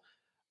also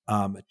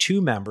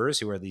two members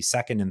who are the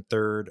second and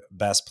third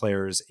best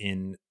players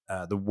in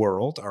the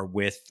world are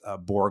with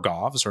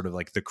Borgov, sort of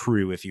like the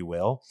crew, if you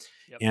will.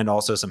 Yep. And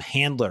also some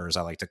handlers,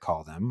 I like to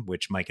call them,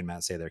 which Mike and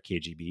Matt say they're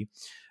KGB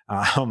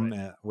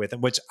right. With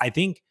them, which I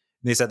think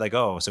they said like,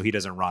 oh, so he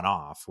doesn't run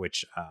off,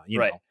 which,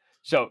 right. know.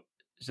 So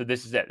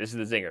this is it. This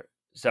is the zinger.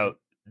 So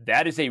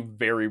that is a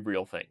very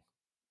real thing.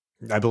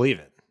 I believe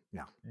it.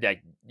 Yeah.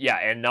 Yeah.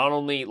 And not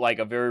only like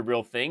a very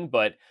real thing,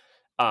 but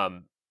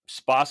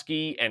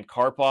Spassky and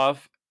Karpov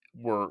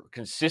were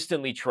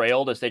consistently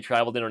trailed as they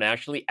traveled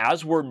internationally,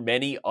 as were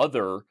many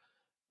other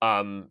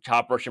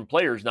top Russian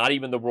players, not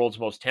even the world's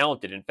most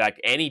talented. In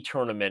fact, any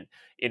tournament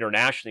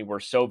internationally where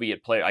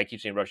Soviet players, I keep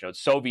saying Russian,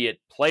 Soviet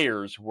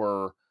players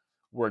were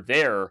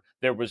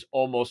there was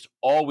almost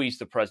always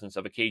the presence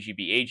of a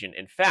KGB agent.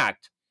 In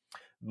fact,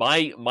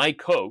 my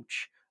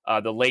coach,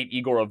 the late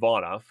Igor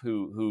Ivanov,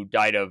 who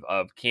died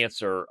of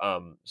cancer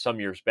some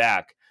years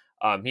back,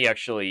 he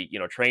actually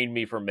trained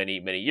me for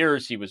many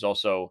years. He was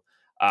also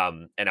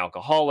an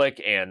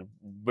alcoholic and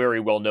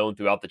very well known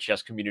throughout the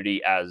chess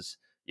community as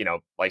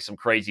like some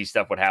crazy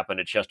stuff would happen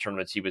at chess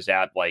tournaments he was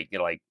at, like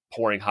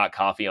pouring hot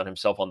coffee on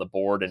himself on the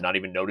board and not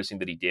even noticing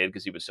that he did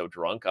because he was so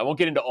drunk. I won't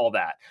get into all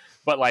that,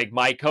 but like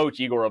my coach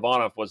Igor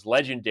Ivanov was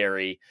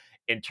legendary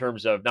in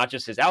terms of not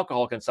just his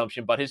alcohol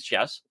consumption but his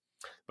chess.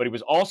 But he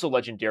was also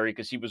legendary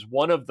because he was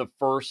one of the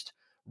first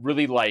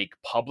really like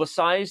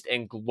publicized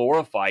and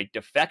glorified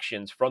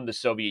defections from the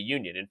Soviet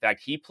Union. In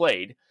fact, he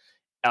played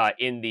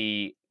in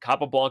the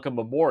Capablanca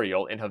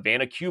Memorial in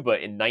Havana,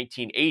 Cuba in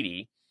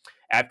 1980.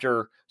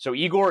 So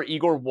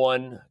Igor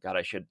won,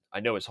 God, I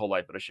know his whole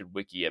life, but I should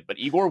wiki it. But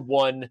Igor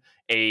won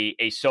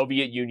a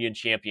Soviet Union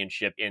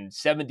championship in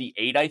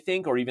 78, I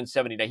think, or even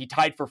 79. He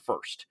tied for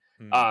first.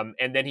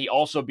 And then he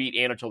also beat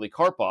Anatoly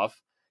Karpov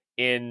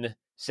in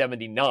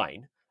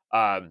 79.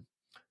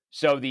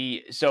 So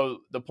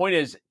the point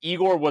is,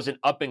 Igor was an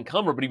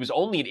up-and-comer, but he was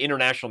only an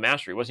international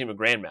master. He wasn't even a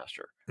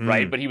grandmaster,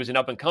 right? But he was an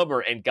up-and-comer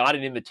and got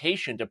an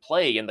invitation to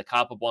play in the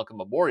Capablanca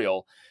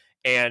Memorial.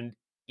 And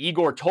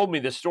Igor told me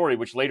this story,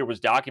 which later was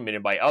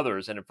documented by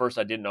others. And at first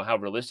I didn't know how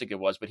realistic it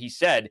was, but he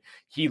said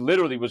he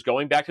literally was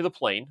going back to the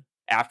plane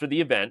after the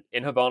event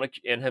in Havana,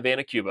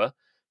 Cuba,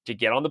 to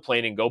get on the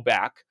plane and go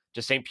back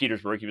to St.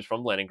 Petersburg. He was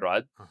from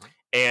Leningrad.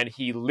 And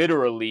he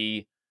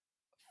literally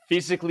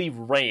physically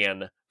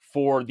ran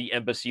for the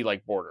embassy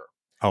like border.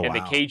 And wow. The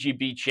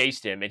KGB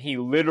chased him and he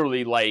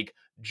literally like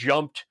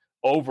jumped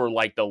over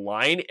like the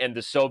line and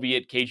the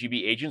Soviet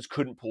KGB agents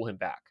couldn't pull him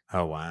back.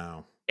 Oh,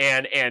 wow.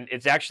 And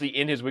it's actually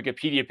in his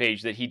Wikipedia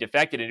page that he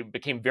defected, and it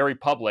became very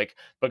public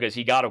because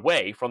he got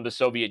away from the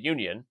Soviet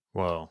Union.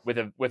 Whoa.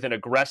 With an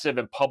aggressive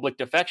and public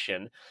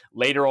defection.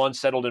 Later on,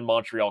 settled in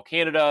Montreal,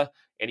 Canada,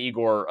 and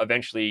Igor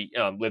eventually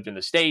lived in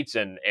the States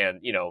and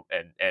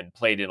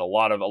played in a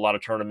lot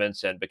of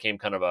tournaments and became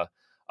kind of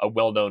a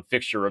well-known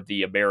fixture of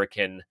the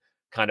American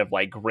kind of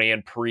like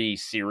Grand Prix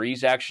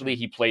series. Actually,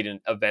 he played in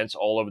events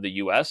all over the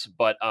U.S.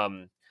 But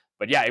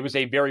yeah, it was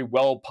a very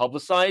well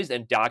publicized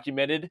and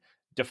documented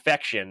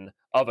defection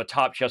of a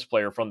top chess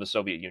player from the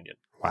Soviet Union.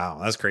 Wow,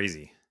 that's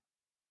crazy.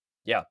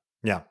 Yeah.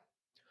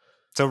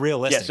 So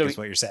realistic is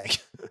what you're saying.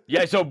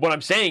 Yeah. So what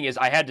I'm saying is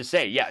I had to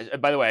say, yeah,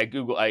 by the way, I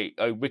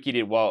wikied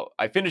it while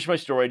I finished my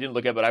story. I didn't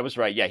look at it, but I was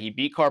right. Yeah. He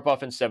beat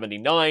Karpov in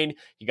 79.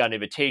 He got an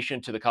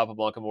invitation to the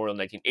Capablanca Memorial in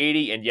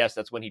 1980. And yes,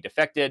 that's when he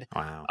defected.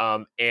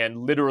 Wow. And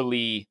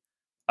literally,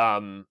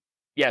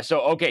 yeah. So,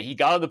 okay. He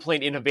got on the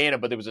plane in Havana,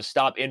 but there was a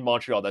stop in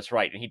Montreal. That's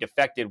right. And he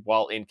defected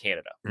while in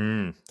Canada.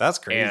 That's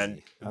crazy.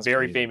 And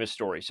very famous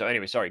story. So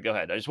anyway, sorry, go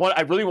ahead.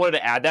 I really wanted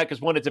to add that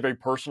because one, it's a very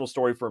personal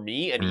story for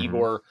me. And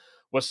Igor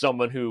was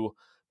someone who,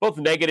 both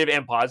negative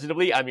and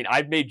positively, I mean,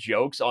 I've made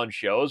jokes on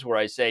shows where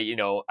I say,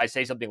 I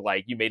say something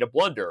like, you made a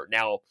blunder.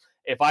 Now,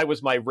 if I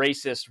was my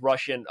racist,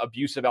 Russian,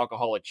 abusive,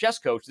 alcoholic chess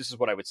coach, this is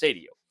what I would say to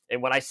you.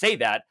 And when I say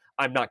that,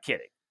 I'm not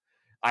kidding.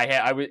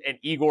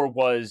 Igor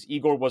was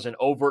an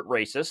overt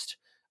racist.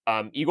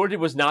 Igor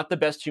was not the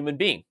best human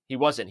being. He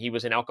wasn't. He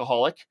was an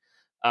alcoholic.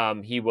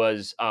 He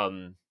was a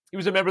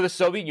member of the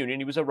Soviet Union.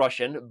 He was a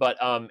Russian, but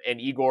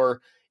and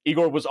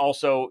Igor was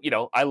also,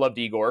 I loved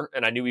Igor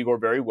and I knew Igor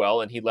very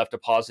well, and he left a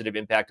positive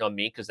impact on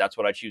me because that's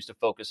what I choose to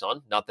focus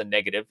on, not the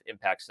negative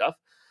impact stuff.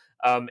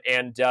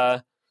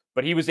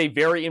 But he was a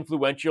very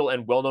influential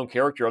and well-known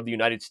character of the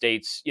United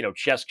States,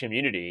 chess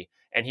community,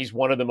 and he's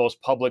one of the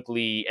most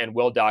publicly and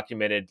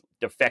well-documented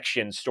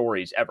defection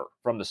stories ever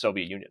from the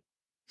Soviet Union.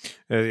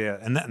 Yeah,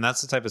 and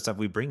that's the type of stuff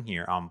we bring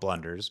here on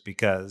Blunders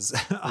because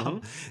Hmm.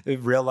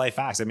 real life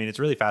facts. I mean, it's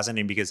really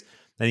fascinating because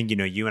I think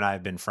you and I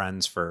have been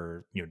friends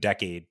for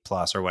decade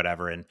plus or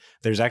whatever, and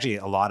there's actually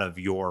a lot of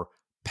your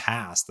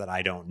past that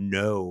I don't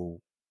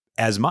know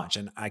as much,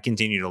 and I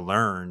continue to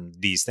learn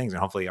these things, and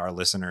hopefully our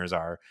listeners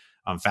are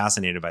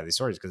fascinated by these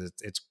stories because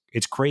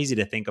it's crazy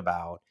to think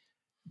about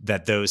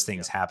that those Yeah.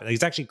 things happen.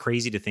 It's actually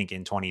crazy to think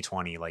in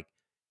 2020, like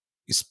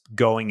is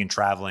going and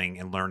traveling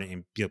and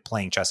learning and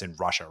playing chess in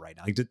Russia right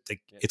now. Like,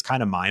 Yeah. it's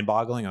kind of mind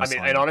boggling. I I was mean,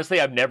 and telling,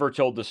 honestly, I've never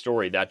told the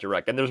story that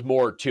direct, and there's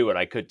more to it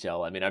I could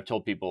tell. I mean, I've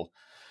told people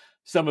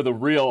some of the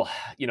real,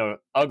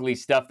 ugly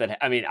stuff that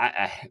I mean,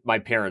 my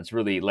parents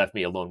really left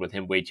me alone with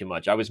him way too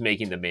much. I was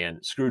making the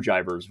man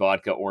screwdrivers,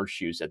 vodka, orange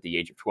juice at the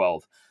age of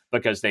 12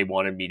 because they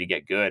wanted me to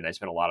get good, and I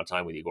spent a lot of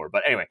time with Igor.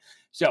 But anyway,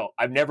 so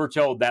I've never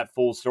told that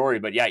full story,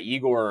 but yeah,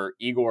 Igor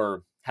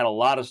had a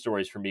lot of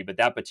stories for me, but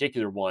that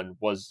particular one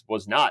was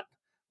not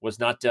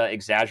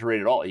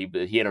exaggerated at all.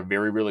 He had a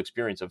very real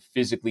experience of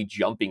physically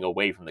jumping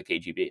away from the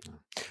KGB.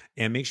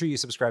 and make sure you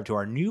subscribe to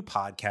our new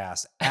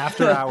podcast,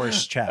 After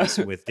Hours Chess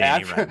with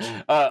Danny Wrench.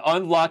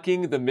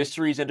 Unlocking the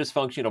mysteries and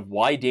dysfunction of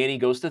why Danny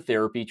goes to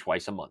therapy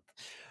twice a month.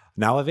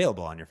 Now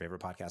available on your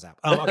favorite podcast app.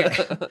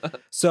 Okay.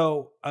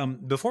 So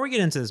before we get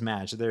into this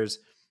match, there's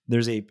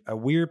a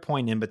weird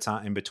point in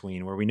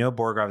between where we know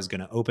Borgov is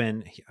going to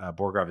open.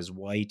 Borgov is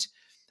white.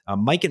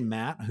 Mike and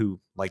Matt,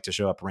 who like to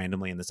show up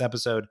randomly in this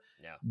episode,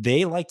 Yeah.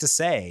 they like to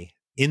say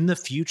in the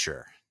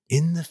future,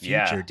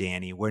 Yeah.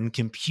 Danny, when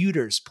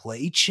computers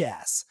play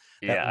chess,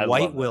 Yeah, that I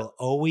white love that. will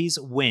always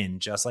win,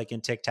 just like in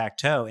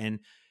tic-tac-toe. And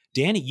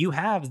Danny, you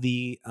have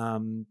the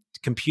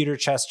computer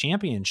chess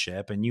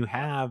championship, and you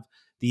have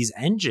these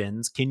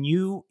engines.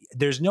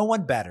 There's no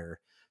one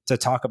better to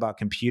talk about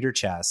computer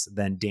chess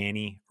than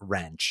Danny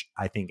Wrench,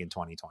 I think, in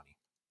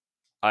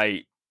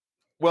 2020.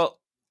 Well,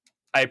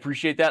 I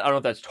appreciate that. I don't know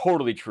if that's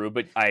totally true,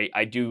 but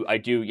I do.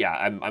 Yeah,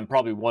 I'm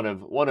probably one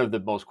of the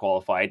most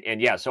qualified.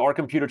 And yeah, so our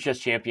computer chess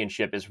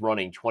championship is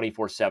running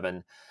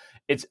 24/7.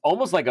 It's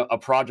almost like a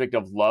project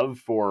of love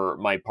for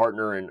my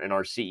partner and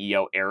our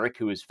CEO Eric,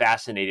 who is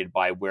fascinated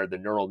by where the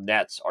neural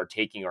nets are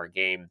taking our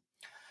game.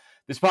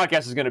 This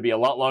podcast is going to be a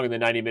lot longer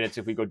than 90 minutes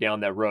if we go down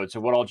that road. So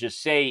what I'll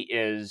just say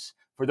is,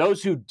 for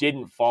those who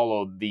didn't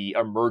follow the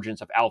emergence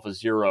of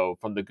AlphaZero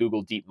from the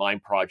Google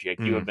DeepMind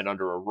project, you have been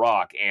under a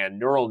rock. And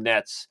neural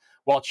nets,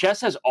 while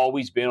chess has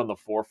always been on the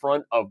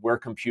forefront of where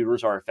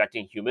computers are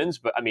affecting humans,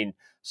 but I mean,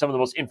 some of the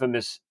most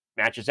infamous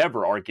matches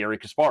ever are Garry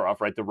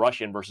Kasparov, right? The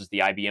Russian versus the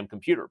IBM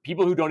computer.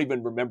 People who don't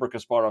even remember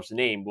Kasparov's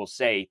name will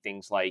say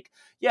things like,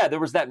 yeah, there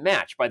was that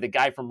match by the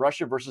guy from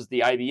Russia versus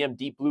the IBM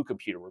Deep Blue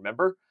computer,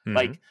 remember? Mm-hmm.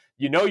 Like,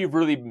 you've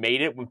really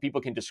made it when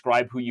people can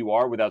describe who you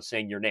are without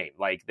saying your name.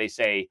 Like, they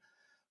say,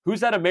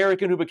 who's that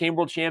American who became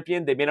world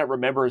champion? They may not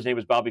remember his name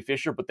was Bobby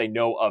Fischer, but they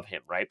know of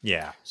him, right?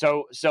 Yeah.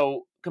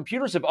 So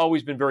computers have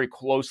always been very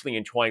closely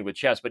entwined with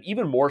chess, but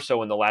even more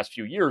so in the last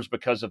few years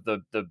because of the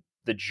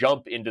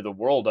jump into the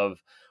world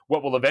of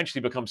what will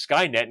eventually become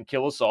Skynet and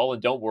kill us all.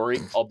 And don't worry,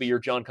 I'll be your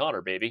John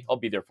Connor, baby. I'll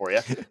be there for you.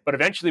 But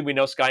eventually we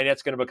know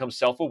Skynet's going to become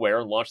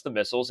self-aware and launch the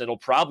missiles. It'll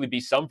probably be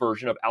some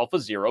version of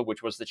AlphaZero,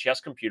 which was the chess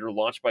computer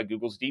launched by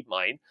Google's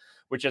DeepMind,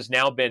 which has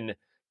now been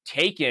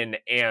taken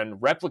and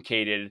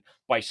replicated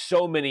by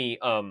so many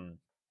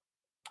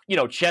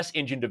chess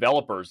engine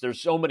developers. There's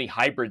so many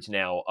hybrids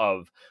now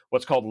of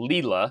what's called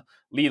Leela.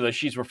 Leela,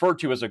 she's referred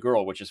to as a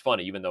girl, which is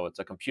funny, even though it's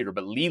a computer.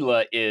 But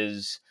Leela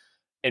is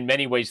in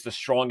many ways the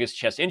strongest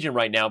chess engine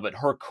right now, but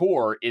her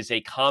core is a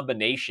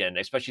combination,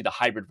 especially the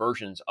hybrid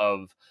versions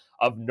of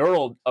a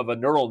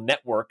neural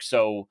network.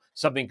 So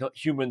something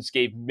humans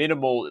gave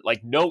minimal,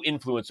 like no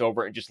influence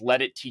over, and just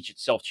let it teach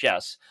itself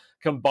chess,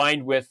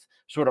 combined with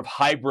sort of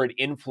hybrid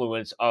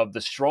influence of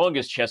the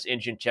strongest chess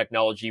engine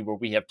technology, where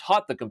we have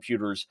taught the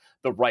computers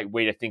the right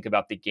way to think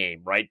about the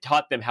game, right?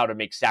 Taught them how to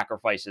make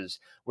sacrifices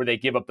where they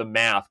give up the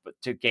math, but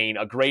to gain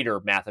a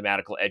greater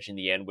mathematical edge in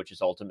the end, which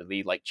is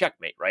ultimately like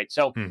checkmate, right?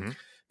 So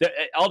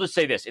I'll just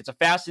say this. It's a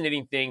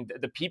fascinating thing.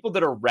 The people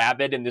that are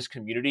rabid in this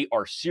community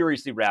are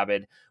seriously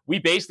rabid. We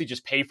basically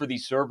just pay for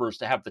these servers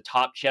to have the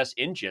top chess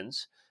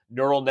engines,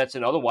 neural nets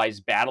and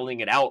otherwise,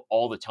 battling it out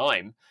all the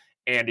time.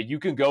 And you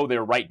can go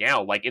there right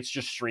now. Like, it's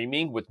just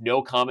streaming with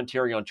no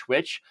commentary on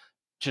Twitch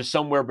to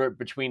somewhere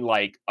between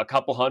like a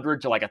couple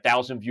hundred to like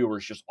 1,000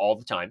 viewers just all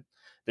the time.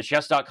 The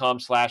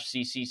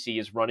chess.com/CCC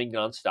is running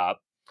nonstop.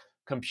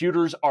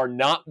 Computers are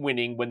not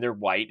winning when they're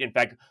white. In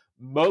fact,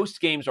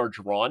 most games are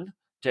drawn.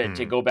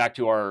 To go back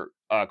to our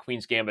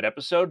Queen's Gambit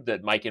episode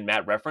that Mike and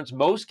Matt referenced,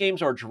 most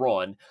games are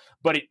drawn,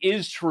 but it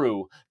is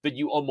true that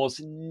you almost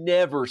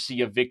never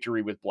see a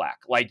victory with black.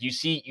 Like, you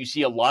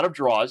see a lot of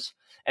draws,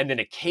 and then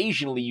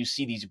occasionally you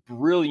see these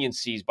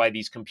brilliancies by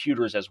these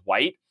computers as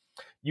white.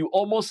 You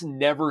almost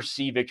never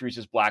see victories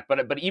as black,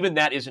 but even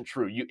that isn't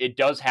true. It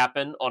does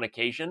happen on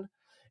occasion,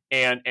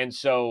 and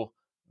so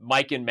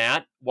Mike and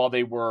Matt, while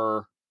they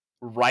were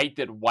right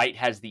that white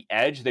has the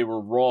edge, they were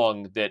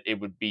wrong that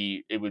it would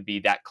be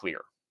that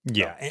clear.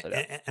 Yeah.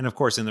 And of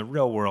course, in the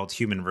real world,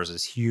 human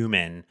versus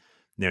human,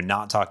 they're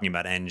not talking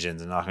about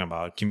engines and talking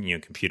about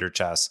computer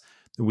chess.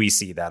 We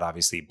see that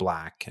obviously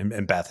Black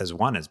and Beth has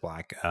won as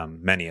Black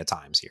many a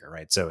times here,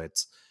 right? So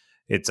it's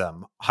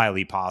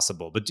highly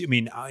possible. But I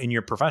mean, in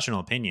your professional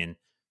opinion,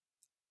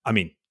 I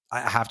mean,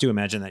 I have to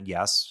imagine that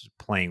yes,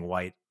 playing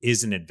white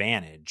is an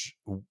advantage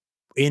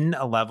in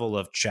a level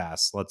of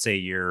chess. Let's say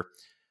you're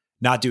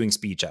not doing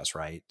speed chess,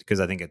 right? Because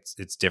I think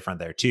it's different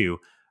there too,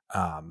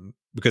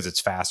 because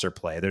it's faster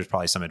play. There's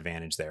probably some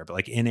advantage there, but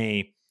like in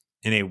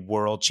a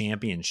world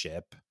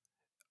championship,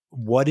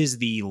 what is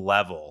the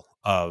level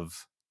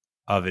of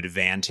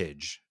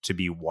advantage to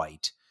be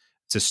white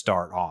to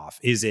start off?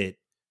 Is it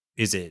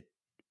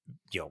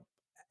you know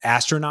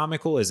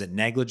astronomical? Is it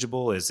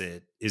negligible? Is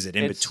it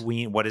in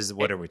between? What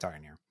are we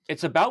talking here?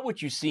 It's about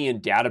what you see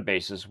in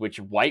databases, which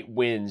white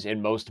wins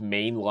in most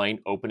mainline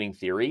opening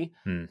theory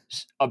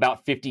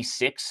about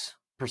 56%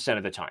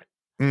 of the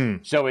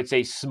time. So it's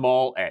a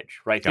small edge,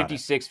 right?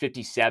 56,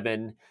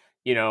 57,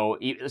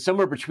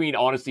 somewhere between,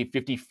 honestly,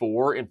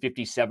 54 and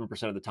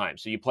 57% of the time.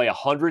 So you play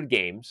 100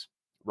 games,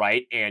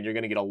 right? And you're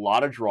going to get a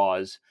lot of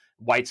draws.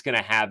 White's going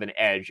to have an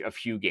edge a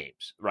few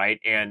games, right?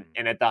 And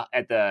at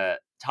the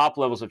top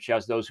levels of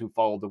chess, those who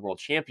followed the World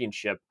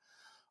Championship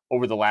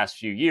over the last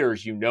few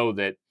years,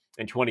 that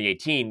in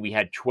 2018, we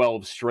had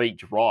 12 straight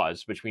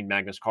draws between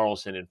Magnus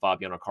Carlsen and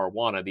Fabiano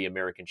Caruana, the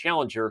American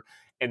challenger,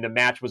 and the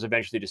match was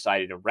eventually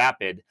decided in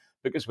rapid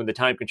because when the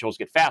time controls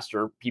get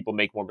faster, people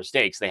make more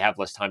mistakes. They have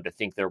less time to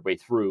think their way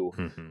through,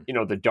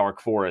 the dark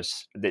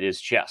forest that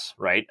is chess,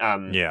 right?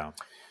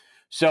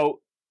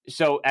 So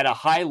at a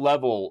high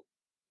level,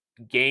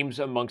 games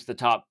amongst the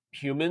top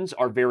humans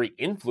are very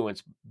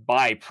influenced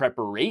by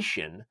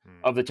preparation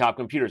of the top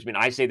computers. I mean,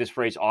 I say this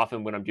phrase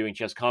often when I'm doing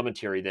chess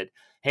commentary that,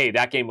 hey,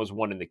 that game was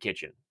won in the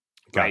kitchen,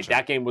 right?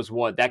 That game was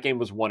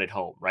won at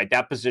home, right?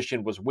 That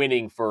position was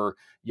winning for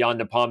Jan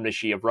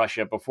Nepomniachtchi of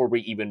Russia before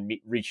we even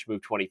reached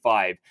move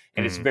 25.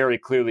 And it's very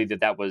clearly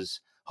that was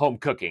home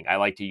cooking. I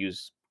like to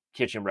use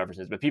kitchen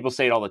references, but people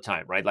say it all the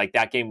time, right? Like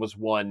that game was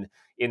won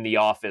in the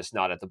office,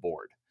 not at the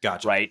board.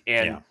 Right.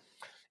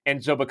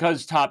 And so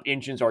because top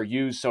engines are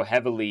used so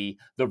heavily,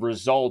 the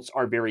results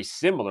are very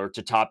similar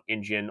to top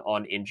engine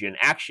on engine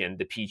action,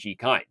 the PG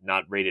kind,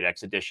 not rated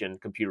X edition,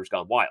 computers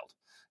gone wild,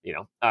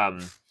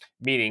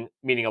 meaning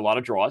a lot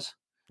of draws.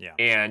 Yeah.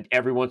 And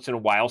every once in a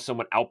while,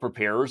 someone out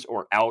prepares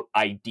or out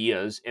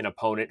ideas an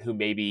opponent who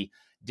maybe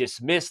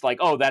dismissed like,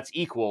 oh, that's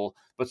equal.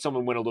 But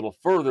someone went a little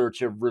further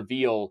to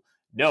reveal,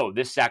 no,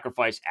 this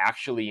sacrifice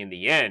actually in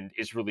the end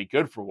is really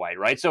good for white,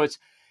 right? So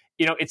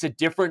it's a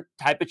different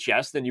type of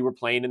chess than you were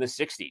playing in the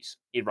 60s,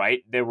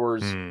 right? There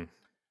was,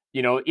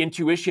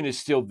 intuition is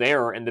still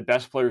there and the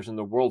best players in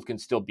the world can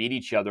still beat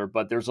each other,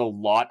 but there's a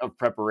lot of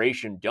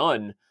preparation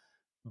done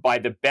by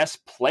the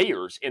best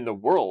players in the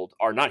world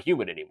are not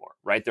human anymore,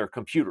 right? They're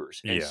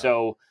computers. And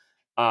so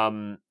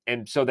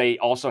they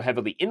also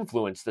heavily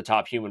influence the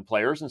top human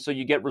players. And so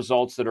you get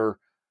results that are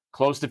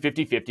close to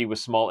 50-50 with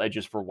small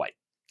edges for white.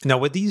 Now,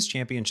 with these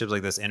championships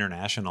like this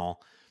international,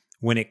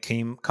 when it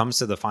comes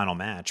to the final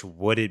match,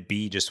 would it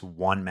be just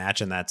one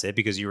match and that's it?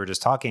 Because you were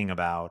just talking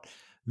about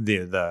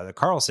the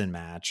Carlsen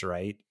match,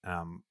 right?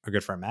 Our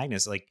good friend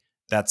Magnus, like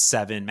that's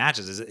 7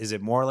 matches. Is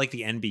it more like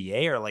the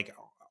NBA or like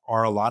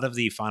are a lot of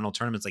the final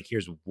tournaments like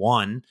here's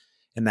one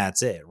and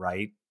that's it,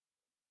 right?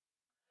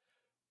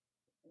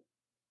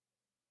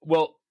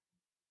 Well,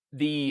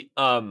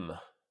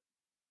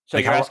 so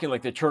like you're asking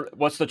like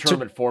what's the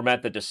tournament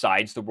format that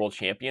decides the world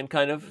champion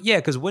kind of? Yeah,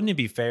 because wouldn't it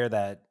be fair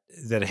that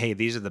hey,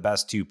 these are the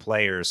best 2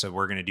 players, so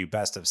we're going to do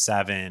best of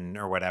 7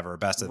 or whatever,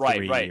 best of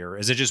 3, or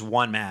is it just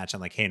one match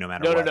and like, hey, no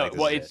matter what? No.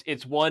 Well,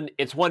 it's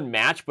one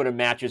match, but a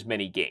match is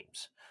many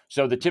games.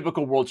 So the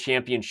typical world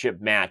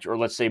championship match, or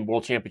let's say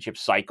world championship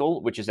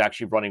cycle, which is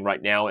actually running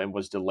right now and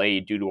was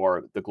delayed due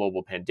to the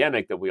global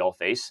pandemic that we all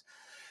face,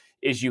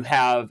 is you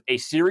have a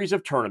series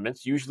of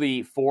tournaments,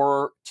 usually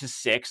 4 to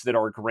 6, that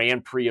are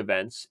Grand Prix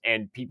events,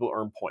 and people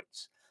earn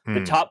points.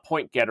 The top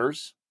point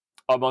getters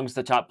amongst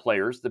the top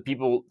players, the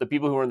people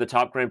who are in the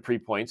top Grand Prix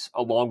points,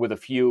 along with a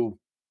few,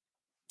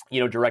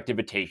 direct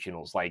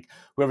invitationals, like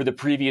whoever the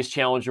previous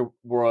challenger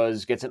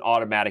was gets an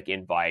automatic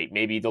invite.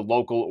 Maybe the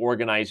local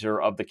organizer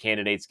of the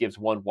candidates gives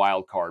one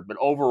wild card. But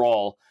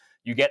overall,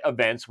 you get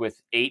events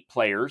with 8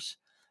 players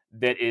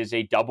that is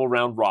a double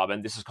round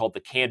robin. This is called the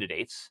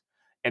candidates.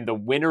 And the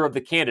winner of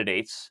the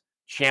candidates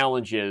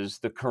challenges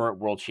the current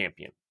world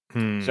champion.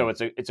 So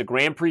it's a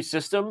Grand Prix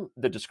system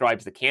that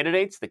describes the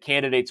candidates. The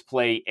candidates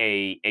play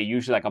a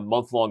usually like a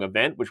month-long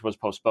event, which was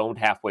postponed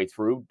halfway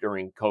through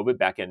during COVID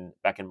back in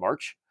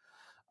March.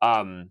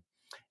 And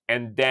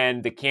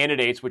then the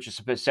candidates, which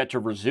is set to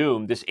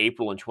resume this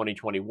April in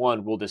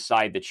 2021, will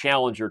decide the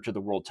challenger to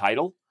the world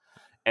title.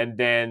 And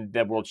then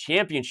the world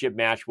championship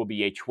match will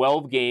be a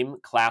 12-game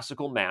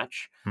classical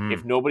match.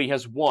 If nobody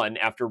has won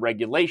after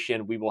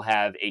regulation, we will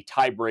have a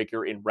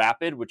tiebreaker in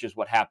rapid, which is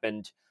what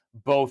happened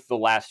both the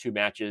last 2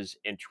 matches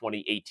in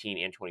 2018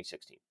 and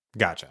 2016.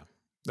 Gotcha.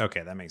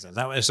 Okay, that makes sense.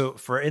 Now, so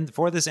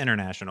for this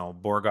international,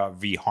 Borgov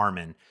v.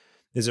 Harman,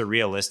 is it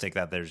realistic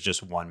that there's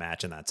just one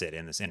match and that's it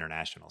in this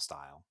international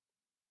style?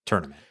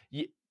 tournament.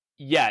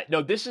 Yeah,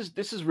 no, this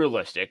is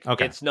realistic.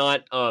 Okay. It's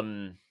not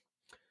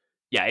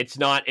yeah, it's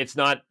not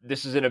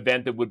this is an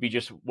event that would be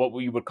just what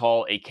we would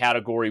call a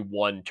category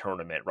 1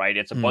 tournament, right?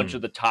 It's a bunch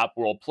of the top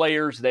world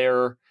players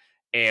there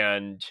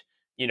and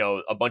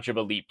a bunch of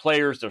elite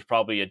players. There's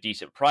probably a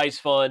decent prize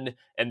fund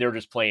and they're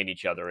just playing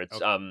each other.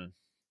 It's okay.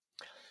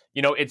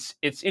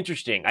 It's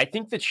interesting. I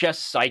think the chess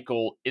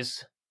cycle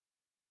is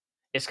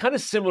kind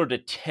of similar to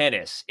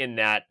tennis in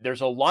that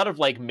there's a lot of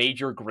like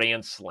major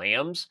grand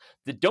slams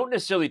that don't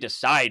necessarily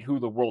decide who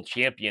the world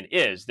champion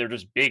is. They're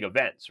just big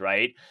events,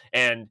 right?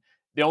 And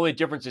the only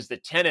difference is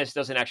that tennis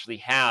doesn't actually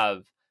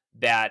have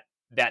that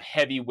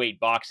heavyweight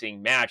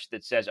boxing match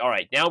that says, all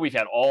right, now we've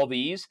had all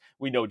these.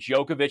 We know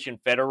Djokovic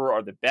and Federer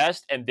are the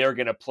best, and they're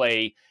going to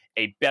play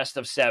a best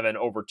of 7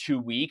 over 2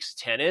 weeks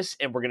tennis,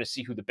 and we're going to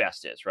see who the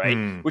best is,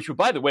 right? Which,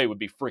 by the way, would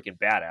be freaking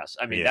badass.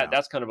 I mean,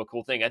 that's kind of a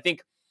cool thing. I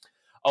think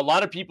a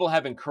lot of people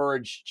have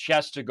encouraged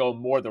chess to go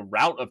more the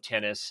route of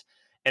tennis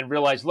and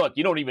realize, look,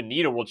 you don't even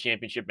need a world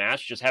championship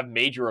match. Just have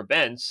major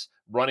events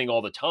running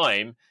all the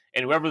time.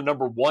 And whoever the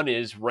number 1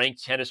 is,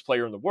 ranked tennis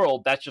player in the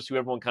world, that's just who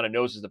everyone kind of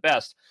knows is the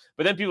best.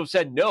 But then people have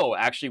said, no,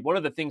 actually, one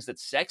of the things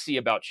that's sexy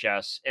about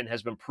chess and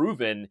has been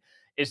proven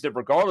is that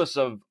regardless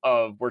of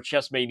where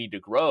chess may need to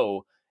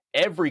grow,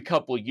 every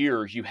couple of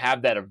years you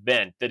have that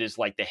event that is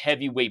like the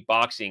heavyweight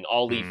boxing,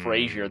 Ali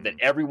Frazier, that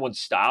everyone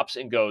stops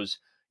and goes,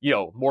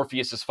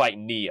 Morpheus is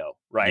fighting Neo,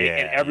 right?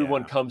 And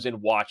everyone comes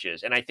and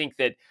watches. And I think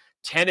that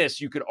tennis,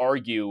 you could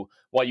argue,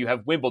 while you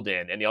have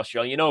Wimbledon and the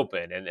Australian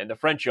Open and the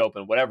French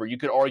Open, whatever, you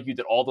could argue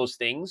that all those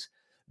things,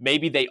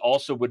 maybe they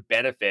also would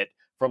benefit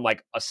from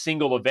like a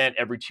single event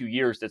every 2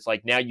 years. That's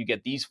like, now you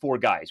get these 4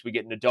 guys. We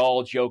get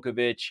Nadal,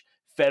 Djokovic,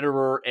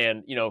 Federer,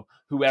 and,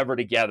 whoever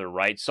together,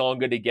 right?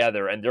 Tsonga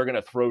together, and they're going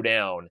to throw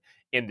down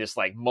in this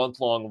like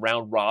month-long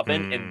round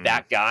robin, and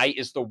that guy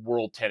is the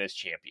world tennis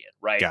champion,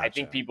 right? Gotcha. I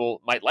think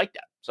people might like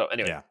that. So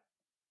anyway. Yeah.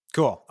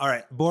 Cool. All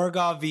right.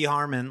 Borgov v.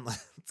 Harman.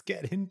 Let's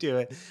get into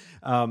it.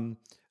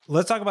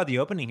 Let's talk about the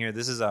opening here.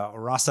 This is a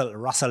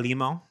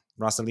Rossalimo.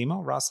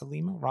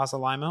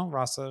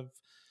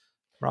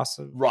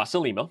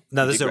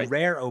 Now, this is a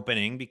rare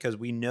opening because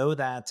we know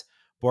that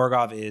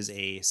Borgov is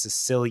a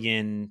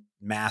Sicilian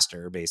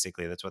master,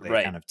 basically. That's what they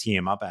kind of tee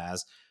him up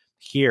as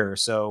here.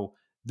 So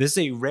this is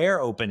a rare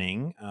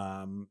opening,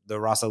 the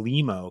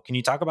Rossalimo. Can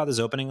you talk about this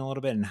opening a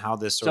little bit and how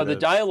this sort of So the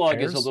dialogue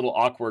pairs? Is a little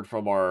awkward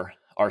from our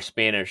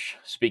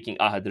Spanish-speaking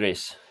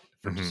ajedrez,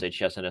 to say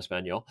chess in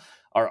Espanol.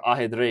 Our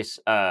ajedrez,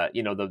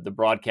 the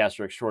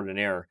broadcaster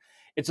extraordinaire.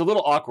 It's a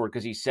little awkward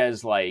because he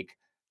says, like,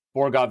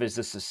 Borgov is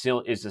the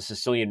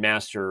Sicilian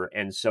master,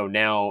 and so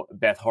now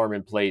Beth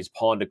Harmon plays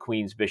pawn to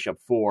queen's bishop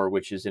 4,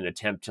 which is an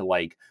attempt to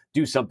like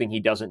do something he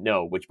doesn't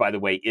know, which by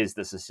the way is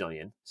the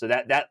Sicilian. So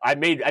that I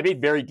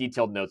made very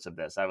detailed notes of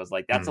this. I was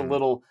like, that's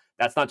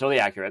that's not totally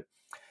accurate.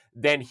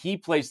 Then he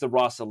plays the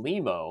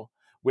Rossalimo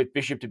with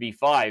bishop to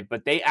b5,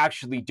 but they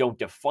actually don't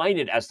define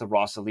it as the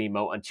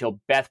Rossalimo until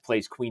Beth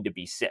plays queen to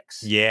b6.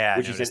 Yeah,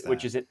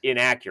 which is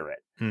inaccurate.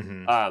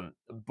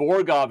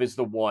 Borgov is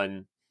the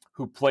one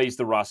who plays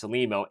the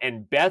Rossalimo,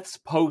 and Beth's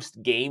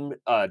post-game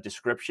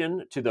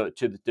description to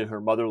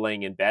her mother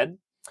laying in bed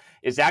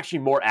is actually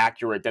more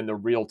accurate than the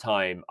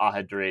real-time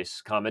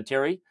ajedrez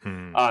commentary,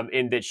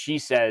 in that she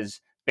says,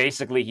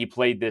 basically, he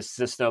played this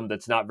system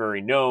that's not very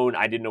known.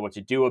 I didn't know what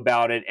to do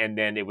about it, and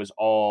then it was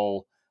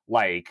all,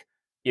 like,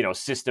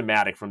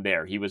 systematic from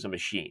there. He was a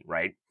machine,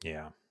 right?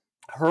 Yeah.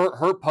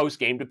 Her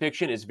post-game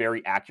depiction is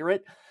very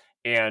accurate,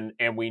 and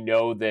we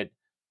know that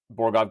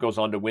Borgov goes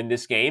on to win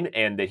this game,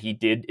 and that he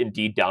did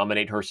indeed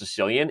dominate her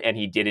Sicilian, and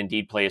he did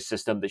indeed play a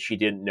system that she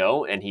didn't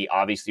know, and he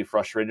obviously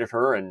frustrated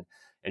her, and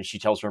she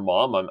tells her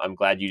mom, I'm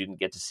glad you didn't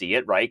get to see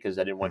it, right? Because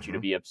I didn't want you to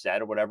be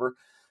upset or whatever.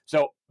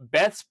 So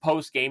Beth's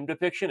post-game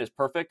depiction is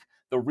perfect.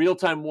 The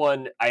real-time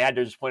one, I had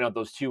to just point out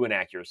those 2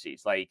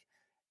 inaccuracies. Like,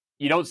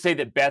 you don't say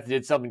that Beth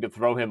did something to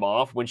throw him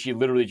off when she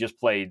literally just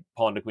played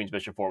pawn to queen's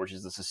bishop 4, which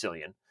is the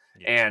Sicilian.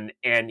 Yeah.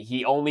 And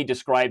he only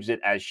describes it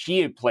as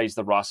she plays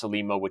the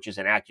Rossalimo, which is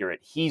inaccurate.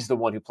 He's the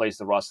one who plays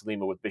the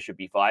Rossalimo with bishop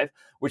b5,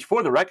 which,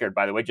 for the record,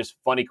 by the way, just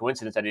funny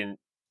coincidence, I didn't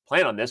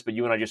plan on this, but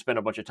you and I just spent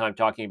a bunch of time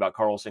talking about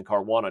Carlsen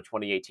Caruana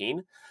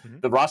 2018.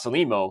 The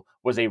Rossalimo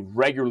was a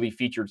regularly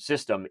featured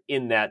system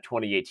in that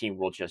 2018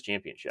 World Chess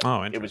Championship.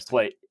 Oh,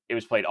 interesting. It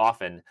was played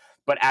often,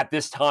 but at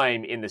this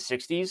time in the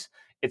 60s,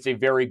 it's a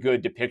very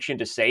good depiction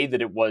to say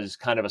that it was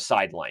kind of a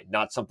sideline,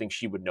 not something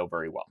she would know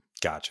very well.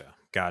 Gotcha.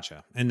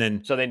 And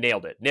then, so they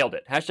nailed it.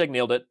 Hashtag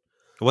nailed it.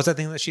 What's that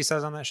thing that she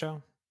says on that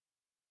show?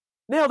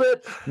 Nailed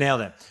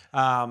it.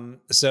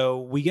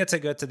 So we get to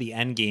go to the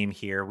end game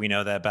here. We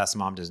know that Beth's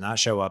mom does not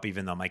show up,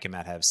 even though Mike and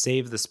Matt have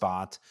saved the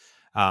spot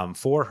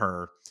for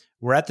her.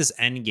 We're at this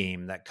end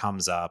game that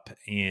comes up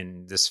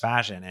in this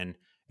fashion,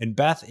 and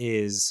Beth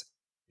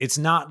it's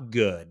not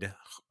good.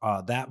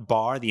 That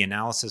bar, the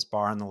analysis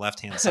bar on the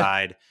left-hand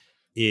side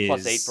is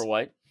 +8 for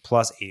white.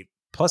 Plus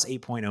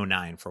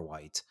 8.09 for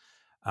white.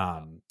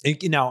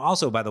 Now,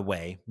 also, by the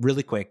way,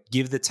 really quick,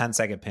 give the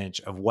 10-second pitch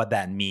of what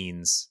that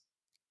means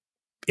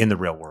in the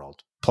real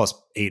world plus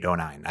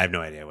 809. I have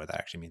no idea what that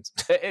actually means.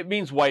 It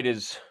means white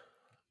is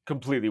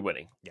completely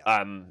winning.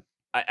 Yeah.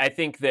 I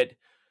think that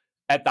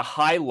at the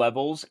high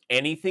levels,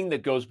 anything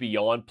that goes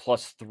beyond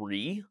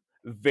 +3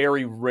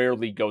 very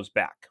rarely goes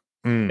back.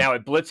 Now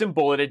at Blitz and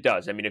Bullet, it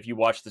does. I mean, if you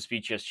watch the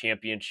Speed Chess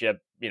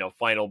Championship,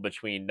 final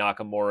between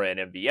Nakamura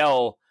and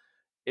MVL,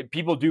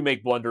 people do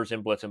make blunders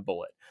in Blitz and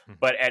Bullet. Mhm.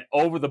 But at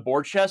over the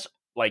board chess,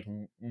 like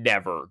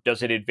never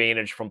does an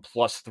advantage from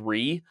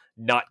 +3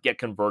 not get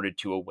converted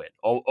to a win.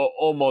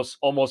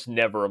 Almost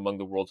never among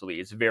the world's elite.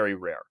 It's very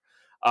rare.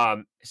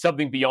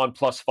 Something beyond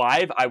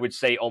 +5, I would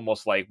say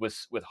almost like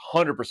with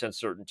 100%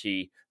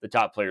 certainty, the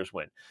top players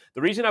win.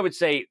 The reason I would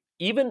say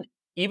even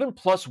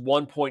plus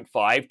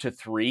 1.5 to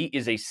 3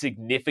 is a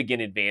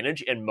significant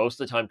advantage and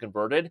most of the time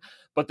converted.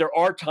 But there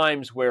are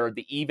times where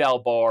the eval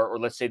bar, or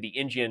let's say the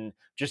engine,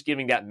 just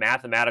giving that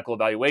mathematical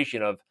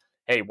evaluation of,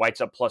 hey,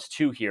 white's up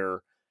 +2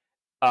 here,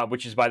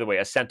 which is, by the way,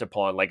 a cent a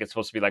pawn. Like, it's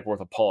supposed to be like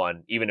worth a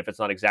pawn, even if it's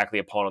not exactly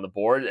a pawn on the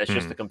board. It's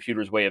just the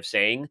computer's way of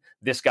saying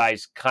this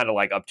guy's kind of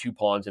like up 2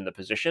 pawns in the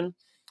position,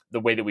 the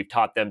way that we've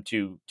taught them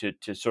to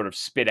sort of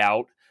spit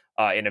out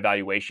an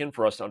evaluation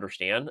for us to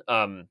understand.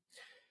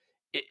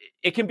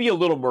 It can be a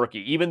little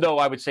murky, even though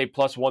I would say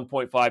plus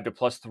 1.5 to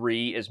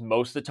 +3 is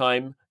most of the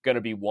time going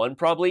to be 1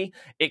 probably.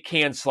 It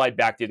can slide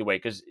back the other way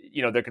because,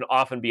 there can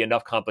often be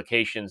enough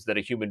complications that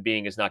a human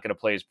being is not going to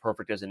play as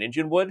perfect as an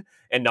engine would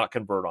and not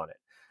convert on it.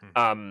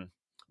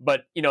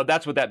 But,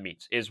 that's what that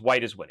means, is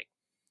white is winning.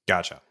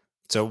 Gotcha.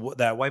 So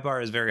that white bar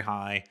is very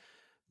high.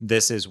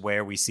 This is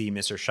where we see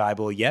Mr.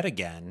 Scheibel yet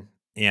again.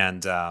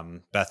 And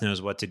Beth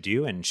knows what to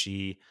do. And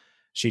she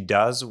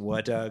does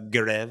what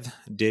Garev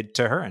did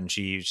to her. And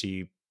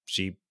she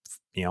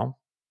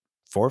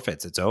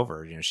forfeits. It's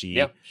over.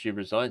 She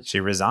resigns. She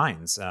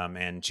resigns.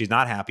 And she's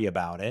not happy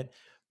about it.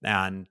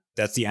 And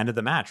that's the end of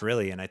the match,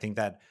 really. And I think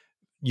that,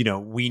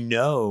 we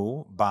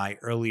know by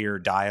earlier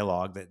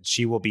dialogue that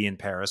she will be in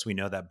Paris. We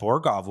know that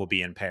Borgov will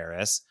be in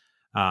Paris.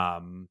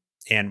 And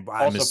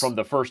also from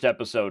the first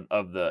episode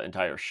of the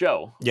entire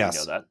show. Yes, we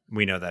know that.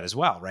 We know that as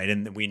well, right?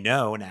 And we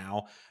know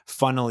now,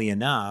 funnily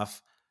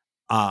enough,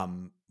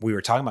 we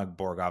were talking about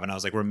Borgov, and I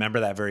was like,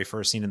 remember that very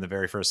first scene in the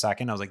very first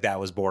second? I was like, that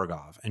was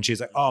Borgov. And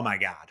she's like, oh my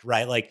God,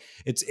 right? Like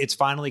it's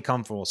finally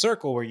come full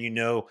circle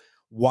where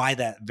why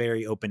that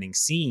very opening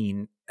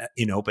scene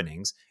in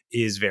openings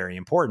is very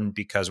important,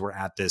 because we're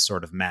at this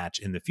sort of match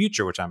in the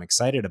future, which I'm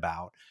excited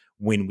about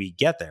when we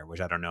get there,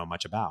 which I don't know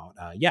much about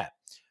yet.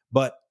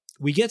 But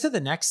we get to the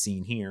next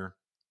scene here,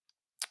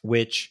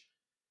 which,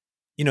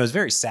 is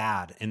very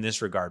sad in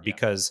this regard,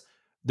 because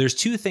there's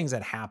two things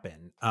that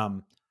happen.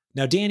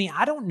 Now, Danny,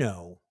 I don't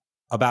know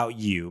about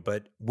you,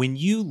 but when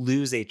you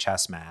lose a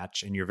chess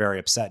match and you're very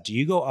upset, do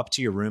you go up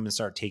to your room and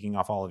start taking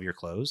off all of your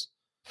clothes?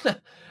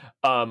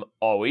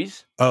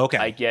 Always. Oh, okay.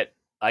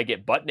 I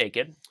get butt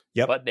naked.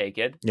 Yep. Butt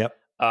naked. Yep.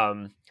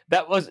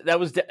 That was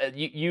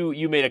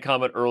you made a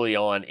comment early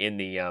on in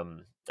the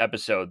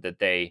episode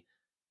that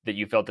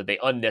you felt that they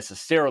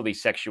unnecessarily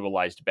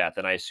sexualized Beth,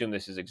 and I assume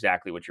this is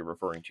exactly what you're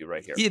referring to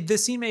right here. Yeah,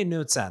 this scene made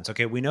no sense.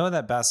 Okay, we know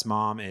that Beth's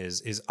mom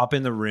is up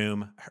in the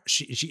room.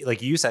 She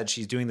like you said,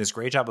 she's doing this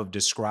great job of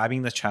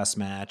describing the chess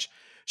match.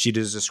 She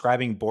is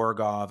describing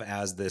Borgov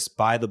as this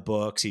by the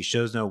books. He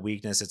shows no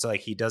weakness. It's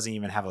like he doesn't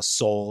even have a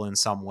soul in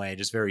some way,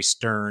 just very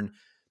stern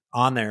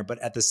on there. But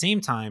at the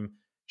same time,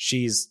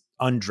 she's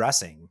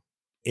undressing.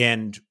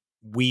 And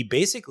we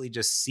basically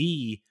just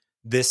see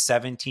this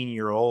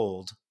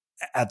 17-year-old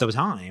at the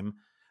time,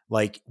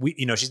 like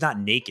she's not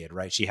naked,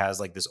 right? She has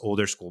like this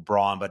older school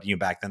bra on, but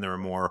back then there were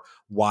more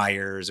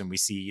wires, and we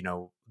see,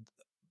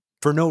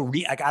 for no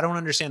reason, like, I don't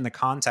understand the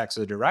context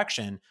or the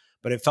direction,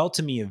 but it felt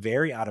to me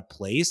very out of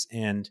place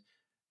and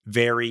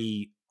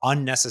very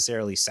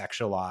unnecessarily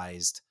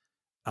sexualized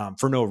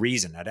for no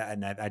reason.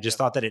 And I just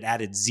thought that it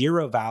added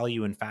zero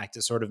value. In fact,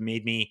 it sort of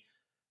made me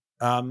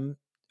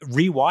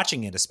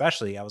rewatching it,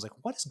 especially, I was like,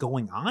 what is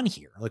going on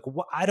here? Like,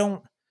 what?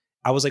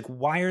 I was like,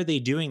 why are they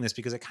doing this?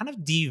 Because it kind of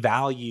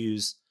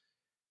devalues,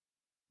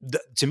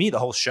 to me, the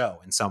whole show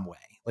in some way.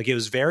 Like, it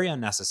was very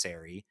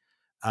unnecessary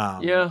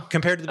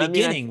compared to the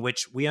beginning,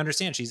 which we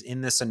understand she's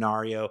in this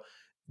scenario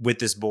with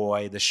this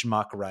boy, the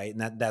schmuck, right?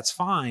 And that's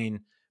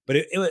fine. But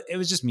it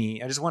was just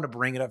me. I just want to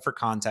bring it up for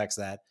context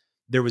that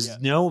there was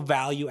no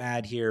value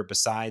add here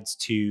besides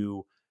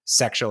to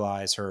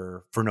sexualize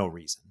her for no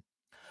reason.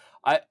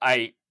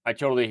 I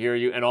totally hear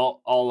you, and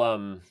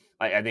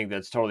I think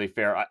that's totally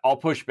fair. I'll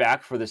push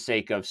back for the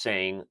sake of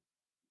saying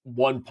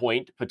one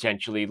point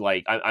potentially,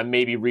 like I'm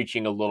maybe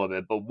reaching a little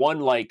bit, but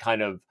one like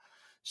kind of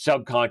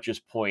subconscious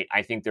point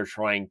I think they're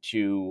trying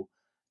to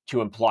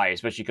imply,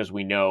 especially because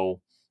we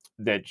know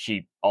that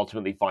she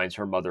ultimately finds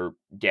her mother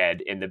dead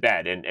in the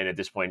bed. And at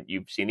this point,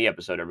 you've seen the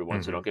episode,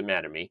 everyone, so don't get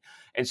mad at me.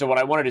 And so what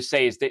I wanted to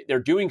say is that they're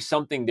doing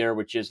something there,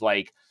 which is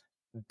like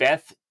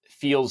Beth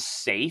feels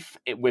safe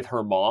with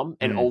her mom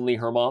and only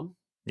her mom.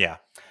 Yeah.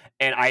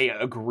 And I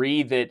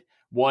agree that,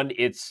 one,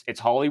 it's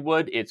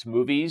Hollywood, it's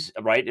movies,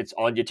 right? It's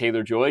Anya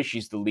Taylor-Joy.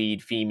 She's the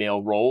lead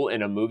female role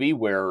in a movie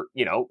where,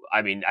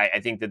 I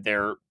think that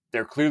they're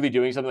they're clearly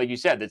doing something, like you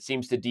said, that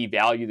seems to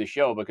devalue the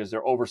show because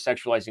they're over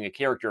sexualizing a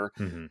character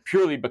Mm-hmm.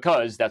 purely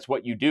because that's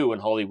what you do in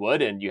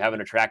Hollywood, and you have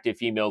an attractive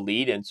female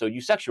lead, and so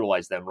you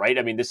sexualize them, right?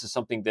 I mean, this is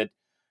something that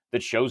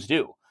shows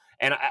do.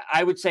 And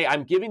I would say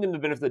I'm giving them the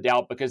benefit of the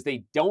doubt because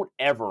they don't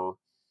ever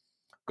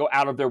go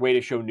out of their way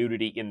to show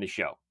nudity in the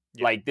show.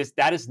 Yeah. Like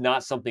that is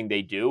not something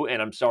they do.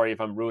 And I'm sorry if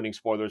I'm ruining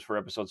spoilers for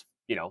episodes,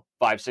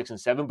 5, 6, and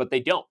 7, but they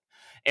don't.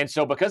 And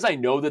so because I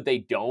know that they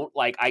don't,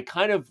 like, I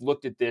kind of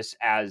looked at this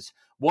as,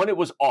 one, it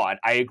was odd.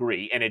 I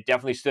agree. And it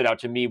definitely stood out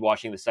to me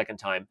watching the second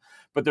time.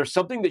 But there's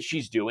something that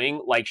she's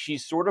doing, like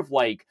she's sort of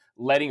like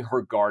letting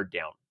her guard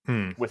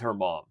down with her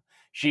mom.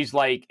 She's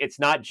like, it's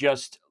not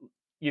just,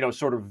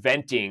 sort of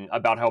venting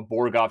about how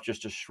Borgov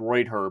just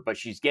destroyed her, but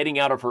she's getting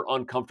out of her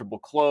uncomfortable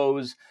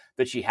clothes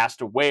that she has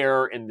to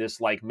wear in this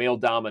like male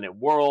dominant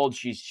world.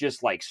 She's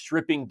just like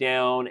stripping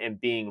down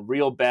and being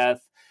real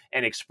Beth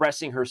and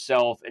expressing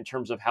herself in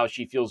terms of how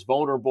she feels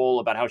vulnerable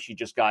about how she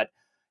just got,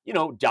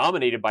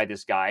 dominated by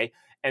this guy.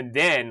 And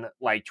then,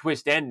 like,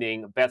 twist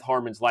ending, Beth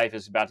Harmon's life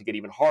is about to get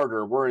even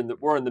harder. We're in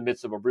the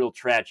midst of a real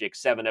tragic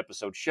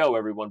 7-episode show.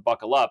 Everyone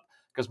buckle up,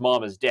 because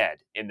mom is dead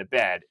in the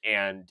bed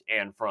and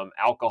from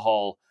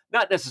alcohol,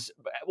 not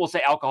necessarily, we'll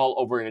say alcohol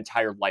over an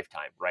entire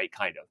lifetime, right?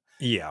 Kind of.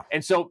 Yeah.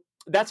 And so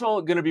that's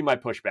all going to be my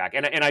pushback.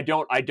 And I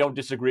don't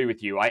disagree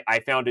with you. I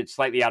found it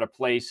slightly out of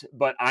place,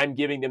 but I'm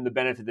giving them the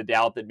benefit of the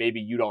doubt that maybe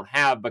you don't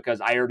have,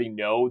 because I already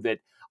know that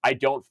I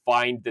don't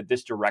find that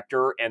this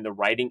director and the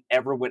writing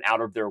ever went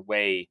out of their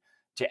way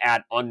to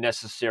add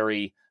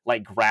unnecessary,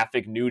 like,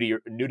 graphic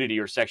nudity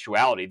or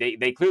sexuality.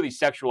 They clearly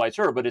sexualize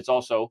her, but it's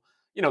also,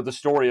 the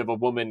story of a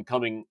woman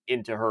coming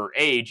into her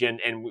age, and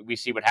we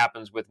see what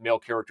happens with male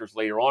characters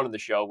later on in the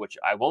show, which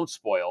I won't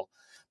spoil.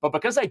 But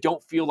because I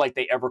don't feel like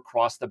they ever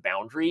cross the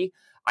boundary,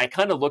 I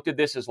kind of looked at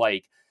this as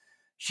like,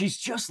 she's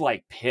just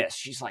like pissed.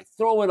 She's like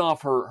throwing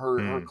off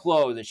her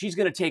clothes, and she's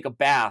going to take a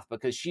bath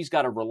because she's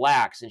got to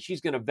relax, and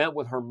she's going to vent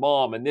with her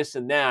mom and this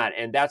and that.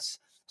 And that's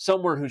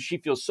someone who she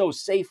feels so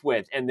safe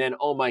with. And then,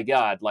 oh my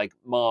God, like,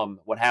 mom,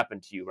 what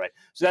happened to you? Right.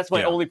 So that's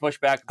my only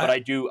pushback, but I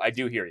do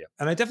hear you.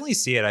 And I definitely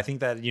see it. I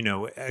think that,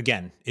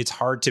 again, it's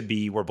hard to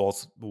be, we're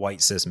both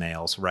white cis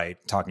males, right?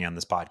 Talking on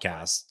this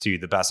podcast to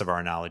the best of our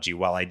analogy.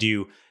 While I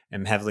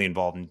am heavily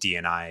involved in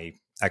D&I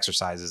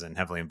exercises and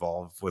heavily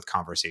involved with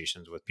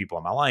conversations with people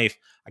in my life,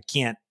 I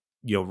can't,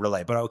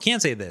 relate. But I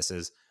can say this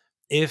is,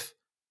 if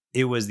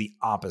it was the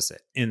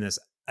opposite in this,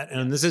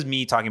 and this is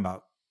me talking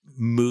about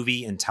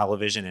movie and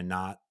television and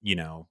not,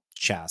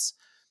 chess,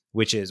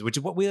 which is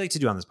what we like to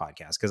do on this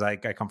podcast, because I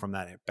come from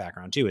that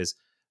background too, is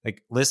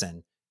like,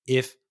 listen,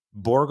 if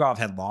Borgov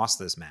had lost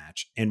this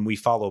match and we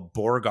follow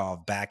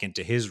Borgov back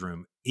into his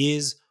room,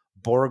 is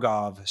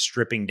Borgov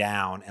stripping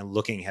down and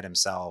looking at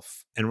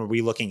himself, and were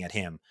we looking at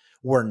him?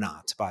 We're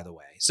not, by the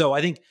way. So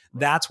I think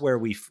that's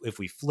where if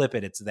we flip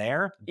it, it's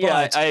there.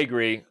 Yeah, I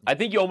agree. I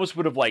think you almost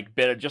would have like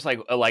been just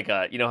like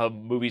how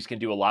movies can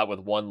do a lot with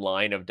one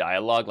line of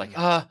dialogue, like,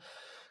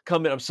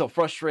 come in, I'm so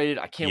frustrated,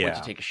 I can't wait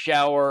to take a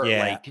shower.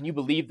 Yeah. Like, can you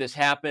believe this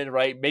happened?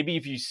 Right? Maybe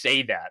if you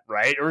say that,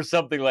 right, or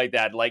something like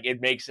that, like,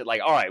 it makes it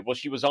like, all right, well,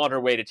 she was on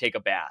her way to take a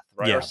bath,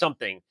 right, or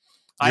something.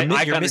 I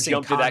kind of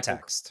jumped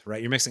context, to that,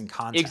 right? You're mixing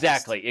context.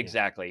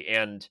 Exactly.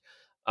 And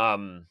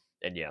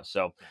yeah.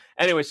 So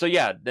anyway, so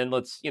yeah, then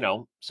let's,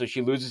 so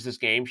she loses this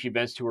game, she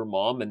vents to her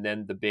mom, and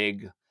then the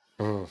big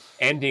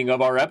ending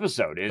of our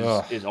episode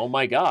is oh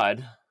my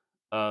God,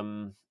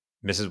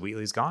 Mrs.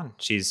 Wheatley's gone.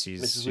 She's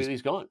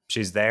Wheatley's gone.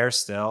 She's there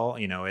still.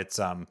 It's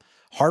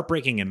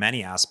heartbreaking in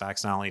many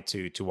aspects, not only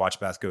to watch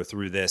Beth go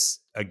through this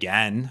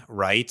again,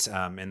 right?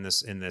 In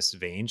this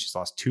vein, she's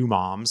lost 2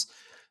 moms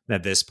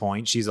at this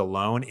point. She's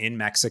alone in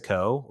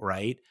Mexico,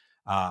 right?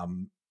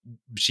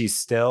 She's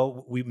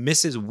still,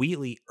 Mrs.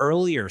 Wheatley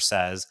earlier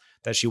says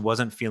that she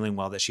wasn't feeling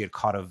well, that she had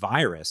caught a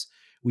virus.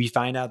 We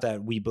find out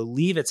that we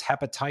believe it's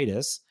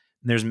hepatitis.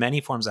 There's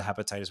many forms of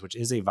hepatitis, which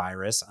is a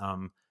virus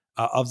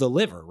of the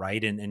liver,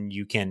 right? And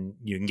you can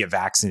get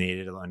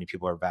vaccinated. A lot of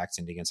people are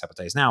vaccinated against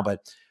hepatitis now, but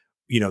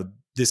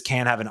this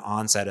can have an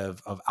onset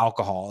of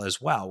alcohol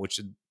as well,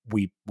 which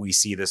we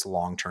see this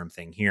long-term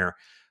thing here.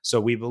 So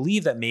we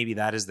believe that maybe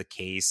that is the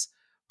case.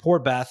 Poor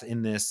Beth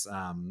in this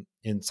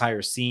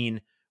entire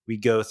scene. We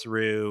go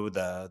through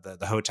the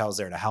hotels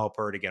there to help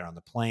her to get her on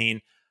the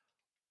plane.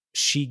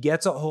 She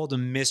gets a hold of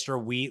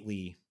Mr.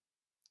 Wheatley,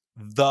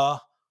 the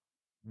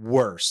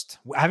worst.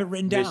 I have it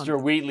written down. Mr.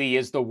 Wheatley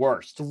is the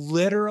worst.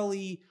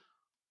 Literally,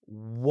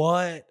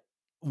 what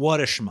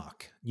a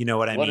schmuck. You know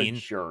what I mean? What a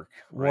jerk.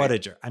 Right? What a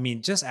jerk. I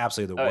mean, just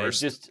absolutely the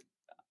worst.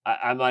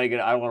 I'm not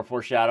gonna. I don't want to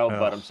foreshadow,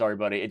 but I'm sorry,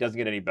 buddy. It doesn't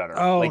get any better.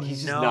 Oh, like,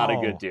 he's just not a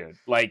good dude.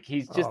 Like,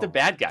 he's just a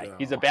bad guy. No.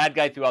 He's a bad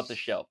guy throughout the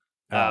show.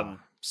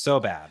 So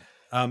bad.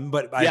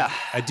 But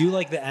I do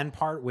like the end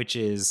part, which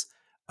is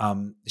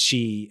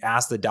she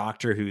asked the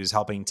doctor who's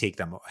helping take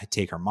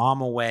her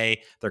mom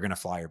away. They're going to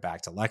fly her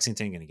back to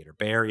Lexington, going to get her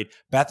buried.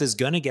 Beth is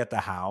going to get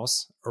the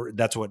house, or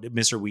that's what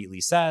Mr.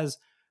 Wheatley says.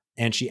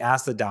 And she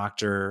asked the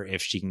doctor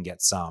if she can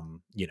get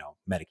some,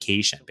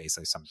 medication,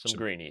 basically some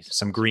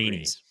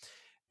greenies.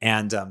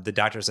 And the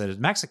doctor said,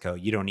 Mexico,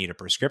 you don't need a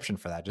prescription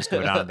for that. Just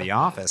go down to the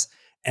office.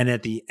 And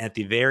at the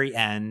very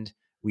end,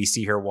 we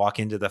see her walk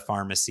into the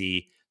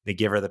pharmacy. They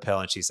give her the pill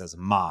and she says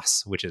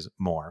 "mas," which is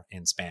more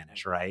in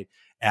Spanish, right?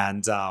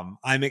 And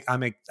I'm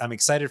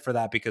excited for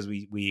that because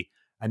we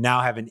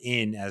now have an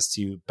in as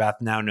to Beth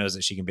now knows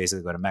that she can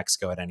basically go to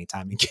Mexico at any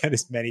time and get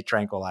as many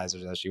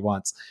tranquilizers as she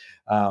wants.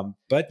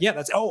 But yeah,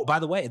 that's, oh, by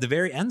the way, at the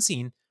very end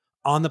scene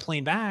on the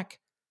plane back,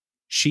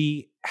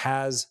 she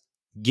has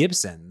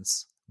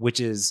Gibson's, which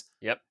is,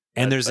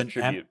 and there's a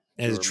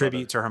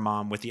tribute to her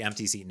mom with the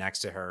empty seat next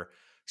to her.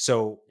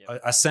 So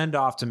a send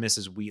off to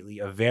Mrs. Wheatley,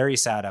 a very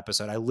sad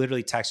episode. I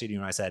literally texted you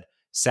when I said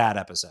sad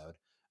episode.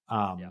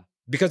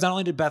 Because not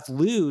only did Beth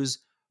lose,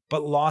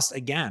 but lost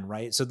again,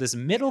 right? So this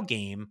middle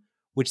game,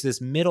 which this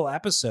middle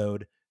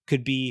episode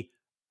could be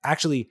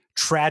actually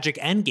tragic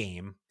end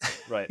game.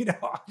 Right.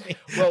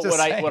 Well,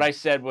 what I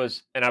said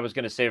was, and I was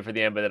going to save it for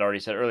the end, but that already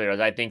said earlier,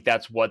 is I think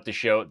that's what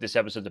this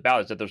episode's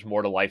about, is that there's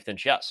more to life than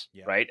chess,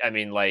 right? I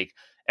mean, like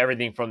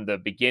everything from the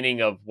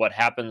beginning of what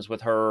happens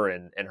with her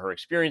and her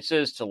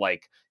experiences to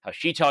like how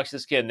she talks to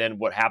this kid, and then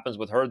what happens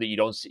with her that you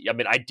don't see. I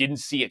mean, I didn't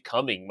see it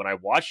coming when I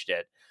watched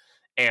it.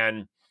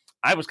 And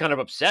I was kind of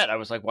upset. I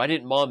was like, why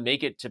didn't mom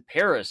make it to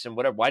Paris and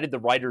whatever? Why did the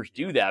writers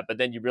do that? But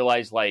then you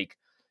realize, like,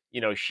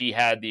 she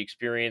had the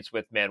experience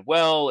with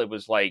Manuel. It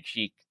was like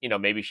she,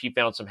 maybe she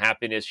found some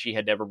happiness she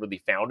had never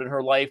really found in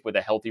her life with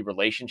a healthy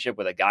relationship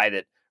with a guy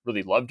that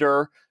really loved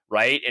her,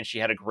 right? And she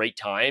had a great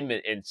time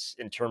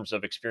in terms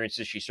of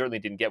experiences she certainly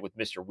didn't get with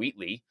Mr.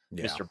 Wheatley,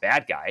 Mr.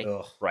 Bad Guy,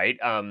 right?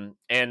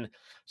 And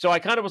so I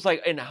kind of was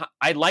like, and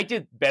I liked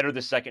it better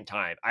the second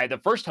time. The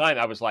first time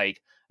I was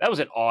like, that was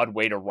an odd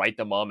way to write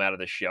the mom out of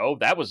the show.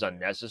 That was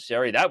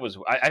unnecessary. That was,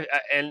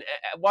 and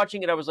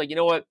watching it, I was like, you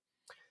know what?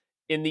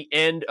 In the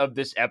end of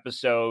this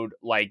episode,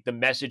 like the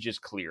message is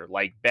clear.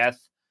 Like Beth,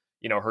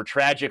 her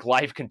tragic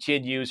life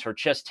continues, her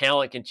chess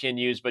talent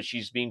continues, but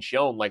she's being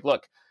shown like,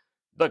 look,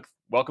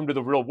 welcome to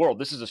the real world.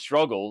 This is a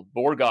struggle.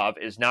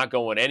 Borgov is not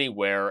going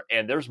anywhere,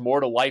 and there's more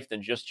to life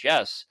than just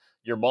chess.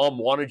 Your mom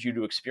wanted you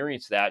to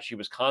experience that. She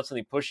was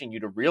constantly pushing you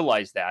to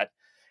realize that,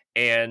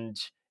 and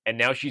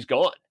now she's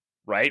gone,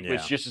 right?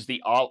 Which just is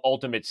the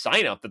ultimate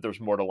sign up that there's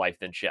more to life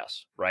than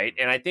chess, right?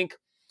 And I think,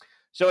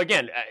 so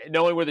again,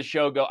 knowing where the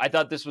show go, I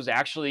thought this was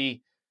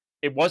actually,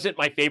 it wasn't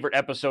my favorite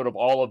episode of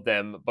all of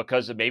them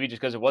because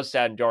it was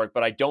sad and dark,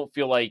 but I don't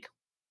feel like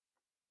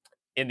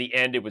in the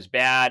end it was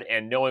bad.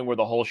 And knowing where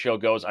the whole show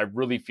goes, I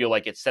really feel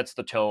like it sets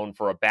the tone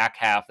for a back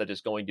half that is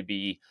going to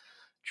be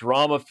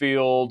drama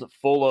filled,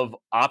 full of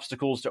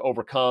obstacles to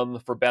overcome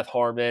for Beth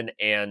Harmon.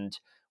 And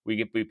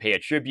we pay a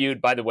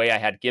tribute. By the way, I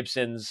had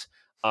Gibson's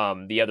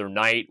the other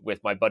night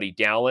with my buddy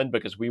Dallin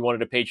because we wanted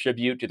to pay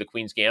tribute to the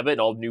Queen's Gambit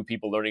and all new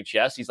people learning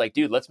chess. He's like,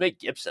 dude, let's make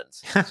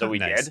Gibson's. So we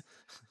did.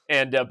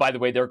 And by the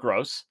way, they're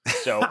gross.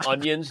 So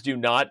onions do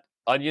not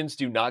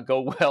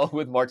go well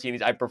with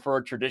martinis. I prefer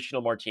a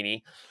traditional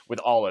martini with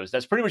olives.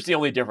 That's pretty much the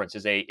only difference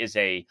is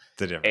a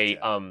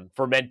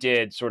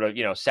fermented sort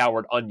of,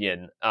 soured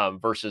onion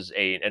versus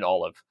an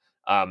olive.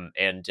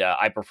 And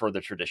I prefer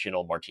the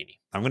traditional martini.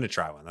 I'm going to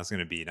try one. That's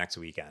going to be next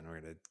weekend. We're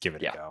going to give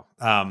it a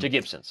go. To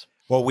Gibson's.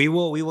 Well, we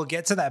will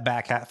get to that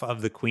back half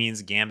of the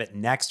Queen's Gambit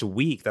next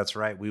week. That's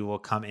right. We will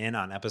come in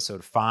on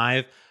episode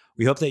 5.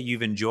 We hope that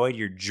you've enjoyed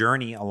your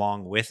journey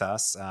along with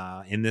us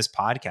in this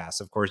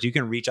podcast. Of course, you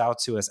can reach out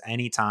to us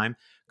anytime.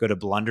 Go to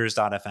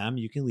blunders.fm.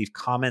 You can leave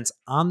comments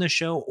on the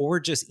show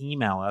or just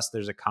email us.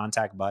 There's a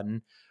contact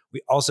button.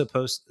 We also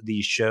post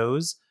these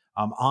shows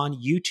on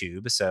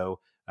YouTube.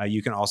 So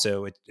you can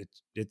also,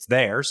 it's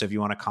there. So if you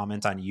want to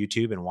comment on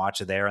YouTube and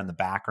watch it there in the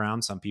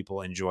background, some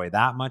people enjoy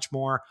that much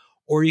more.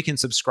 Or you can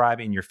subscribe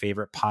in your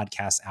favorite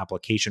podcast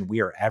application. We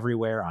are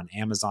everywhere on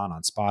Amazon,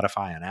 on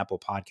Spotify, on Apple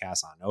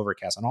Podcasts, on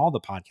Overcast, on all the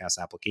podcast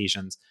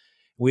applications.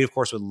 We, of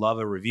course, would love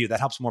a review.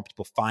 That helps more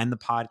people find the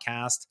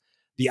podcast.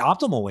 The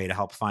optimal way to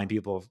help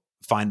people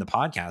find the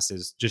podcast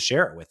is just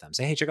share it with them.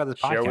 Say, hey, check out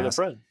this podcast. Share with a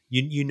friend.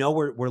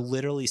 We're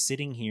literally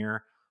sitting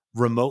here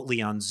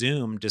remotely on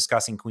Zoom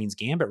discussing Queen's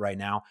Gambit right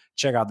now.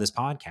 Check out this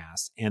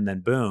podcast. And then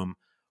boom,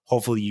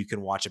 hopefully you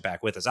can watch it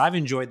back with us. I've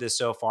enjoyed this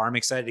so far. I'm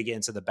excited to get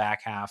into the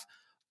back half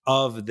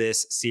of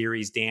this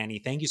series. Danny,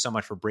 thank you so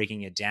much for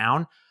breaking it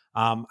down.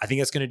 I think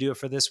that's going to do it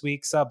for this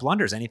week's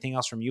Blunders. Anything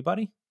else from you,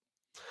 buddy?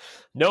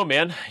 No,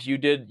 man, you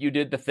did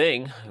the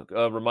thing,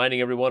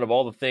 reminding everyone of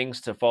all the things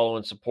to follow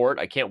and support.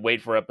 I can't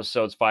wait for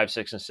episodes 5,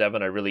 6, and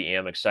 7. I really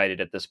am excited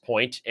at this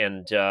point.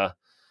 And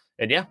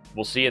yeah,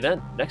 we'll see you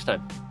then next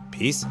time.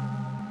 Peace.